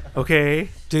 Okay?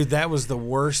 Dude, that was the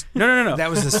worst. No. That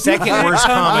was the second worst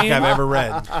comic I've ever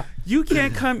read. You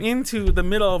can't come into the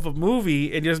middle of a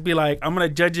movie and just be like, I'm gonna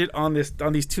judge it on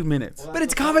these 2 minutes. But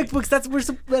it's comic books. That's what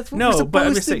we're No, supposed but I'm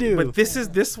to just saying, do. but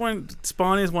this one,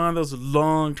 Spawn is one of those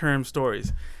long-term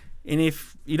stories. And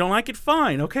if you don't like it,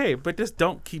 fine, okay, but just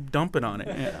don't keep dumping on it.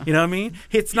 Yeah. You know what I mean?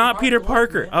 It's not Peter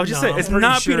Parker. I was just No, saying, I'm it's pretty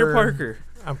not Peter sure- Parker.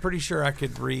 I'm pretty sure I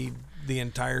could read the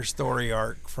entire story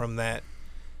arc from that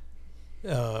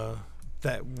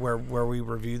where we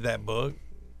reviewed that book,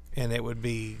 and it would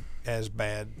be as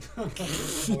bad.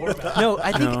 No,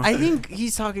 I think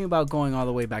he's talking about going all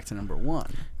the way back to number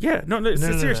 1. Yeah, no, No,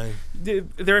 seriously.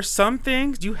 There are some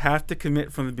things you have to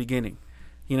commit from the beginning.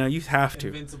 You know, you have to.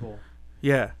 Invincible.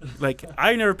 Yeah, like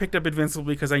I never picked up Invincible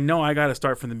because I know I got to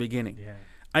start from the beginning. Yeah.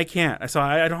 I can't. So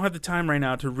I don't have the time right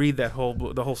now to read the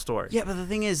whole story. Yeah, but the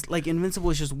thing is, like,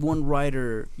 Invincible is just one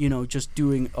writer, just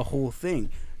doing a whole thing.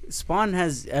 Spawn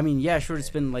has, sure, it's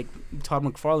been like Todd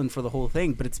McFarlane for the whole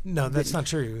thing, but it's No, that's not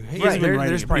true. He hasn't been writing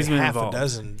There's it, but probably he's been half involved. a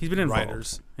dozen He's been involved.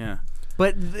 writers. Yeah.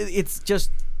 But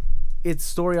it's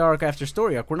story arc after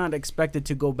story arc. We're not expected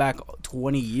to go back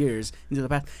 20 years into the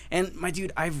past. And my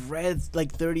dude, I've read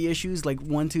like 30 issues, like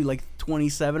 1 to like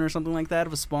 27 or something like that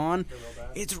of a Spawn.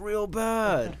 It's real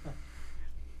bad.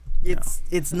 It's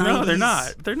 90s. No, they're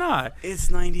not. They're not. It's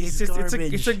 90s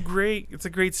garbage. It's a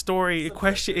great story.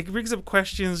 It brings up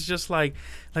questions just like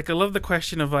I love the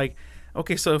question of like,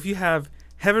 okay, so if you have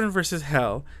heaven versus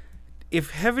hell, if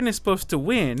heaven is supposed to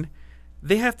win,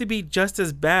 they have to be just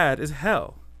as bad as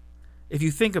hell. If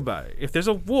you think about it, if there's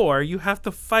a war, you have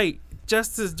to fight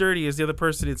just as dirty as the other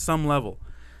person at some level.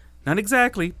 Not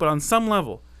exactly, but on some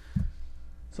level.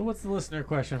 So what's the listener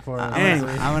question for us? I'm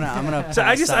gonna. So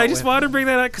I just want to bring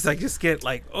that up because I just get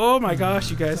like, oh my gosh,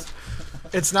 you guys.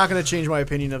 It's not going to change my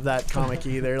opinion of that comic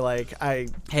either. Like I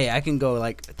can go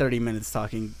like 30 minutes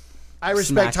talking. I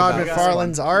respect Todd Smack about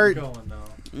McFarlane's art.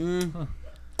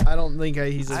 I don't think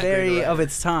he's as Very of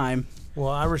its time. Well,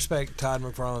 I respect Todd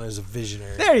McFarlane as a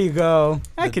visionary. There you go.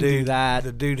 I The can dude- do that.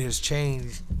 The dude has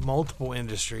changed multiple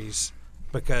industries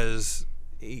because,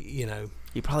 you know,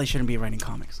 He probably shouldn't be writing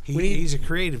comics. he's a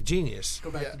creative genius.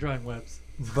 Go back to drawing webs.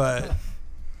 But,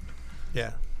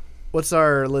 yeah. What's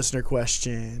our listener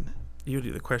question? You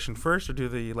do the question first or do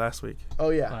the last week?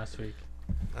 Oh, yeah. Last week.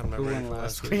 I'm not Who ready won for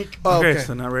last last week. Oh, Okay, okay.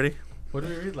 so not ready? What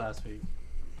did we read last week?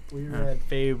 We read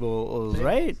Fables,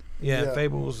 right? Yeah, Yeah.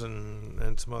 Fables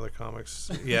and some other comics.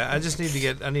 Yeah, I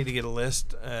need to get a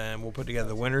list and we'll put together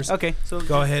the winners. Okay, so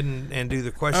Go ahead and do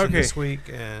the question Okay. this week.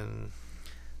 And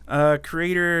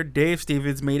Creator Dave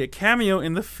Stevens made a cameo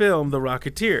in the film The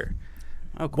Rocketeer.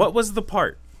 Oh, cool. What was the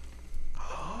part?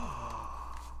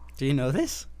 Do you know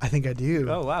this? I think I do.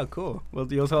 Oh wow, cool. Well,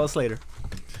 you'll tell us later.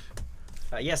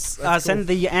 Yes, That's send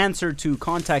cool. the answer to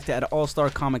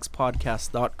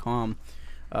contact@allstarcomicspodcast.com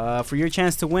for your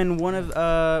chance to win one of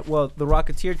the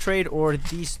Rocketeer trade or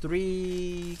these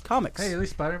 3 comics. Hey, at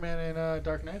least Spider-Man and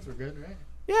Dark Knights were good, right?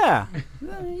 Yeah,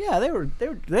 yeah, they were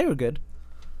good.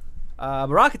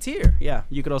 Rocketeer, yeah,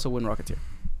 you could also win Rocketeer.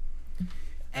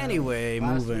 Anyway,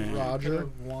 Last week moving. we Roger. could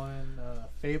have won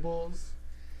Fables,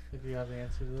 if you have the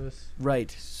answer to this.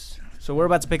 Right. So we're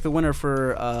about to pick the winner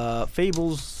for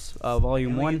Fables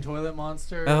Volume Alien 1. Toilet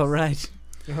Monsters. Oh, right.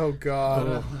 Oh,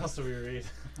 God. What else did we read?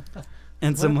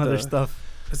 And some What other the- stuff.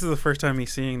 This is the first time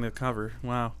he's seeing the cover.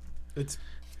 Wow. It's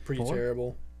pretty 4?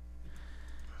 terrible.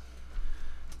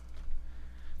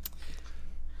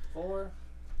 4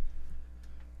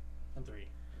 and 3.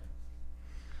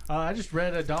 I just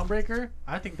read a Dawnbreaker.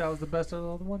 I think that was the best of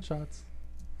all the one-shots.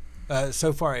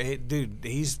 so far, dude,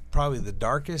 he's probably the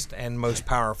darkest and most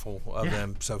powerful of Yeah.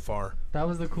 them so far. That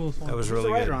was the coolest one. That was Who's the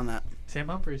really writer good. on that? Sam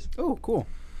Humphries. Oh, cool.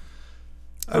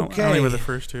 I only Okay. read the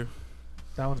first 2.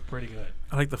 That one's pretty good.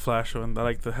 I like the Flash one. I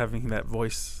like having that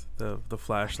voice, the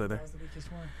Flash there. That was the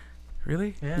weakest one.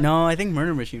 Really? Yeah. No, I think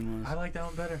Murder Machine I was. Oh. like that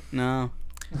one better. No.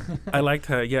 I liked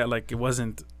how, like it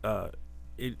wasn't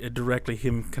it directly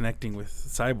him connecting with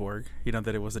Cyborg. You know,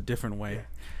 that it was a different way.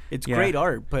 It's Yeah. great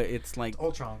art, but it's like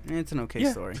Ultron. it's an okay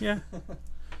Yeah, story. yeah.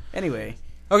 Anyway,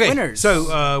 Okay, Winners.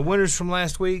 so winners from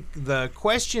last week. The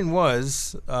question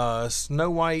was Snow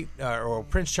White or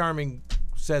Prince Charming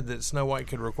said that Snow White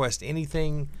could request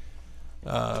anything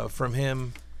from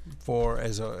him for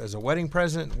as a wedding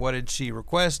present. What did she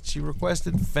request? She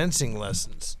requested fencing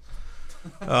lessons.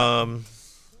 And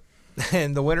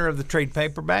the winner of the trade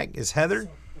paperback is Heather.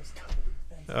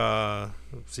 So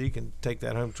you can take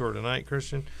that home tour tonight,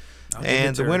 Christian. I'll give it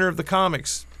And to the her. winner of the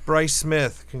comics, Bryce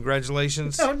Smith.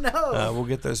 Congratulations. Oh, no. We'll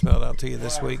get those mailed out to you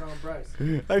this week.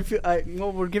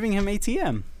 well, we're giving him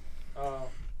ATM.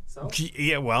 So?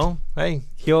 Yeah, well, hey.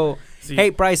 See, Hey,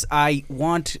 Bryce, I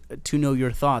want to know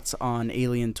your thoughts on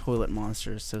alien toilet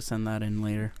monsters, so send that in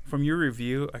later. from your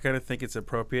review, I kind of think it's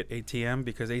appropriate ATM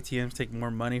because ATMs take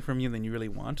more money from you than you really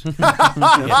want.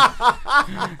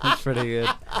 That's pretty good.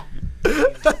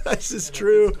 This is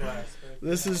true.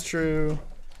 This is true.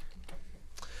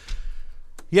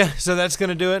 Yeah, so that's going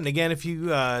to do it. And again, if you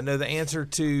know the answer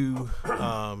to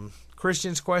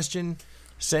Christian's question,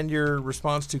 send your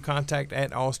response to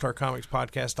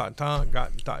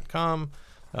contact@allstarcomicspodcast.com,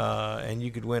 and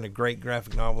you could win a great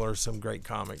graphic novel or some great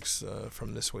comics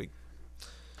from this week.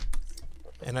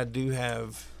 And I do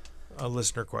have a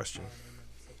listener question.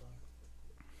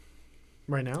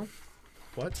 Right now?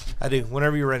 What? I do.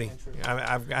 Whenever you're ready,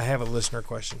 I have a listener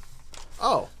question.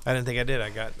 Oh. I didn't think I did. I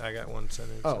got one sent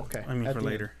in. Oh, so. okay. I mean, At for the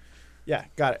end. later. Yeah,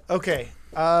 got it. Okay.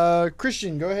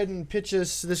 Christian, go ahead and pitch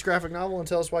us this graphic novel and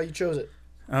tell us why you chose it.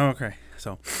 Oh, okay.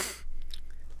 So,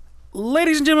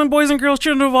 Ladies and gentlemen, boys and girls,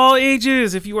 children of all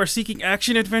ages, if you are seeking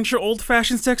action, adventure,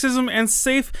 old-fashioned sexism, and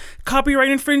safe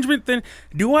copyright infringement, then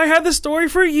do I have the story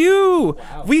for you?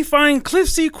 Wow. We find Cliff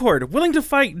Secord willing to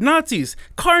fight Nazis,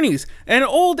 carnies, and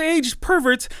old-aged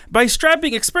perverts by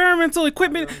strapping experimental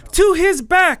equipment to his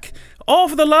back. All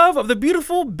for the love of the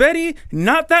beautiful Betty,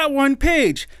 not that one,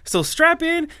 Page. So strap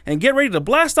in and get ready to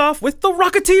blast off with the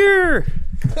Rocketeer.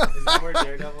 Is that where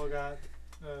Daredevil got?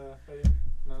 No,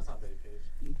 it's not Betty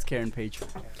Page. It's Karen Page.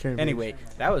 Karen Anyway, Page.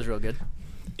 that was real good.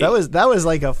 That was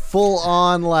like a full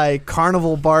on like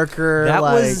Carnival Barker. That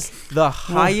like, was the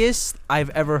highest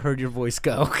I've ever heard your voice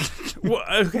go. Well,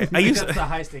 okay, That's the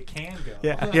highest it can go.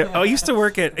 yeah. I used to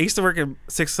work at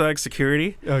Six Flags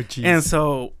Security. Oh, jeez. And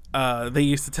so they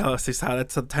used to tell us how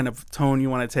that's the kind of tone you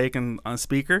want to take on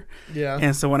speaker. Yeah.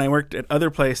 And so when I worked at other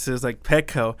places like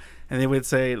Petco, and they would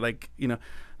say like,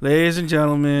 ladies and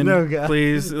gentlemen,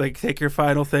 please like take your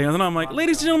final thing. And then I'm like,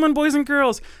 ladies and gentlemen, boys and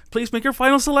girls, please make your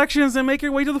final selections and make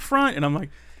your way to the front. And I'm like,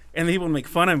 and people would make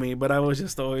fun of me, but I was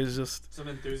just always just some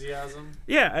enthusiasm.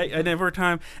 Yeah, I never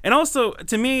time. And also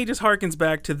to me, it just harkens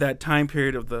back to that time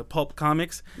period of the pulp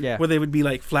comics, where they would be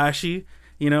like flashy,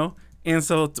 And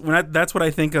so that's what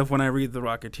I think of when I read The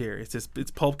Rocketeer.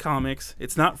 It's pulp comics.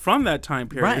 It's not from that time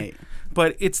period, right?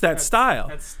 But it's that style.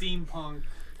 That steampunk.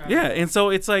 And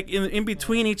so it's like in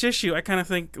between each issue, I kind of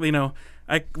think,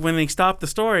 when they stop the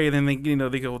story, then they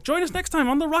go, join us next time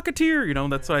on The Rocketeer.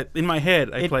 That's why in my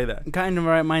head I play that. Kind of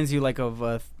reminds you like of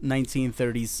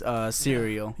 1930s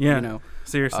serial. Yeah.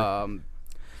 Seriously.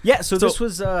 So this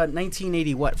was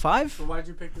 1980. What 5? So why'd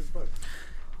you pick this book?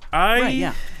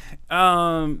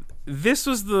 This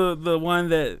was the one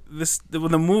that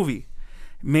the movie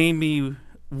made me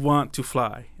want to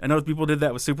fly. I know people did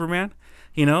that with Superman.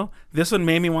 This one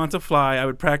made me want to fly. I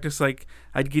would practice, like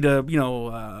I'd get a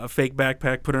fake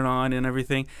backpack, put it on and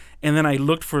everything, and then I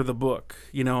looked for the book,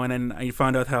 and then I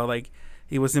found out how like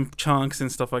it was in chunks and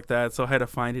stuff like that. So I had to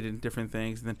find it in different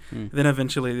things. And then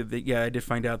eventually, I did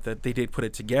find out that they did put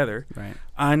it together. Right.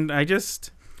 And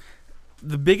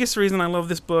the biggest reason I love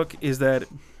this book is that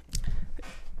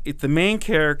the main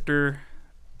character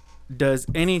does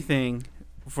anything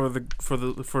for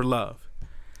love.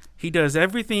 He does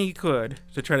everything he could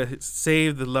to try to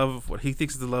save the love of what he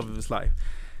thinks is the love of his life.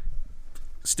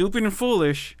 Stupid and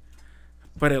foolish,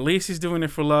 but at least he's doing it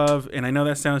for love. And I know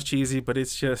that sounds cheesy, but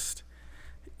it's just,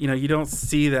 you don't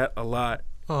see that a lot.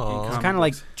 It's kind of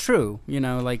like true,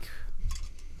 like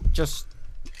just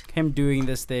him doing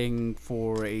this thing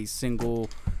for a single,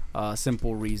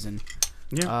 simple reason.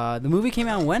 Yeah. The movie came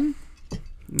out when?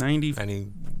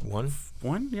 91?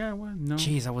 Yeah, well, no.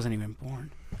 Jeez, I wasn't even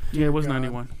born. Yeah, it was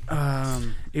 91.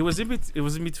 It was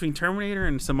in between Terminator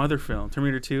and some other film,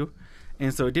 Terminator 2,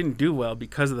 and so it didn't do well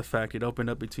because of the fact it opened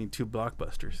up between two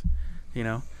blockbusters,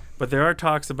 But there are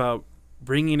talks about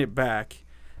bringing it back,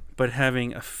 but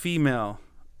having a female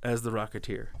as the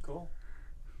Rocketeer. Cool.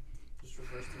 Just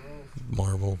reverse the roles.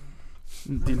 Marvel.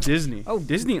 Disney. Oh,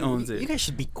 Disney owns it. You guys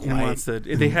should be quiet.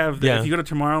 They have. If you go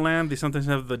to Tomorrowland, they sometimes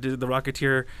have the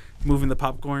Rocketeer moving the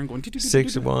popcorn, going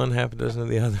 6 of one, half a dozen of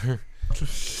the other.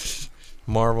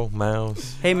 Marvel,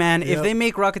 Mouse. Hey man, if they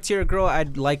make Rocketeer a girl,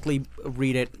 I'd likely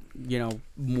read it,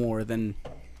 more than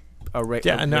a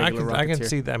regular. Yeah, no, Rocketeer. I can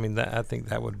see that. I mean, I think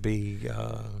that would be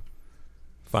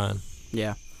fine.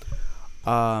 Yeah.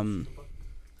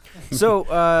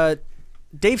 So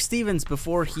Dave Stevens,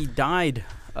 before he died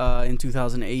in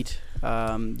 2008,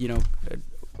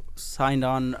 signed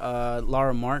on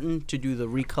Laura Martin to do the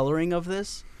recoloring of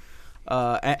this.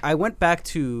 I went back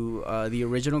to the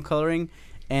original coloring,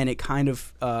 and it kind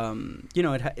of,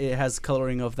 it has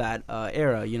coloring of that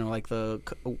era, like the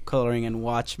coloring in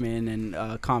Watchmen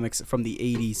and comics from the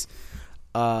 80s.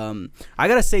 I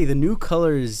gotta say, the new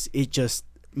colors, it just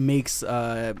makes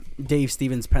Dave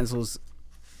Stevens' pencils,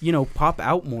 pop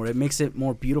out more. It makes it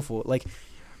more beautiful. Like,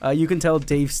 you can tell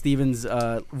Dave Stevens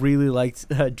really liked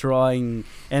drawing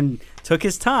and took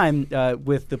his time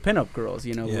with the pinup girls,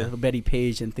 with Betty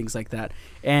Page and things like that.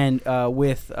 And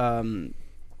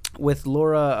with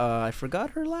Laura, I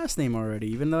forgot her last name already,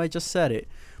 even though I just said it.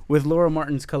 With Laura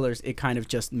Martin's colors, it kind of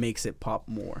just makes it pop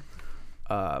more.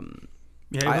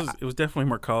 It was definitely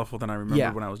more colorful than I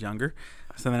remember when I was younger.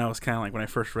 So then I was kind of like, when I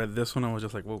first read this one, I was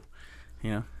just like, whoa,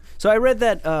 So I read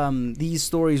that these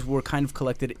stories were kind of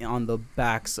collected on the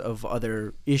backs of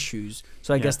other issues.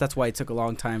 So I guess that's why it took a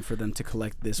long time for them to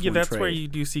collect this one. Yeah, that's trade. where you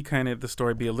do see kind of the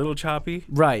story be a little choppy.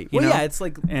 Right. Well, yeah, it's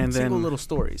like single little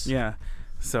stories. Yeah.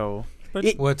 So. But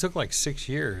it took like 6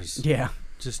 years. Yeah.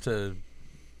 Just to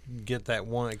get that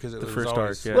one, because it was first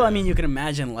always, arc. Yeah. Well, I mean, you can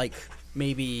imagine like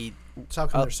maybe It's how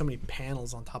come there's so many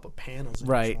panels on top of panels. In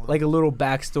right, each one. like a little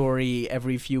backstory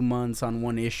every few months on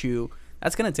one issue.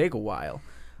 That's gonna take a while.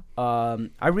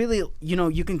 I really,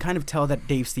 you can kind of tell that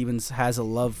Dave Stevens has a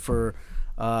love for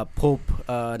pulp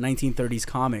 1930s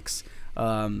comics,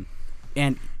 and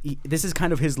this is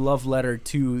kind of his love letter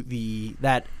to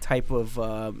that type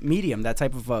of medium, that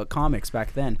type of comics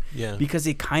back then. Yeah. Because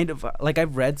it kind of like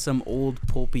I've read some old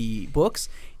pulpy books,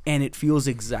 and it feels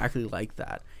exactly like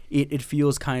that. It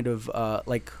feels kind of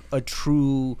like a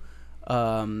true,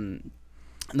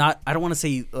 not I don't want to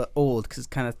say old because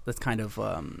that's kind of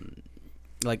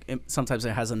like sometimes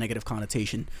it has a negative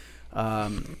connotation.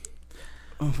 What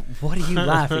are you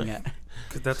laughing at?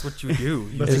 Because that's what you do.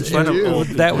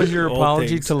 That was your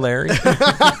apology to Larry.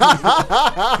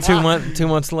 2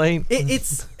 months late.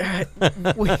 It's the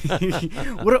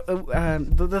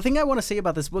thing I want to say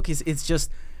about this book is it's just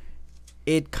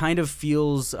it kind of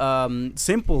feels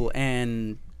simple,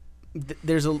 and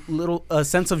there's a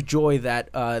sense of joy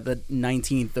that the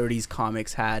 1930s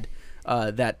comics had.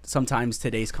 That sometimes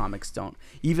today's comics don't.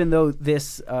 Even though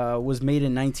this was made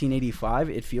in 1985,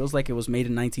 it feels like it was made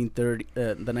in the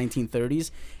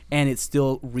 1930s, and it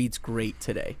still reads great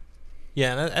today.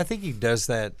 Yeah, and I think he does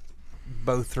that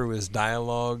both through his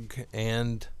dialogue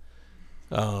and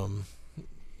not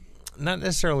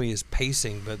necessarily his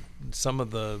pacing, but some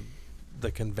of the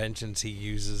conventions he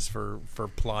uses for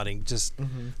plotting, just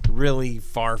really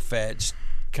far-fetched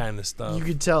kind of stuff. You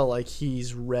could tell like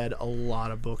he's read a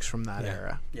lot of books from that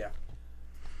era. Yeah.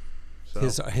 So.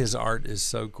 His art is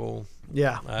so cool.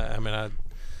 Yeah.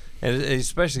 And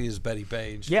especially his Betty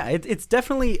Page. Yeah, it's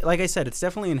definitely, like I said, it's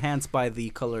definitely enhanced by the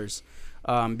colors.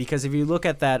 Because if you look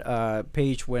at that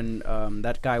page when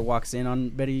that guy walks in on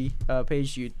Betty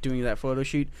Page, you doing that photo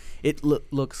shoot, it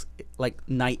looks like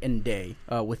night and day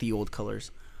with the old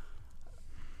colors.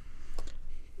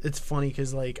 It's funny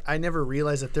because like I never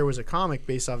realized that there was a comic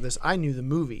based off this. I knew the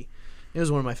movie. It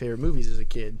was one of my favorite movies as a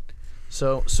kid.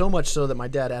 So much so that my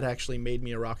dad had actually made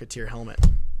me a Rocketeer helmet.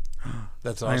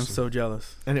 That's awesome. I am so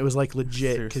jealous. And it was like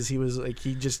legit because he was like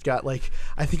he just got like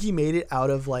I think he made it out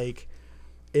of like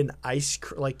an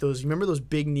like those. You remember those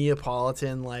big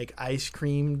Neapolitan like ice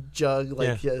cream jug?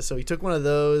 Like yeah. So he took one of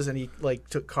those and he like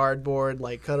took cardboard,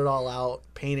 like cut it all out,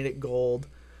 painted it gold.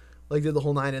 Like did the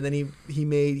whole nine, and then he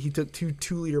took 2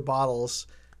 2-liter bottles,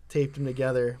 taped them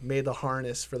together, made the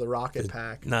harness for the rocket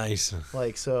pack. Nice.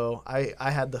 Like so, I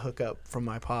had the hookup from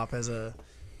my pop as a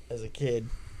kid,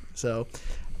 so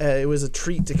it was a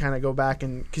treat to kind of go back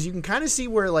and because you can kind of see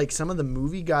where like some of the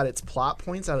movie got its plot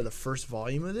points out of the first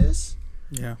volume of this.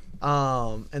 Yeah.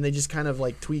 And they just kind of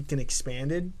like tweaked and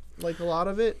expanded like a lot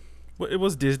of it. Well, it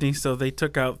was Disney, so they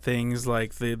took out things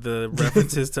like the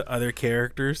references to other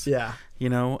characters. Yeah.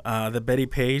 The Betty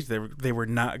Page, they were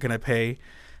not going to pay,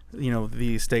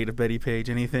 the estate of Betty Page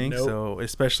anything. Nope. So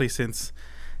especially since,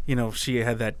 she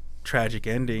had that tragic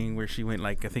ending where she went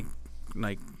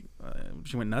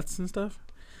she went nuts and stuff.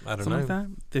 I don't Something know. like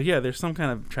that. Yeah, there's some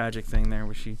kind of tragic thing there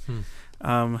where she,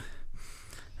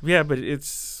 yeah, but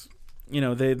it's,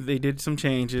 they did some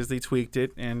changes, they tweaked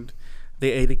it, and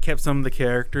they kept some of the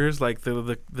characters, like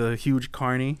the huge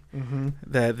Carney,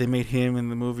 that they made him in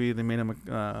the movie. They made him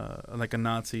like a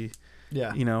Nazi.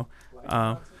 Yeah. He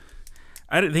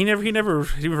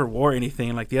never wore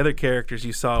anything. Like the other characters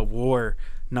you saw wore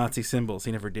Nazi symbols.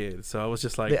 He never did. So I was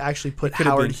just like, they actually put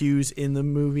Howard Hughes in the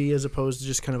movie as opposed to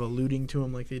just kind of alluding to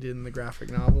him like they did in the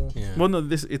graphic novel. Yeah. Well, no,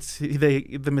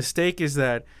 the mistake is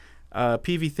that.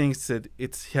 PV thinks that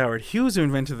it's Howard Hughes who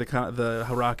invented the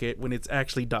rocket when it's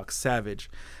actually Doc Savage.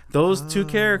 Those two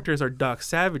characters are Doc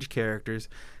Savage characters,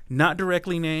 not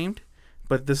directly named,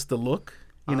 but this the look,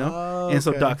 And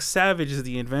so Doc Savage is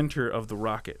the inventor of the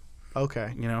rocket.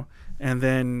 Okay. And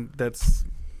then that's,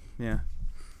 yeah.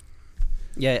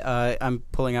 Yeah, I'm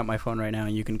pulling out my phone right now,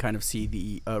 and you can kind of see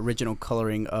the original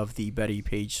coloring of the Betty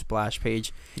Page splash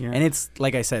page. Yeah. And it's,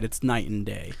 like I said, it's night and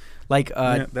day. Like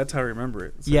that's how I remember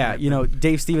it. So yeah,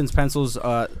 Dave Stevens' pencils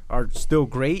are still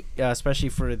great, especially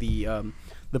for the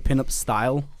pinup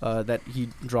style that he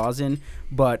draws in.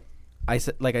 But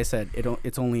like I said,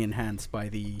 it's only enhanced by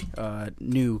the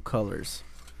new colors.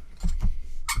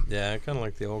 Yeah, I kind of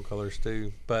like the old colors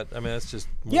too, but I mean that's just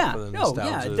more for the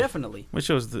nostalgia. Yeah, definitely. Which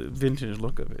shows the vintage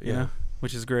look of it,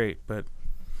 which is great. But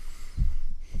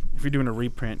if you're doing a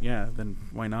reprint, then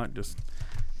why not just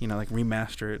like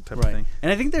remaster it type of thing.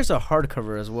 And I think there's a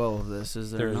hardcover as well of this. Is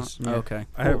there? There is. Yeah. Oh, okay.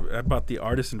 Cool. I bought the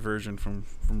artisan version from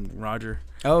Roger.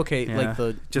 Oh, okay, Yeah. like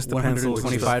the just the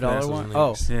 $125 one.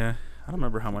 Oh, yeah. I don't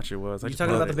remember how much it was. You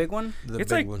talking about the big one? The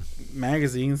It's big like one.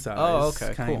 magazine size. Oh,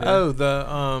 okay, cool. kinda. Oh,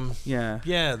 the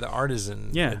Yeah. the artisan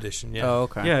Yeah. edition. Yeah. Oh,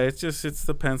 okay. Yeah, it's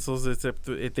the pencils.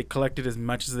 They collected as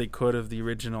much as they could of the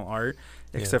original art,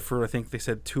 except for I think they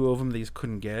said 2 of them they just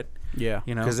couldn't get. Yeah.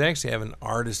 You know, Because they actually have an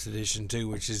artist edition too,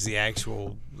 which is the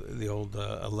old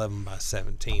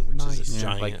 11-by-17, which Nice. is a Yeah,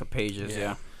 giant. Like the pages. Yeah.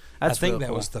 Yeah. I That's think real that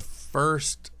cool. was the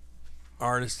first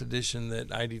artist edition that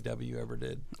IDW ever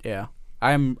did. Yeah.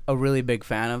 I'm a really big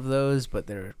fan of those, but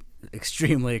they're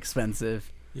extremely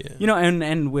expensive. Yeah. You know,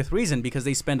 and with reason, because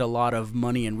they spend a lot of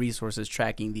money and resources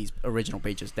tracking these original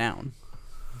pages down.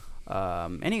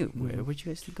 Anyway, what'd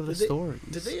you guys think of the story?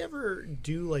 Did they ever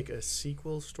do like a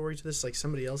sequel story to this? Like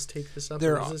somebody else take this up?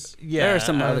 There or are, is this? yeah, There are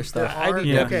some other stuff. IDW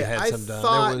Yeah. Okay, had I some done.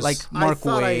 thought- There was Like Mark I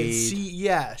thought I had Waid.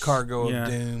 yes. Cargo Yeah. of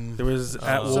Doom. there was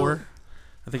At So- War.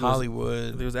 I think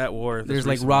Hollywood. There was At War. There's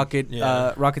like recently.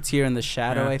 Rocketeer in the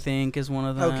Shadow, Yeah. I think, is one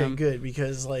of them. Okay, good,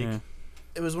 because like Yeah.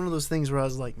 it was one of those things where I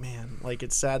was like, man, like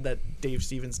it's sad that Dave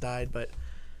Stevens died, but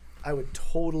I would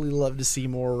totally love to see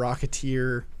more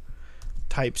Rocketeer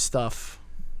type stuff.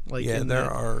 Like Yeah, in there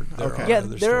that. are. Okay. Yeah,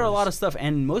 other there are a stories. lot of stuff,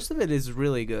 and most of it is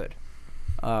really good.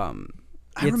 I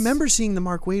It's- remember seeing the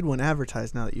Mark Waid one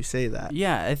advertised. Now that you say that,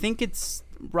 Yeah, I think it's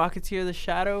Rocketeer the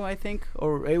Shadow, I think.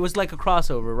 Or it was like a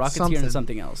crossover, Rocketeer Something. and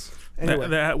something else. anyway,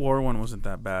 The At War one wasn't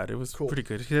that bad. It was Cool. pretty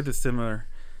good. He had a similar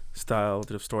style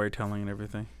of storytelling and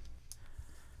everything.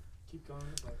 Keep going.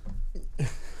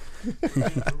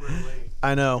 But we're late.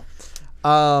 I know.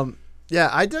 Yeah,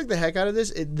 I dug the heck out of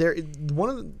this. One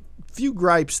of the few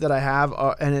gripes that I have,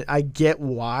 I get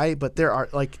why, but there are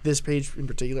like this page in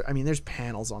particular. I mean, there's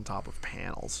panels on top of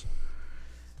panels,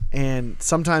 and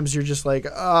sometimes you're just like,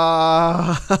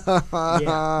 No,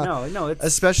 it's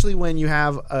Especially when you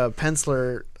have a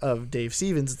penciler of Dave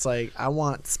Stevens, it's like, I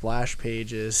want splash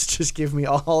pages. Just give me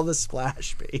all the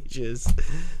splash pages.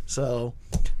 So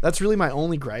that's really my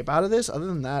only gripe out of this. Other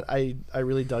than that, I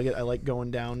really dug it. I like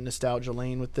going down nostalgia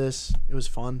lane with this. It was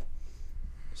fun.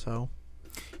 So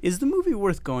is the movie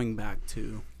worth going back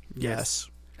to? yes.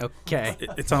 Okay.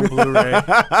 It's on Blu-ray.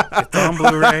 It's on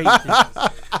Blu-ray.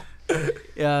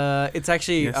 It's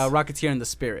actually Yes. Rocketeer in the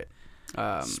Spirit.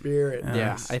 Spirit. Yeah. Yeah,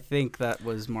 Yes. I think that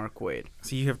was Mark Waid.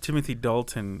 So you have Timothy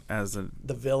Dalton as a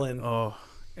The villain.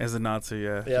 as a Nazi.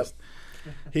 Yeah. Yep.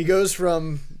 He goes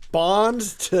from Bond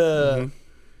to Mhm.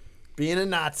 being a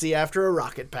Nazi after a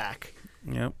rocket pack,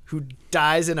 Yep. who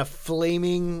dies in a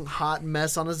flaming hot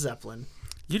mess on a Zeppelin.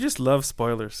 You just love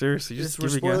spoilers. Seriously, This just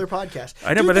is a give me spoiler podcast. I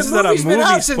know, Dude, but this the is not a movie's been movie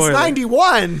out spoiler. since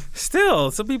 '91. Still,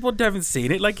 some people haven't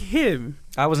seen it, like him.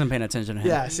 I wasn't paying attention to him.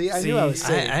 Yeah, see, I knew I was See, I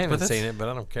saying. haven't that's- seen it, but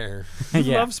I don't care. You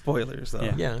Yeah. love spoilers, though.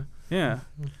 Yeah. Yeah. Yeah.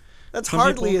 That's some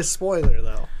hardly people- a spoiler,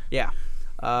 though. Yeah.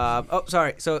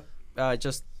 Sorry. So,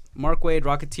 just Mark Waid,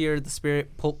 Rocketeer, The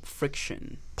Spirit, Pulp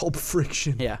Friction. Pulp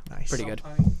Friction. Yeah, Nice. pretty good.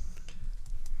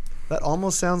 That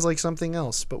almost sounds like something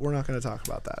else, but we're not going to talk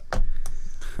about that.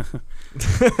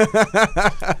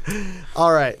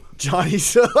 All right,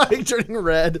 Johnny's like turning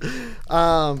red.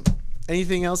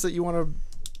 Anything else that you want to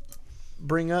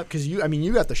bring up? Because you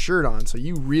got the shirt on, so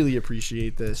you really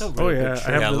appreciate this. Oh yeah,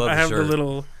 shirt. Yeah, I love I the have the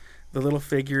shirt. little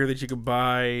figure that you can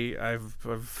buy.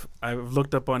 I've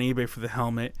looked up on eBay for the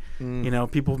helmet. Mm. You know,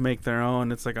 people make their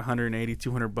own. It's like $180,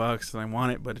 $200, and I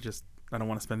want it, but I don't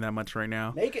want to spend that much right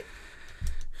now. Make it.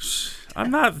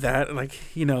 I'm not that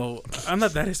I'm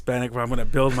not that Hispanic where I'm gonna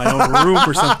build my own room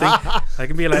or something. I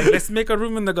can be like, let's make a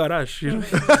room in the garage. You know?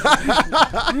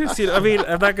 See, I mean,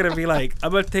 I'm not gonna be like,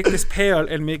 I'm gonna take this pail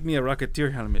and make me a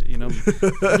Rocketeer helmet. You know,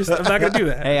 I'm not gonna do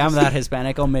that. Hey, I'm that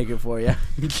Hispanic. I'll make it for you.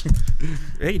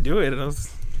 Hey, do it.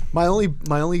 My only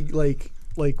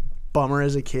like bummer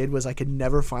as a kid was I could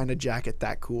never find a jacket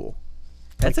that cool.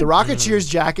 Like That's the a, Rocketeer's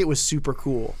jacket was super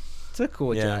cool, it's a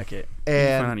cool Yeah. jacket. You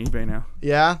can find and it on eBay now.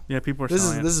 yeah, Yeah, people are this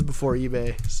selling is before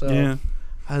eBay, so Yeah,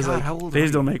 I was like, how old they are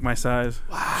just don't make my size.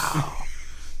 wow.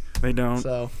 They don't.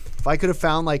 So if I could have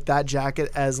found like that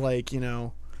jacket as like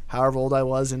however old I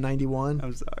was in '91,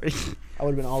 I'm sorry. I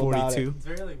would have been all about it. 42. It's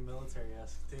very like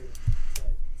military-esque too.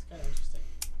 It's kind of interesting.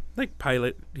 Like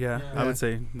pilot. Yeah, Yeah. I would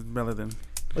say better than.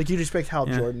 Like you'd expect Hal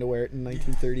Yeah. Jordan to wear it in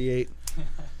 1938.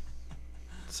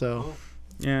 So Cool.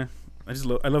 Yeah,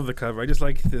 I love the cover. I just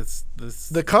like this.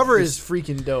 the cover is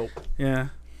freaking dope. Yeah.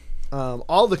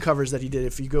 All the covers that he did.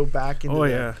 If you go back into Oh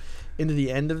yeah. into the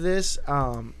end of this,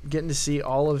 getting to see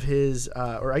all of his,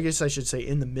 or I guess I should say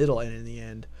in the middle and in the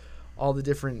end, all the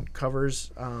different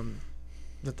covers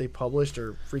that they published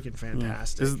are freaking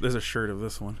fantastic. Yeah. There's a shirt of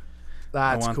this one.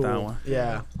 That's want cool. that one.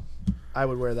 Yeah, I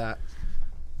would wear that.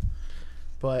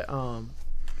 But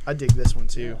I dig this one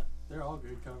too. Yeah, they're all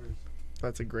good covers.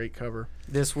 That's a great cover.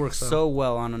 This works so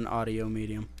well on an audio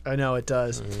medium. I know it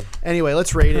does. Anyway,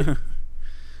 let's rate it.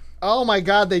 Oh my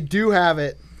God, they do have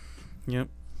it. Yep.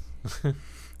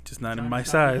 Just not in my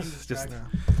size. Just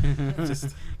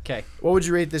Okay. What would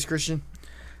you rate this, Christian?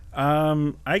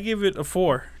 I give it a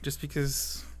 4, just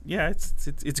because. Yeah,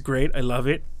 it's great. I love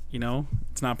it. You know,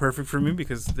 it's not perfect for me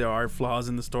because there are flaws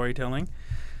in the storytelling,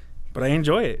 but I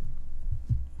enjoy it.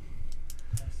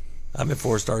 I'm at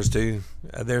 4 stars too.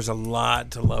 There's a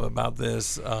lot to love about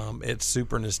this. It's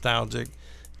super nostalgic.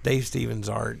 Dave Stevens'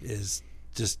 art is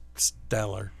just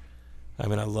stellar. I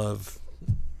mean, I love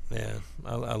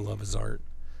his art.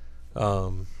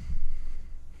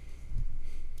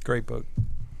 Great book.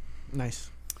 Nice.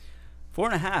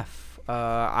 4.5.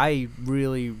 I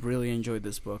really, really enjoyed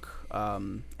this book.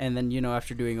 And then,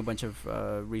 after doing a bunch of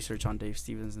research on Dave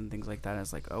Stevens and things like that, I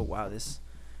was like, oh, wow,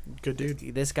 good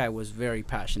dude. This guy was very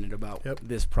passionate about Yep.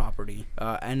 this property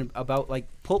and about, like,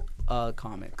 pulp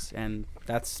comics. And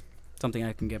that's something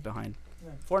I can get behind.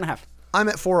 4.5. I'm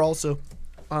at 4 also.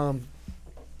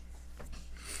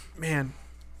 Man,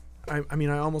 I mean,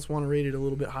 I almost want to rate it a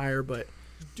little bit higher, but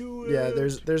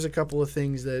there's a couple of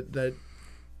things that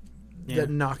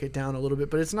knock it down a little bit,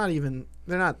 but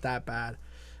they're not that bad.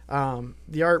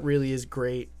 The art really is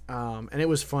great, and it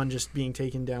was fun just being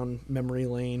taken down memory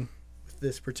lane with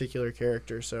this particular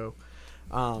character. So,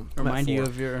 Remind you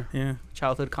of your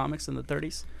childhood comics in the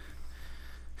 30s?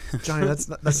 Johnny, that's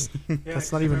not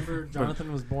even. Remember,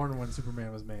 Jonathan was born when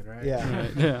Superman was made, right? Yeah,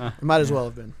 Yeah. it might as well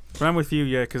have been. But I'm with you,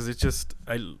 because it's just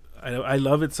I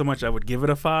love it so much. I would give it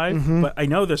a 5, Mhm. but I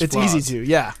know there's It's flaws. easy to,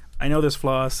 yeah. I know there's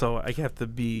flaws, so I have to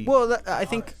be. Well, I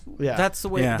think Yeah. that's the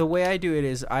way. Yeah. The way I do it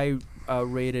is I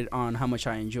rate it on how much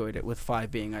I enjoyed it, with 5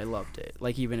 being I loved it.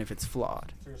 Like, even if it's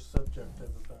flawed. You're subjective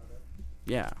about it.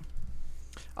 Yeah.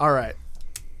 All right.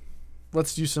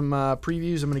 Let's do some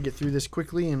previews. I'm going to get through this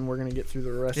quickly, and we're going to get through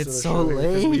the rest of the It's show. so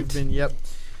here, 'cause late.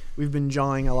 We've been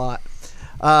jawing a lot.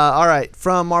 All right.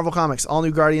 From Marvel Comics, All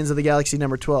New Guardians of the Galaxy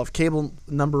number 12, Cable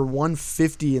number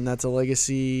 150, and that's a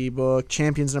legacy book.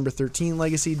 Champions number 13,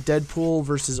 legacy. Deadpool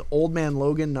versus Old Man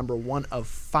Logan number 1 of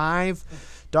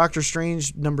 5. Doctor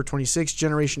Strange number 26,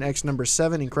 Generation X number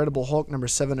 7, Incredible Hulk number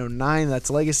 709, that's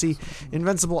legacy.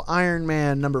 Invincible Iron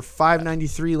Man number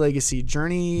 593, legacy.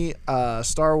 Journey,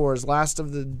 Star Wars Last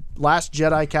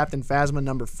Jedi, Captain Phasma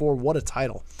number 4, what a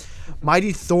title.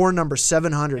 Mighty Thor number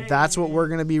 700, that's what we're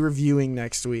going to be reviewing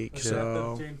next week. That's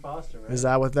So Jane Foster, right? is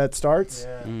that what that starts?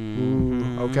 Yeah.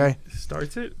 Mm. Ooh, okay.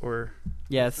 Starts it or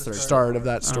Yeah, it's third. Start of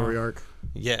that story arc.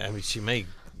 Yeah, I mean, she may.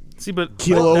 see, but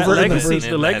Keel that over in the legacy, first-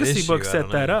 the legacy issue, book I set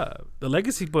don't that know. up. The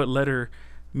legacy book let her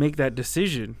make that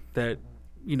decision that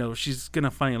she's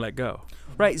gonna finally let go.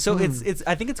 Right. So it's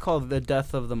I think it's called The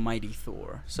Death of the Mighty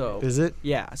Thor. So Is it?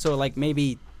 yeah. So, like,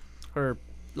 maybe her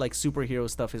like superhero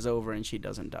stuff is over and she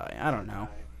doesn't die. I don't know.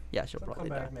 Yeah, she'll She'll probably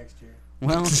come die. back next year.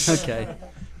 Well, okay.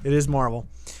 It is Marvel.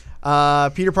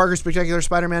 Peter Parker Spectacular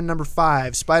Spider-Man number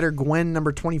 5, Spider-Gwen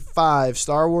number 25,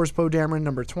 Star Wars Poe Dameron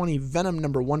number 20, Venom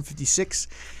number 156,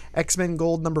 X-Men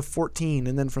Gold number 14,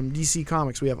 and then from DC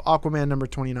Comics we have Aquaman number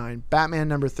 29, Batman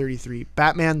number 33,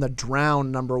 Batman the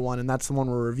Drowned number 1, and that's the one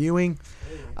we're reviewing.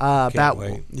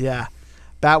 Wait. Yeah.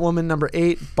 Batwoman number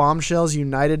 8, Bombshells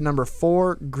United number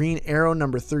 4, Green Arrow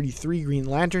number 33, Green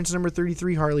Lanterns number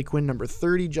 33, Harley Quinn number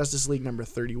 30, Justice League number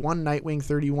 31, Nightwing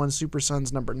 31, Super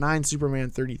Sons number 9, Superman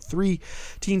 33,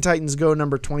 Teen Titans Go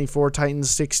number 24,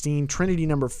 Titans 16, Trinity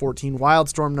number 14,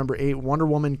 Wildstorm number 8, Wonder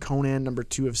Woman Conan number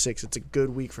 2 of 6. It's a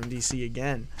good week from DC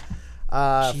again. For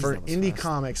that was Indie fast.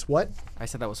 Comics, what? I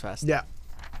said that was fast. Yeah.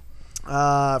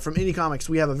 From Indie Comics,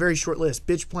 we have a very short list.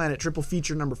 Bitch Planet Triple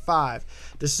Feature number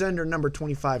 5, Descender number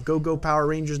 25, Go Go Power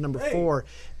Rangers number 4,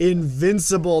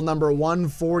 Invincible number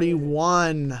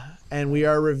 141, and we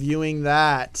are reviewing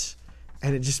that.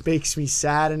 And it just makes me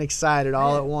sad and excited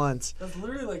all at once. That's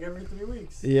literally like every 3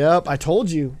 weeks. Yep, I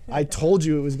told you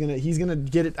it was he's gonna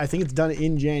get it. I think it's done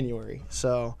in January.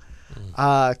 So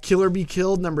Killer Be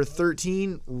Killed number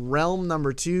 13, Realm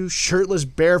number 2, Shirtless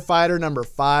Bear Fighter number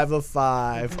 5 of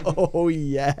 5. Oh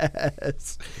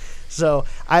yes. So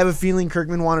I have a feeling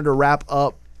Kirkman wanted to wrap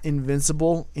up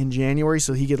Invincible in January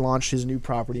so he could launch his new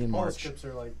property in All the March. scripts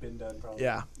are like been done probably.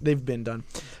 Yeah, they've been done.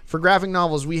 For graphic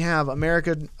novels, we have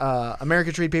America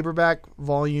Trade Paperback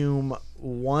Volume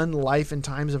 1, Life and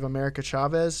Times of America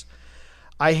Chavez.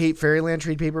 I Hate Fairyland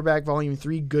Trade Paperback Volume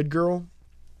 3, Good Girl.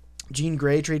 Jean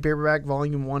Grey Trade Paperback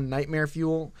Volume 1, Nightmare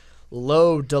Fuel.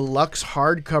 Low Deluxe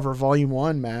Hardcover Volume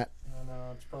 1, Matt. I know,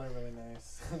 it's probably really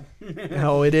nice.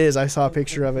 Oh, it is. I saw a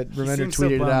picture of it. He Remender seems so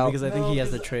tweeted it bummed out. because I think he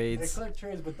has the because trades. I collect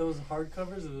trades, but those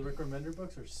hardcovers of the Rick Remender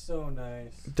books are so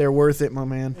nice. They're worth it, my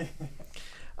man.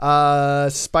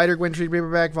 Spider-Gwen trade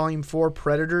paperback, Volume 4,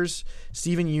 Predators.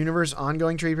 Steven Universe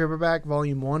ongoing trade paperback,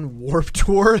 Volume 1, Warp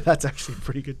Tour. That's actually a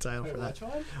pretty good title for that. Which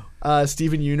one?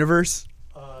 Steven Universe.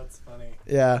 Oh, that's funny.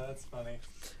 Yeah. That's funny.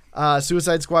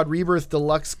 Suicide Squad Rebirth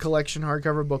Deluxe Collection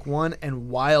hardcover book 1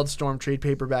 and Wildstorm trade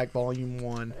paperback volume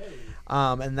 1. Hey.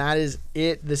 And that is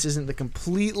it. This isn't the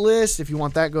complete list. If you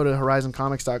want that, go to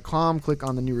horizoncomics.com, click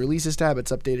on the new releases tab.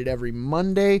 It's updated every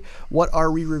Monday. What are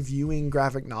we reviewing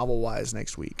graphic novel wise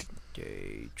next week?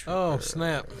 Oh,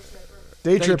 snap.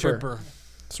 Day Tripper.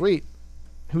 Sweet.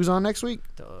 Who's on next week?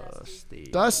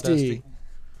 Dusty.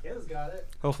 Kayla's got it.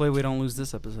 Hopefully we don't lose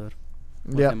this episode.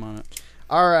 Yeah. On it.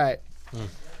 All right.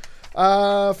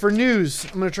 For news,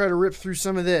 I'm going to try to rip through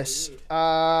some of this.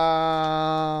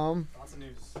 Lots of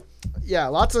news. Yeah,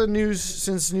 lots of news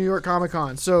since New York Comic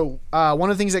Con. So one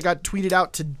of the things that got tweeted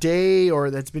out today, or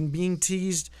that's been being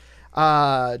teased,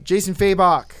 Jason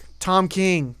Fabok, Tom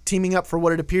King teaming up for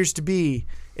what it appears to be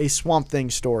a Swamp Thing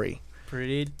story.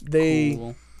 Pretty cool. They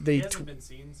He hasn't been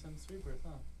seen since Rebirth,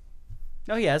 huh?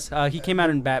 No, he has. He came out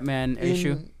in Batman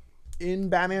issue. In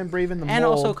Batman Brave and the And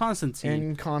Mold. also Constantine.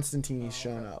 And Constantine's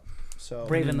shown up. So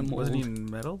Brave and the Mold. Wasn't he in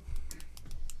Metal?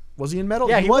 Was he in Metal?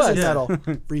 Yeah, he he was was. in Metal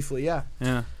briefly, yeah.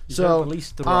 Yeah. So at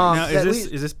least the Now, that is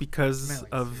this because Man, like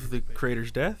of the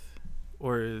creator's death,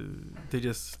 or they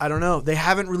just? I don't know. They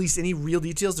haven't released any real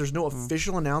details. There's no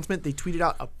official announcement. They tweeted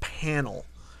out a panel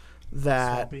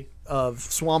that Swampy. of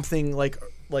Swamp Thing like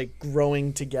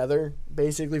growing together,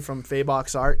 basically from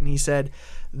Fabok's art, and he said,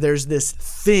 "There's this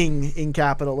thing in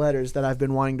capital letters that I've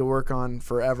been wanting to work on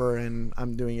forever, and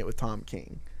I'm doing it with Tom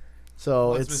King." So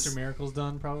Once it's Mr. Miracle's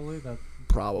done, probably.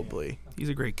 probably He's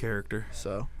a great character.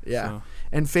 so. Yeah, So,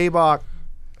 and Fabok,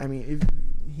 I mean,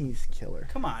 he's killer.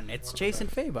 Come on, it's Jason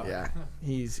Fabok. Yeah,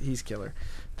 he's killer.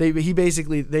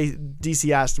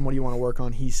 DC asked him, "What do you want to work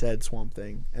on?" He said Swamp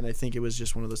Thing, and I think it was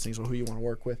just one of those things. Well, who you want to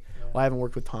work with? Well, I haven't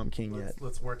worked with Tom King yet.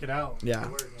 Let's work it out. Yeah.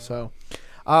 Good work, man. So,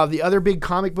 the other big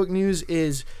comic book news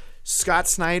is Scott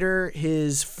Snyder,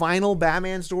 his final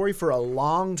Batman story for a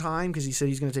long time, because he said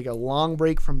he's going to take a long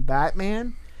break from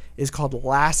Batman, is called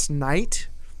Last Night.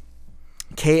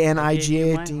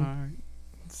 KNIGAT.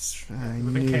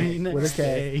 With a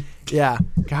K. Yeah.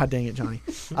 God dang it, Johnny.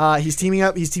 He's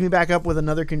teaming back up with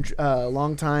another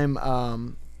longtime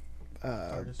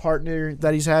partner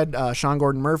that he's had, Sean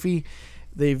Gordon Murphy.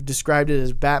 They've described it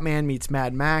as Batman meets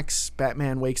Mad Max.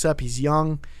 Batman wakes up. He's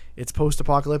young. It's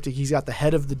post-apocalyptic. He's got the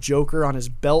head of the Joker on his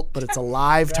belt, but it's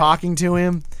alive talking to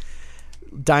him.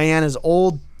 Diana's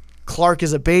old. Clark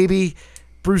is a baby.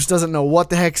 Bruce doesn't know what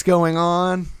the heck's going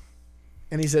on.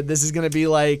 And he said this is going to be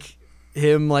like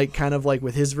him, like kind of like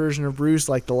with his version of Bruce,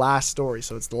 like the last story.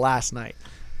 So it's the last night.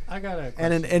 I got a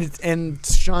And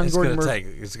Sean It's Gordon gonna Murphy.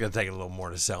 it's gonna take a little more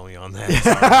to sell me on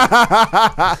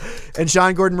that. And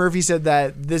Sean Gordon Murphy said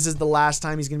that this is the last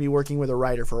time he's going to be working with a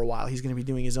writer for a while. He's going to be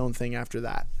doing his own thing after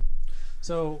that.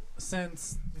 So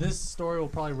since this story will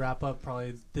probably wrap up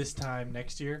probably this time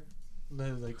next year,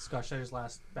 like Scott Snyder's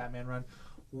last Batman run,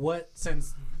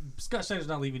 since Scott Snyder's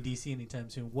not leaving DC anytime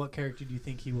soon, what character do you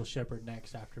think he will shepherd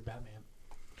next after Batman?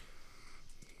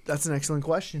 That's an excellent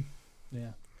question.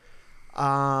 Yeah.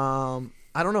 I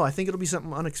don't know. I think it'll be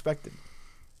something unexpected.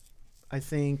 I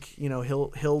think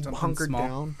he'll Something hunker small.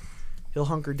 down. He'll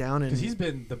hunker down and Because he's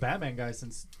been the Batman guy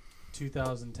since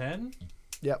 2010.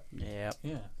 yep, Yeah.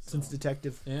 Yeah. since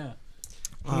Detective. Yeah.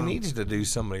 He needs to do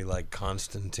somebody like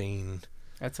Constantine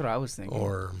That's what I was thinking.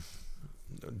 or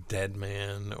Dead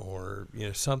Man or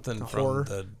something Horror.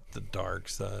 from the dark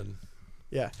side.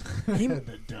 Yeah, he.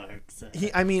 The dark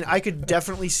side. I mean, I could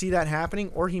definitely see that happening,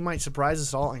 or he might surprise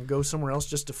us all and go somewhere else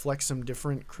just to flex some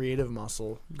different creative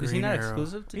muscle. Is he Green not Arrow.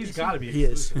 exclusive to He's DC? got to be. He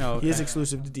is. exclusive. No, He is okay.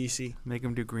 exclusive to DC. Make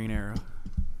him do Green Arrow.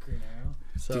 Green Arrow.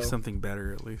 So Do something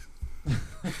better at least.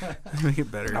 Make it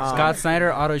better. Scott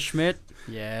Snyder, Otto Schmidt.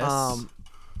 Yes.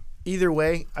 either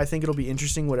way, I think it'll be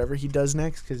interesting whatever he does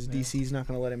next because Yeah. DC's not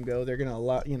going to let him go. They're going to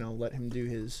let him do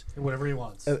his Whatever he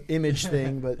wants. image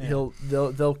thing, but Yeah.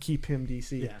 they'll keep him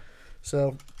DC. Yeah.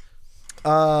 So,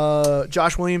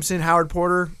 Josh Williamson, Howard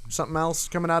Porter, something else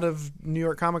coming out of New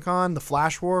York Comic Con, the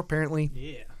Flash War. Apparently,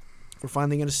 Yeah. we're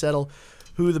finally going to settle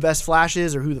who the best Flash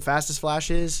is or who the fastest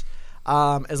Flash is.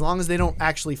 As long as they don't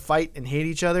actually fight and hate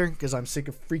each other, because I'm sick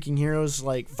of freaking heroes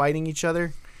like fighting each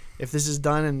other. If this is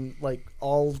done and like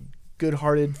all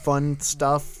good-hearted, fun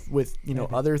stuff with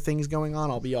other things going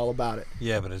on, I'll be all about it.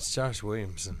 Yeah, but it's Josh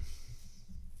Williamson.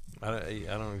 I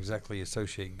don't exactly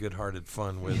associate good-hearted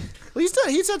fun with. Well,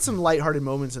 he's had some lighthearted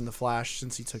moments in the Flash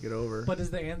since he took it over. But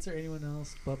is the answer anyone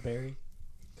else but Barry?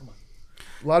 Come on.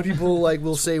 A lot of people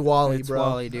will say Wally, It's bro.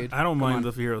 Wally, dude. I don't Come mind on.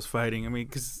 the heroes fighting. I mean,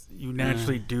 because you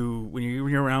naturally do when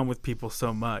you're around with people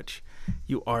so much,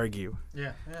 you argue.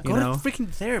 Yeah. You Go know? to freaking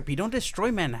therapy. Don't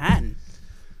destroy Manhattan.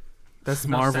 That's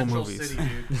No, Marvel Central movies. City,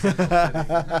 dude. Central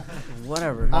City.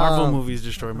 Whatever. Marvel movies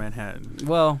destroy Manhattan.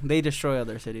 Well, they destroy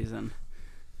other cities then.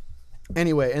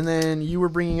 Anyway, and then you were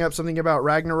bringing up something about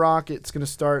Ragnarok. It's going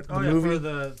to start the movie. For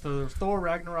the Thor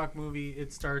Ragnarok movie,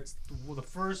 it starts the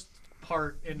first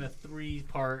part in a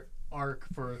 3-part arc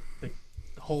for the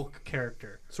Hulk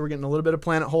character. So we're getting a little bit of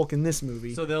Planet Hulk in this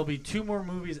movie. So there'll be 2 more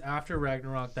movies after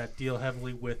Ragnarok that deal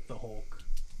heavily with the Hulk.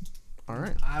 All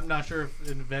right. I'm not sure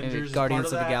if Avengers is Guardians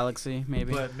part of of the that, Galaxy,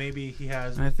 maybe. but maybe he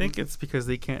has. I think it's because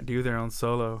they can't do their own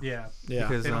solo. Yeah. Yeah.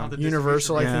 Because They don't have the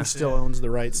Universal, I Yeah. think, still Yeah. owns the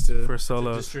rights to. for to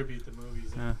solos. distribute the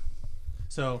movies. Yeah.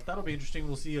 So that'll be interesting.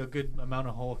 We'll see a good amount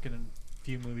of Hulk in a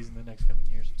few movies in the next coming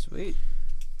years. Sweet.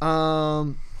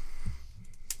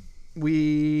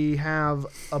 We have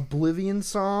Oblivion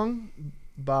Song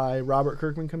by Robert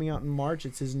Kirkman coming out in March.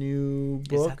 It's his new Is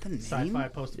book. that the name? Sci-fi,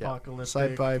 post-apocalyptic.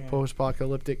 Sci-fi, yeah.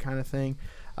 post-apocalyptic kind of thing.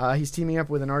 He's teaming up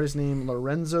with an artist named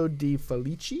Lorenzo Di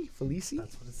Felici.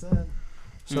 That's what it said.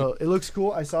 So it looks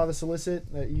cool. I saw the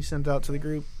solicit that you sent out to the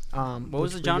group. What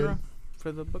was the genre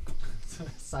for the book?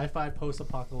 Sci-fi,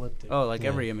 post-apocalyptic. Oh, like Yeah.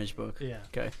 every image book. Yeah.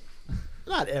 Okay.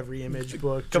 Not every image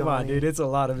book. Come on, Johnny. dude. It's a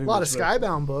lot of A lot of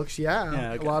Skybound books, yeah.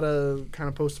 Yeah, okay. A lot of kind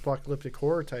of post-apocalyptic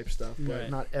horror type stuff, but Right.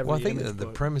 not every Well, I think image the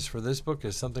book. premise for this book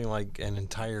is something like an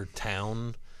entire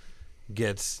town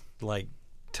gets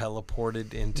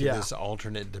teleported into Yeah. this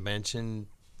alternate dimension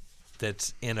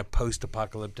that's in a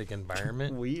post-apocalyptic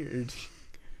environment. Weird.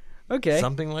 Okay.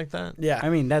 Something like that. Yeah. I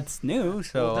mean, that's new,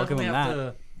 so We'll I'll give definitely him have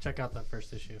that. to check out that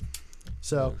first issue.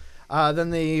 So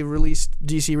then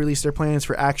DC released their plans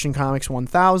for Action Comics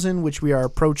 1000, which we are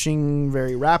approaching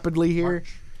very rapidly here,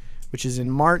 March. which is in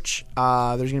March.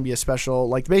 There's going to be a special,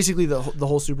 like basically the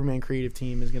whole Superman creative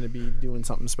team is going to be doing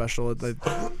something special.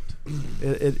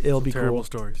 It'll be Terrible cool.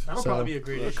 stories. That'll So- probably be a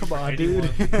great issue. come for on, anyone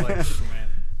dude. who likes Superman.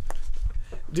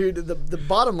 Dude, the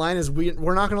bottom line is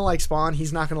we're not going to like Spawn.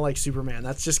 He's not going to like Superman.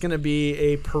 That's just going to be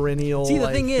a perennial. See, the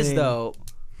like, thing is, though,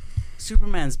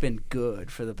 Superman's been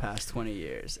good for the past 20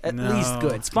 years. At No, least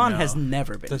good. Spawn no. has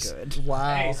never been That's- good.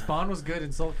 Wow. Hey, Spawn was good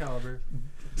in Soul Calibur.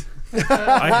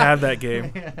 I had that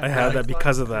game. Yeah. I had that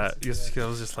because of that. Just, I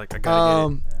was just like, I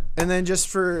gotta get it. And then just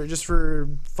for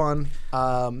fun,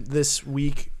 this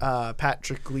week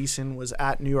Patrick Gleason was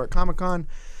at New York Comic Con,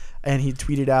 and he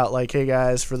tweeted out like, "Hey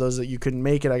guys, for those that you couldn't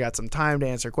make it, I got some time to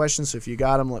answer questions. So if you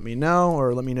got them, let me know,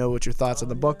 or let me know what your thoughts on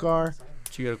the book are."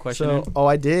 Did you get a question So, in?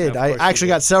 I did. Yeah, I of course you actually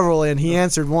did. got several in. He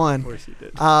answered one. Of course you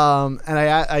did. And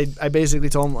I basically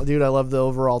told him, dude, I love the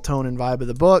overall tone and vibe of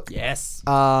the book. Yes.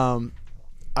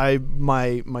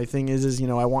 My thing is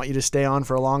I want you to stay on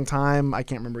for a long time. I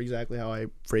can't remember exactly how I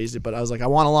phrased it, but I was like, I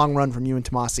want a long run from you and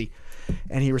Tomasi.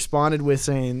 And he responded with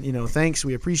saying, thanks,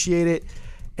 we appreciate it,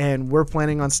 and we're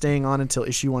planning on staying on until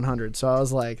issue 100. So I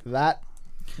was like, that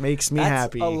makes me That's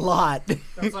happy. a lot.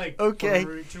 That's like Okay.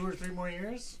 for 2 or 3 more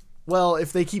years. Well,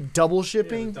 if they keep double Yeah,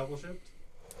 shipping, double shipped.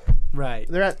 Right.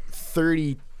 they're at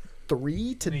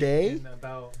 33 today. In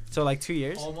about So, like 2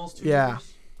 years? almost 2 Yeah.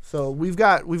 years. So we've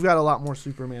got a lot more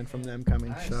Superman from them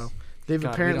coming. Nice. So they've God,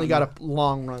 we apparently don't got a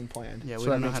long run planned. Yeah, we so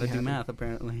that don't know makes how to me do happy. math,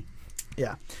 apparently.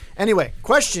 Yeah. Anyway,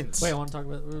 questions. Wait, I want to talk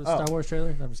about the Oh. Star Wars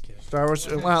trailer? I'm just kidding. Star Wars.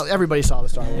 Well, everybody saw the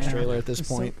Star Wars Yeah. trailer at this It's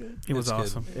so point. good. It was It's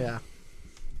good. awesome. Yeah.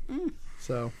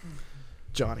 So,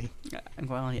 Johnny.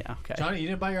 Well, yeah, okay. Johnny, you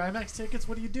didn't buy your IMAX tickets?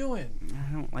 What are you doing?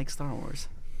 I don't like Star Wars.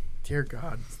 Dear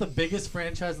God. It's the biggest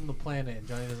franchise on the planet, and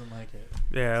Johnny doesn't like it.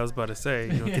 Yeah, I was about to say,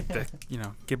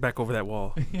 get back over that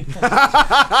wall.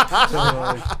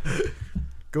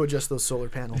 Go adjust those solar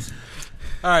panels.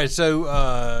 All right,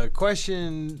 so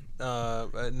question,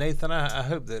 Nathan. I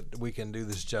hope that we can do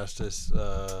this justice.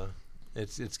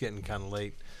 It's getting kind of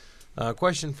late.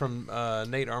 Question from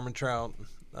Nate Armentrout.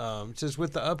 It says,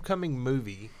 with the upcoming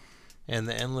movie and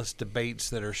the endless debates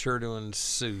that are sure to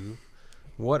ensue,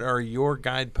 what are your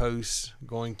guideposts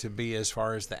going to be as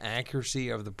far as the accuracy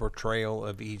of the portrayal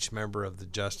of each member of the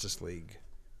Justice League?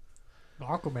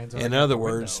 Aquaman's In other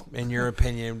words, in your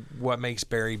opinion, what makes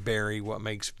Barry Barry, what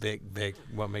makes Vic Vic,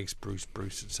 what makes Bruce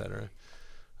Bruce, etc.?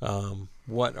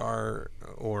 What are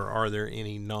there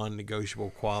any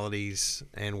non-negotiable qualities,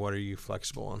 and what are you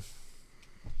flexible on?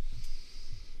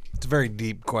 It's a very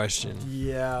deep question.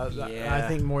 Yeah, Yeah. I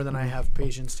think more than I have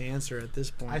patience to answer at this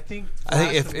point. I think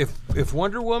if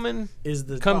Wonder Woman is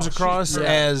the comes across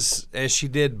yeah. as she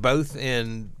did both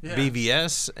in Yeah.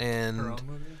 BVS her and own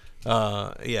movie.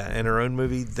 in her own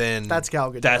movie, then That's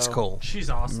Gal Gadot. That's cool. She's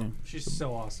awesome. She's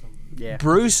so awesome. Yeah.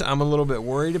 Bruce, I'm a little bit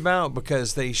worried about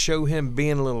because they show him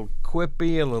being a little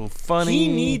quippy, a little funny. He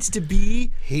needs to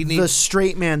be the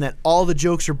straight man that all the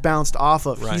jokes are bounced off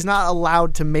of. Right. He's not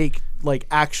allowed to make like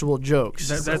actual jokes.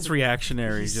 That's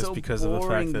reactionary he's just so because of the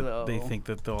fact that boring, they though. think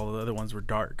that all the other ones were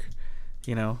dark.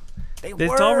 You know, They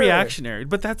it's all were. reactionary,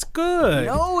 but that's good.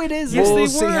 No, it isn't. Yes, we'll they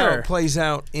see how were. it plays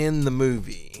out in the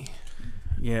movie.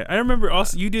 Yeah, I remember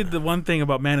also you did the one thing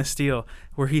about Man of Steel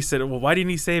where he said, "Well, why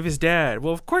didn't he save his dad?"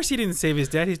 Well, of course he didn't save his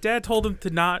dad. His dad told him to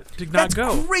not That's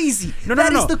go. crazy. No,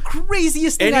 That no. is the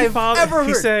craziest thing Any I've father, ever heard.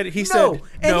 he said,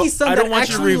 Any son I don't that want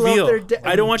you to actually loved reveal. their dad.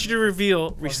 I don't want you to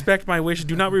reveal. Respect my wish.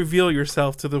 Do not reveal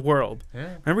yourself to the world.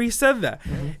 Yeah. Remember, he said that,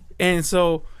 and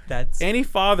so That's any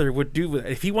father would do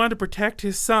that. If he wanted to protect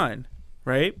his son,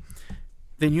 right?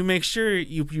 Then you make sure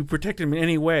you protect him in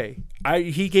any way.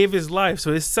 He gave his life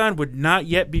so his son would not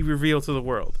yet be revealed to the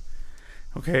world.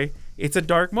 Okay, it's a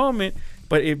dark moment,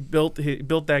 but it built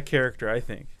that character. I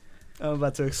think.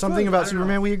 Something about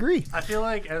Superman. We agree, I feel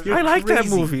like I like that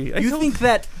movie. You think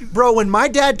that? bro. When my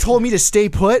dad told me to stay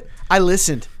put, I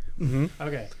listened.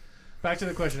 Okay, back to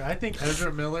the question. I think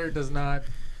Ezra Miller does not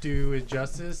do it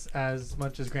justice as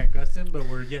much as Grant Gustin, but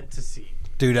we're yet to see.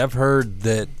 Dude, I've heard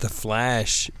that The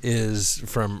Flash is,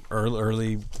 from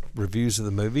early reviews of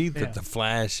the movie, that Yeah. The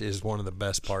Flash is one of the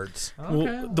best parts. Okay,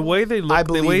 Well, the way they look, I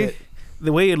believe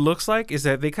the way it looks like is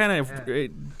that they kind of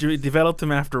developed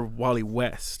him after Wally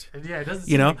West. yeah, it doesn't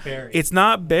seem You know, like Barry. it's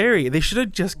not Barry. They should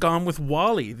have just gone with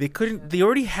Wally. They couldn't. They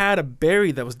already had a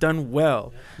Barry that was done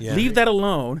well. Yeah. Leave that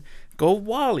alone. Go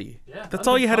Wally. Yeah, That's that'd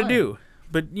all be you had to fine. do.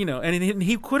 But and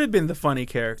he could have been the funny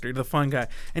character, the fun guy,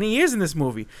 and he is in this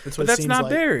movie. That's But what it that's seems not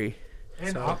like. Barry.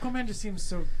 And Aquaman just seems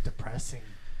so depressing.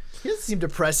 He doesn't seem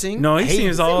depressing. No, he Hey,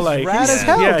 seems all like rad as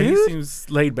hell, yeah, dude. he seems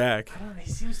laid back. I don't know. He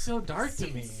seems so dark to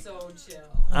me. So chill.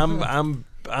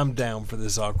 I'm down for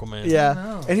this Aquaman. Yeah,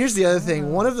 know. and here's the other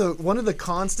thing. One of the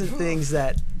constant things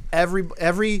that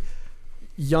every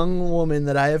young woman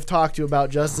that I have talked to about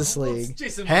Justice League.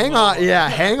 Jason Hang Momoa. on, yeah,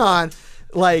 hang on.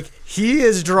 Like, he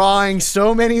is drawing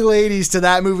so many ladies to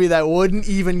that movie that wouldn't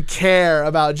even care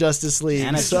about Justice League.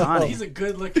 And a So- Johnny. He's a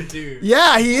good-looking dude.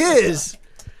 yeah, he is.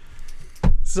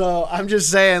 So I'm just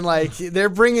saying, like, they're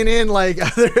bringing in like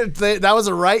that was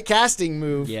a right casting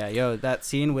move. Yeah, yo, that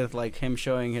scene with like him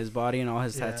showing his body and all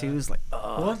his Yeah. tattoos, like,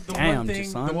 oh, The damn, one thing,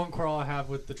 son. the one quarrel I have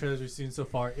with the trailers we've seen so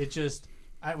far, it just,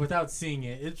 without seeing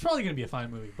it, it's probably going to be a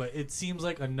fine movie, but it seems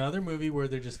like another movie where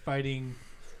they're just fighting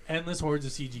endless hordes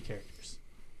of CG characters,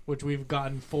 which we've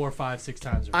gotten 4, 5, 6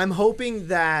 times already. I'm hoping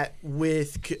that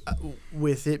with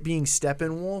it being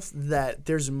Steppenwolf, that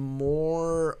there's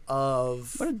more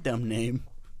of What a dumb name.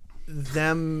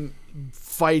 them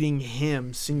fighting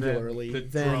him singularly. the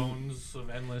than- drones of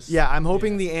endless. Yeah, I'm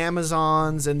hoping the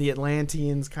Amazons and the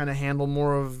Atlanteans kind of handle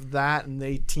more of that, and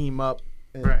they team up.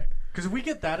 And, Right. Because if we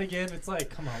get that again, it's like,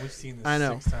 come on, we've seen this I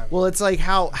know. 6 times. Well, it's like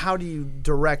how do you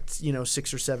direct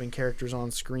 6 or 7 characters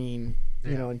on screen,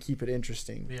 Yeah. and keep it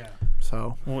interesting. Yeah.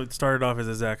 So Well, it started off as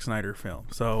a Zack Snyder film,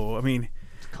 so I mean,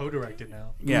 It's co-directed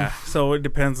now. yeah. So it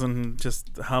depends on just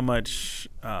how much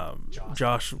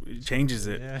Josh changes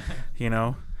it. Yeah. You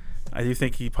know, I do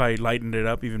think he probably lightened it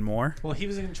up even more. Well, he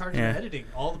was in charge Yeah. of editing.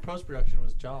 All the post-production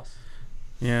was Joss.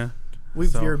 Yeah. we've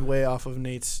So- veered way off of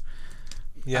Nate's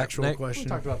actual Nick, We question.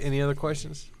 talked about any other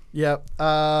questions? Yep.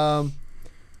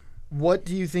 What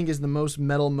do you think is the most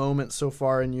metal moment so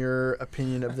far, in your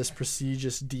opinion, of this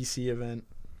prestigious DC event?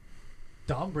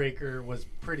 Dawnbreaker was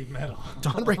pretty metal.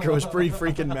 Dawnbreaker was pretty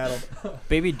freaking metal.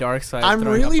 Baby Darkseid. I'm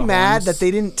throwing up really the mad horns. that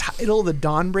they didn't title the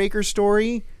Dawnbreaker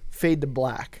story "Fade to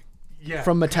Black" Yeah.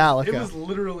 from Metallica. It was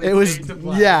literally. It was Fade to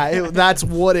Black. that's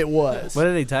what it was. What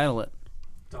did they title it?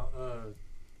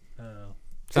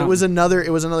 It was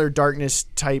another darkness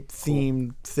type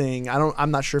themed thing.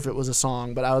 I'm not sure if it was a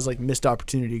song, but I was like, missed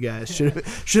opportunity, guys. Should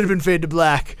have been Fade to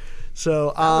Black. So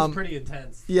That was pretty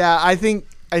intense. yeah, I think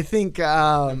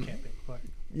Camping. Fuck.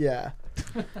 yeah.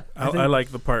 I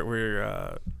like the part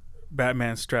where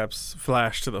Batman straps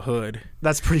Flash to the hood.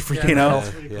 That's pretty freaking You know? metal.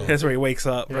 That's pretty cool. That's where he wakes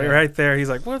up. Yeah. Right there. He's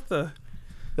like, "What the?"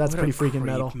 That's What a pretty freaking creep,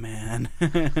 metal. man.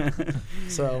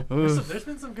 So There's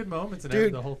been some good moments in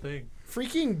Dude. the whole thing.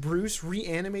 freaking Bruce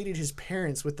reanimated his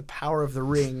parents with the power of the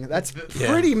ring. That's Yeah.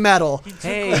 pretty metal.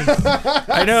 Hey,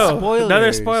 I know. Spoilers.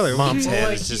 Another spoiler. Mom's Well, head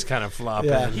like, is just kind of flopping.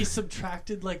 Yeah. He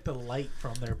subtracted like the light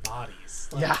from their bodies.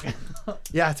 Like, Yeah.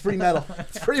 Yeah, it's pretty metal.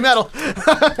 It's pretty metal.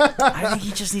 I think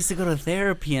he just needs to go to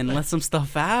therapy and let some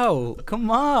stuff out.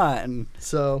 Come on.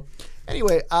 So,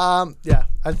 anyway, yeah,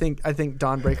 I think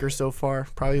Dawnbreaker so far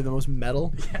probably the most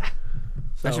metal. Yeah.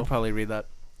 So, I should probably read that.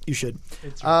 You should.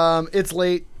 It's It's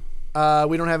late.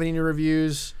 We don't have any new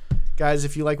reviews. Guys,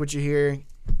 if you like what you hear,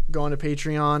 go on to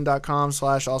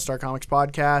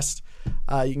patreon.com/allstarcomicspodcast.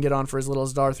 You can get on for as little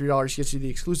as $3. Gets you the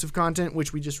exclusive content,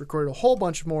 which we just recorded a whole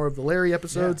bunch more of the Larry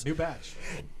episodes. new batch.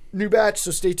 New batch,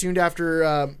 so stay tuned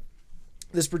after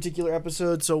this particular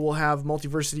episode. So we'll have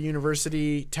Multiversity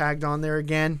University tagged on there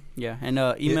again. Yeah, and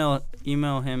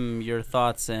email him your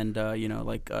thoughts and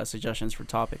suggestions for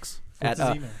topics What's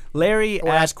his email? Larry Or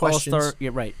at ask questions. All-Star.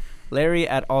 Yeah, right. Larry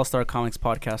at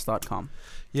allstarcomicspodcast.com.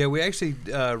 Yeah, we actually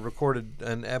recorded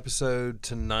an episode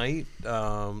tonight.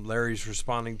 Larry's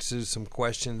responding to some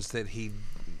questions that he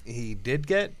did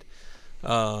get.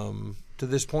 To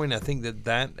this point, I think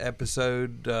that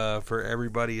episode for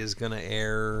everybody is going to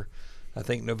air, I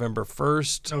think, November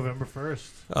 1st. November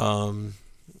 1st.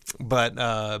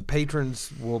 But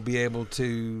patrons will be able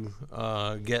to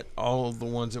get all of the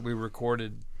ones that we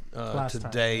recorded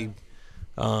today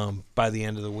by the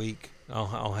end of the week.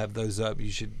 I'll have those up.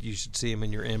 You should see them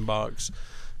in your inbox.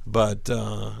 But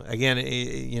again,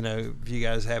 if you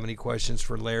guys have any questions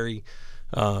for Larry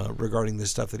regarding the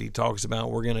stuff that he talks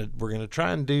about, we're gonna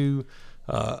try and do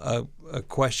a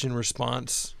question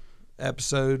response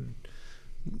episode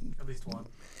At least one.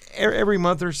 every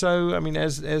month or so. I mean,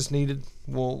 as needed,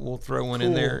 we'll throw one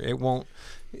in there.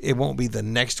 It won't be the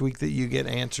next week that you get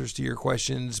answers to your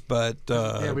questions, but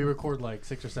We record like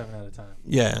 6 or 7 at a time.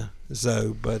 yeah.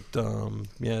 So, but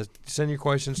send your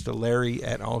questions to Larry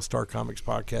at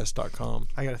allstarcomicspodcast.com.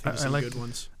 I gotta think of I some like- good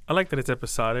ones. I like that it's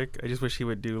episodic. I just wish he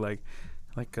would do like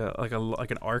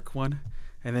an arc one,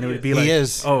 and then it would be He like,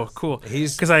 is. oh, cool.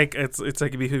 He's Because like it's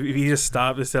like if he just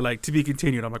stopped and said like to be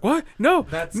continued, I'm like, what? No,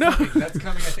 That's no. coming. That's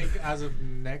coming. I think as of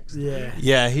next.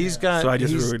 Yeah. he's got. So I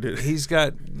just he's- ruined it. He's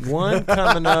got one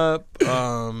coming up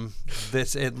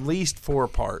that's at least 4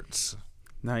 parts.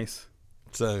 Nice.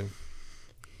 So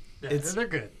Yeah, It's- they're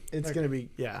good. It's They're gonna be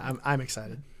I'm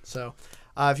excited. So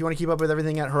if you want to keep up with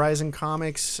everything at Horizon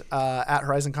Comics, at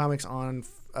Horizon Comics on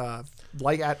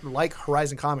like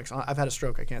Horizon Comics. I've had a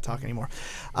stroke. I can't talk anymore.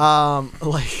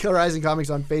 Like Horizon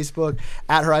Comics on Facebook,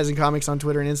 at Horizon Comics on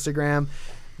Twitter and Instagram.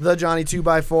 The Johnny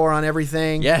 2x4 on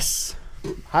everything. Yes.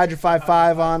 Hydra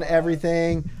 55 on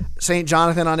everything. Saint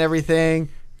Jonathan on everything.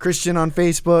 Christian on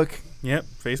Facebook. Yep.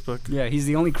 Facebook. Yeah, he's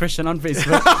the only Christian on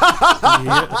Facebook.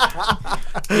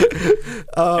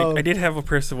 I did have a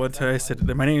person one time. I said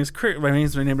that my name is Chris. My name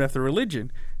is named after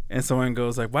religion, and someone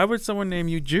goes like, "Why would someone name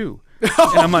you Jew?" And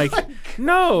I'm like,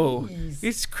 "No,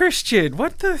 it's Christian."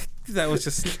 What the? That was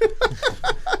just.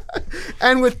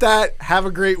 And with that, have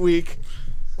a great week.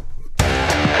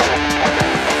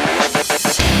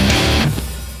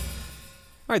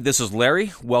 All right, this is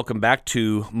Larry. Welcome back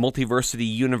to Multiversity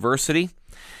University.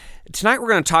 Tonight we're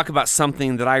going to talk about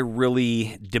something that I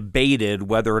really debated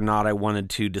whether or not I wanted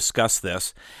to discuss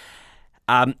this.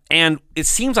 And it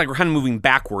seems like we're kind of moving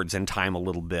backwards in time a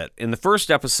little bit. In the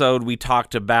first episode, we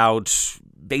talked about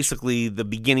basically the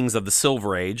beginnings of the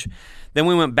Silver Age. Then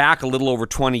we went back a little over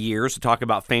 20 years to talk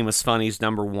about Famous Funnies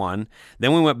 #1.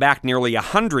 Then we went back nearly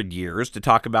 100 years to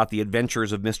talk about the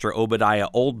adventures of Mr. Obadiah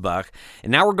Oldbuck.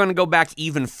 And now we're going to go back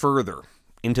even further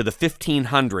into the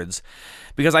 1500s,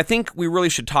 because I think we really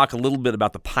should talk a little bit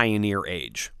about the Pioneer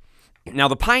Age. Now,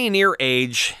 the Pioneer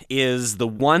Age is the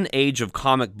one age of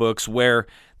comic books where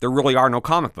there really are no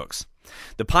comic books.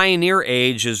 The Pioneer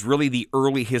Age is really the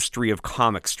early history of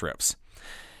comic strips.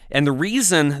 And the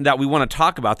reason that we want to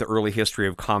talk about the early history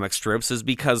of comic strips is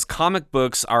because comic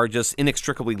books are just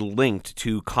inextricably linked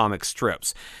to comic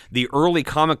strips. The early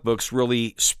comic books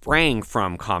really sprang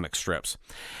from comic strips.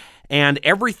 And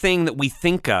everything that we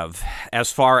think of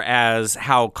as far as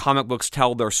how comic books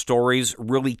tell their stories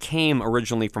really came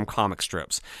originally from comic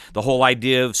strips. The whole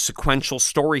idea of sequential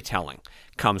storytelling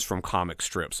comes from comic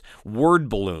strips. Word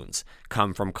balloons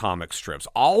come from comic strips.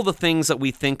 All the things that we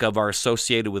think of are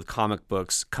associated with comic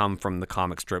books come from the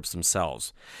comic strips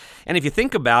themselves. And if you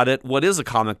think about it, what is a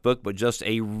comic book but just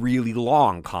a really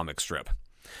long comic strip?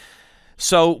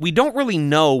 So we don't really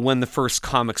know when the first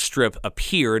comic strip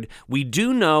appeared. We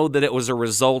do know that it was a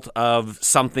result of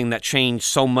something that changed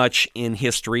so much in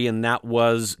history, and that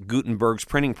was Gutenberg's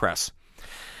printing press.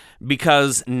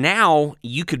 Because now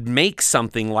you could make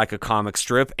something like a comic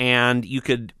strip and you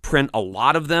could print a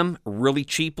lot of them really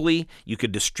cheaply. You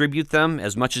could distribute them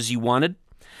as much as you wanted.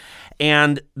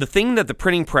 And the thing that the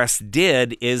printing press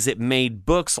did is it made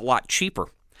books a lot cheaper.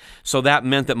 So that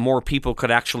meant that more people could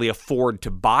actually afford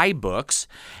to buy books,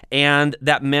 and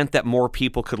that meant that more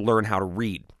people could learn how to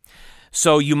read.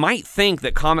 So you might think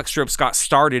that comic strips got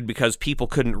started because people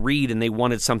couldn't read and they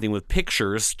wanted something with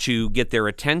pictures to get their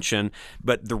attention,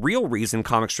 but the real reason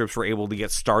comic strips were able to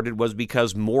get started was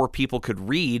because more people could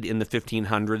read in the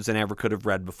 1500s than ever could have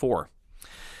read before.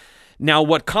 Now,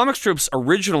 what comic strips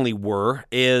originally were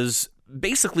is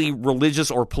basically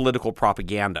religious or political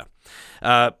propaganda.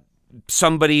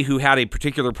 Somebody who had a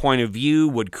particular point of view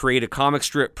would create a comic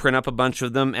strip, print up a bunch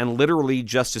of them, and literally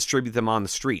just distribute them on the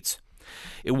streets.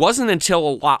 It wasn't until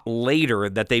a lot later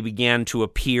that they began to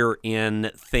appear in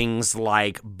things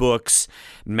like books,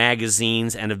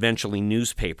 magazines, and eventually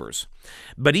newspapers.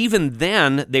 But even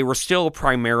then, they were still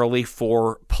primarily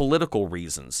for political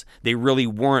reasons. They really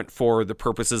weren't for the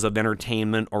purposes of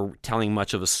entertainment or telling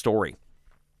much of a story.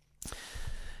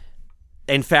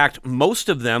 In fact, most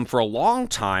of them, for a long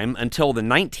time, until the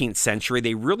 19th century,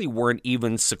 they really weren't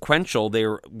even sequential. They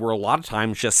were a lot of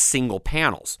times just single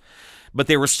panels. But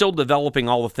they were still developing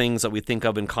all the things that we think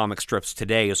of in comic strips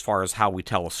today as far as how we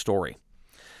tell a story.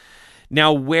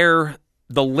 Now, where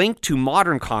the link to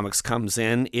modern comics comes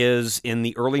in is in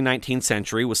the early 19th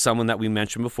century with someone that we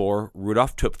mentioned before,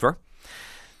 Rudolf Tupfer,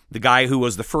 the guy who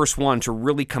was the first one to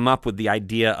really come up with the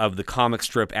idea of the comic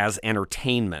strip as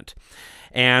entertainment.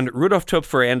 And Rudolf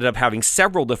Tupfer ended up having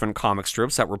several different comic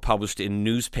strips that were published in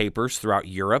newspapers throughout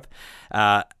Europe,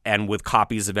 and with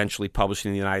copies eventually published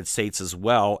in the United States as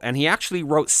well. And he actually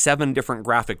wrote 7 different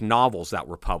graphic novels that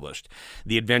were published,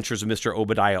 The Adventures of Mr.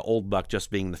 Obadiah Oldbuck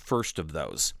just being the first of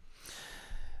those.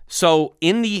 So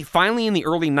finally in the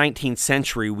early 19th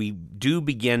century, we do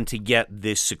begin to get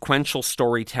this sequential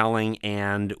storytelling,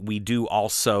 and we do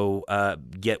also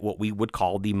get what we would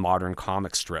call the modern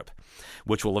comic strip,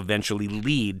 which will eventually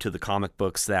lead to the comic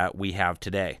books that we have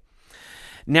today.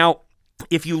 Now,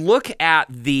 if you look at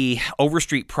the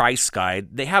Overstreet Price Guide,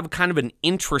 they have kind of an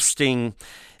interesting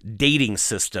dating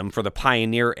system for the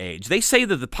Pioneer Age. They say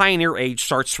that the Pioneer Age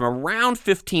starts from around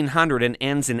 1500 and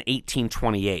ends in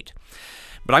 1828.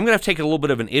 But I'm going to take a little bit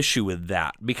of an issue with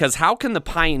that, because how can the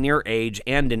Pioneer Age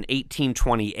end in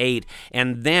 1828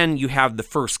 and then you have the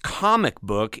first comic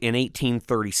book in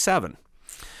 1837?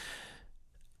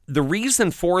 The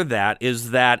reason for that is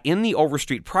that in the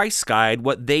Overstreet Price Guide,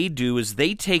 what they do is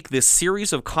they take this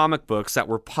series of comic books that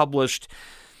were published,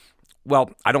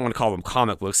 well, I don't want to call them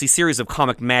comic books, these series of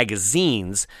comic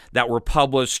magazines that were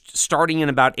published starting in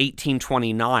about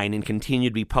 1829 and continued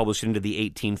to be published into the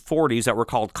 1840s that were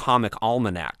called comic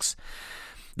almanacs.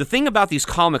 The thing about these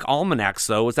comic almanacs,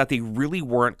 though, is that they really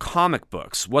weren't comic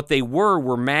books. What they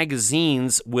were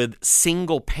magazines with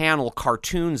single-panel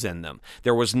cartoons in them.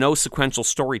 There was no sequential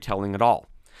storytelling at all.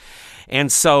 And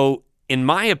so, in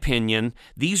my opinion,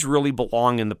 these really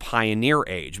belong in the Pioneer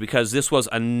Age, because this was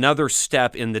another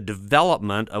step in the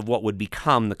development of what would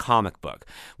become the comic book,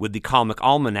 with the comic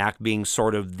almanac being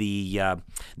sort of the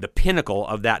pinnacle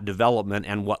of that development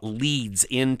and what leads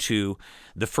into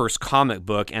the first comic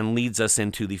book and leads us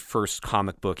into the first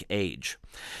comic book age.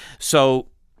 So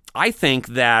I think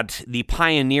that the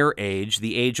Pioneer Age,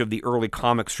 the age of the early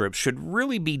comic strips, should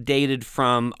really be dated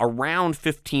from around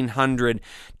 1500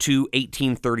 to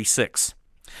 1836.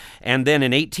 And then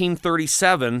in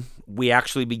 1837, we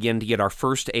actually begin to get our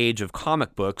first age of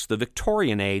comic books, the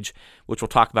Victorian Age, which we'll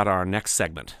talk about in our next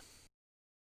segment.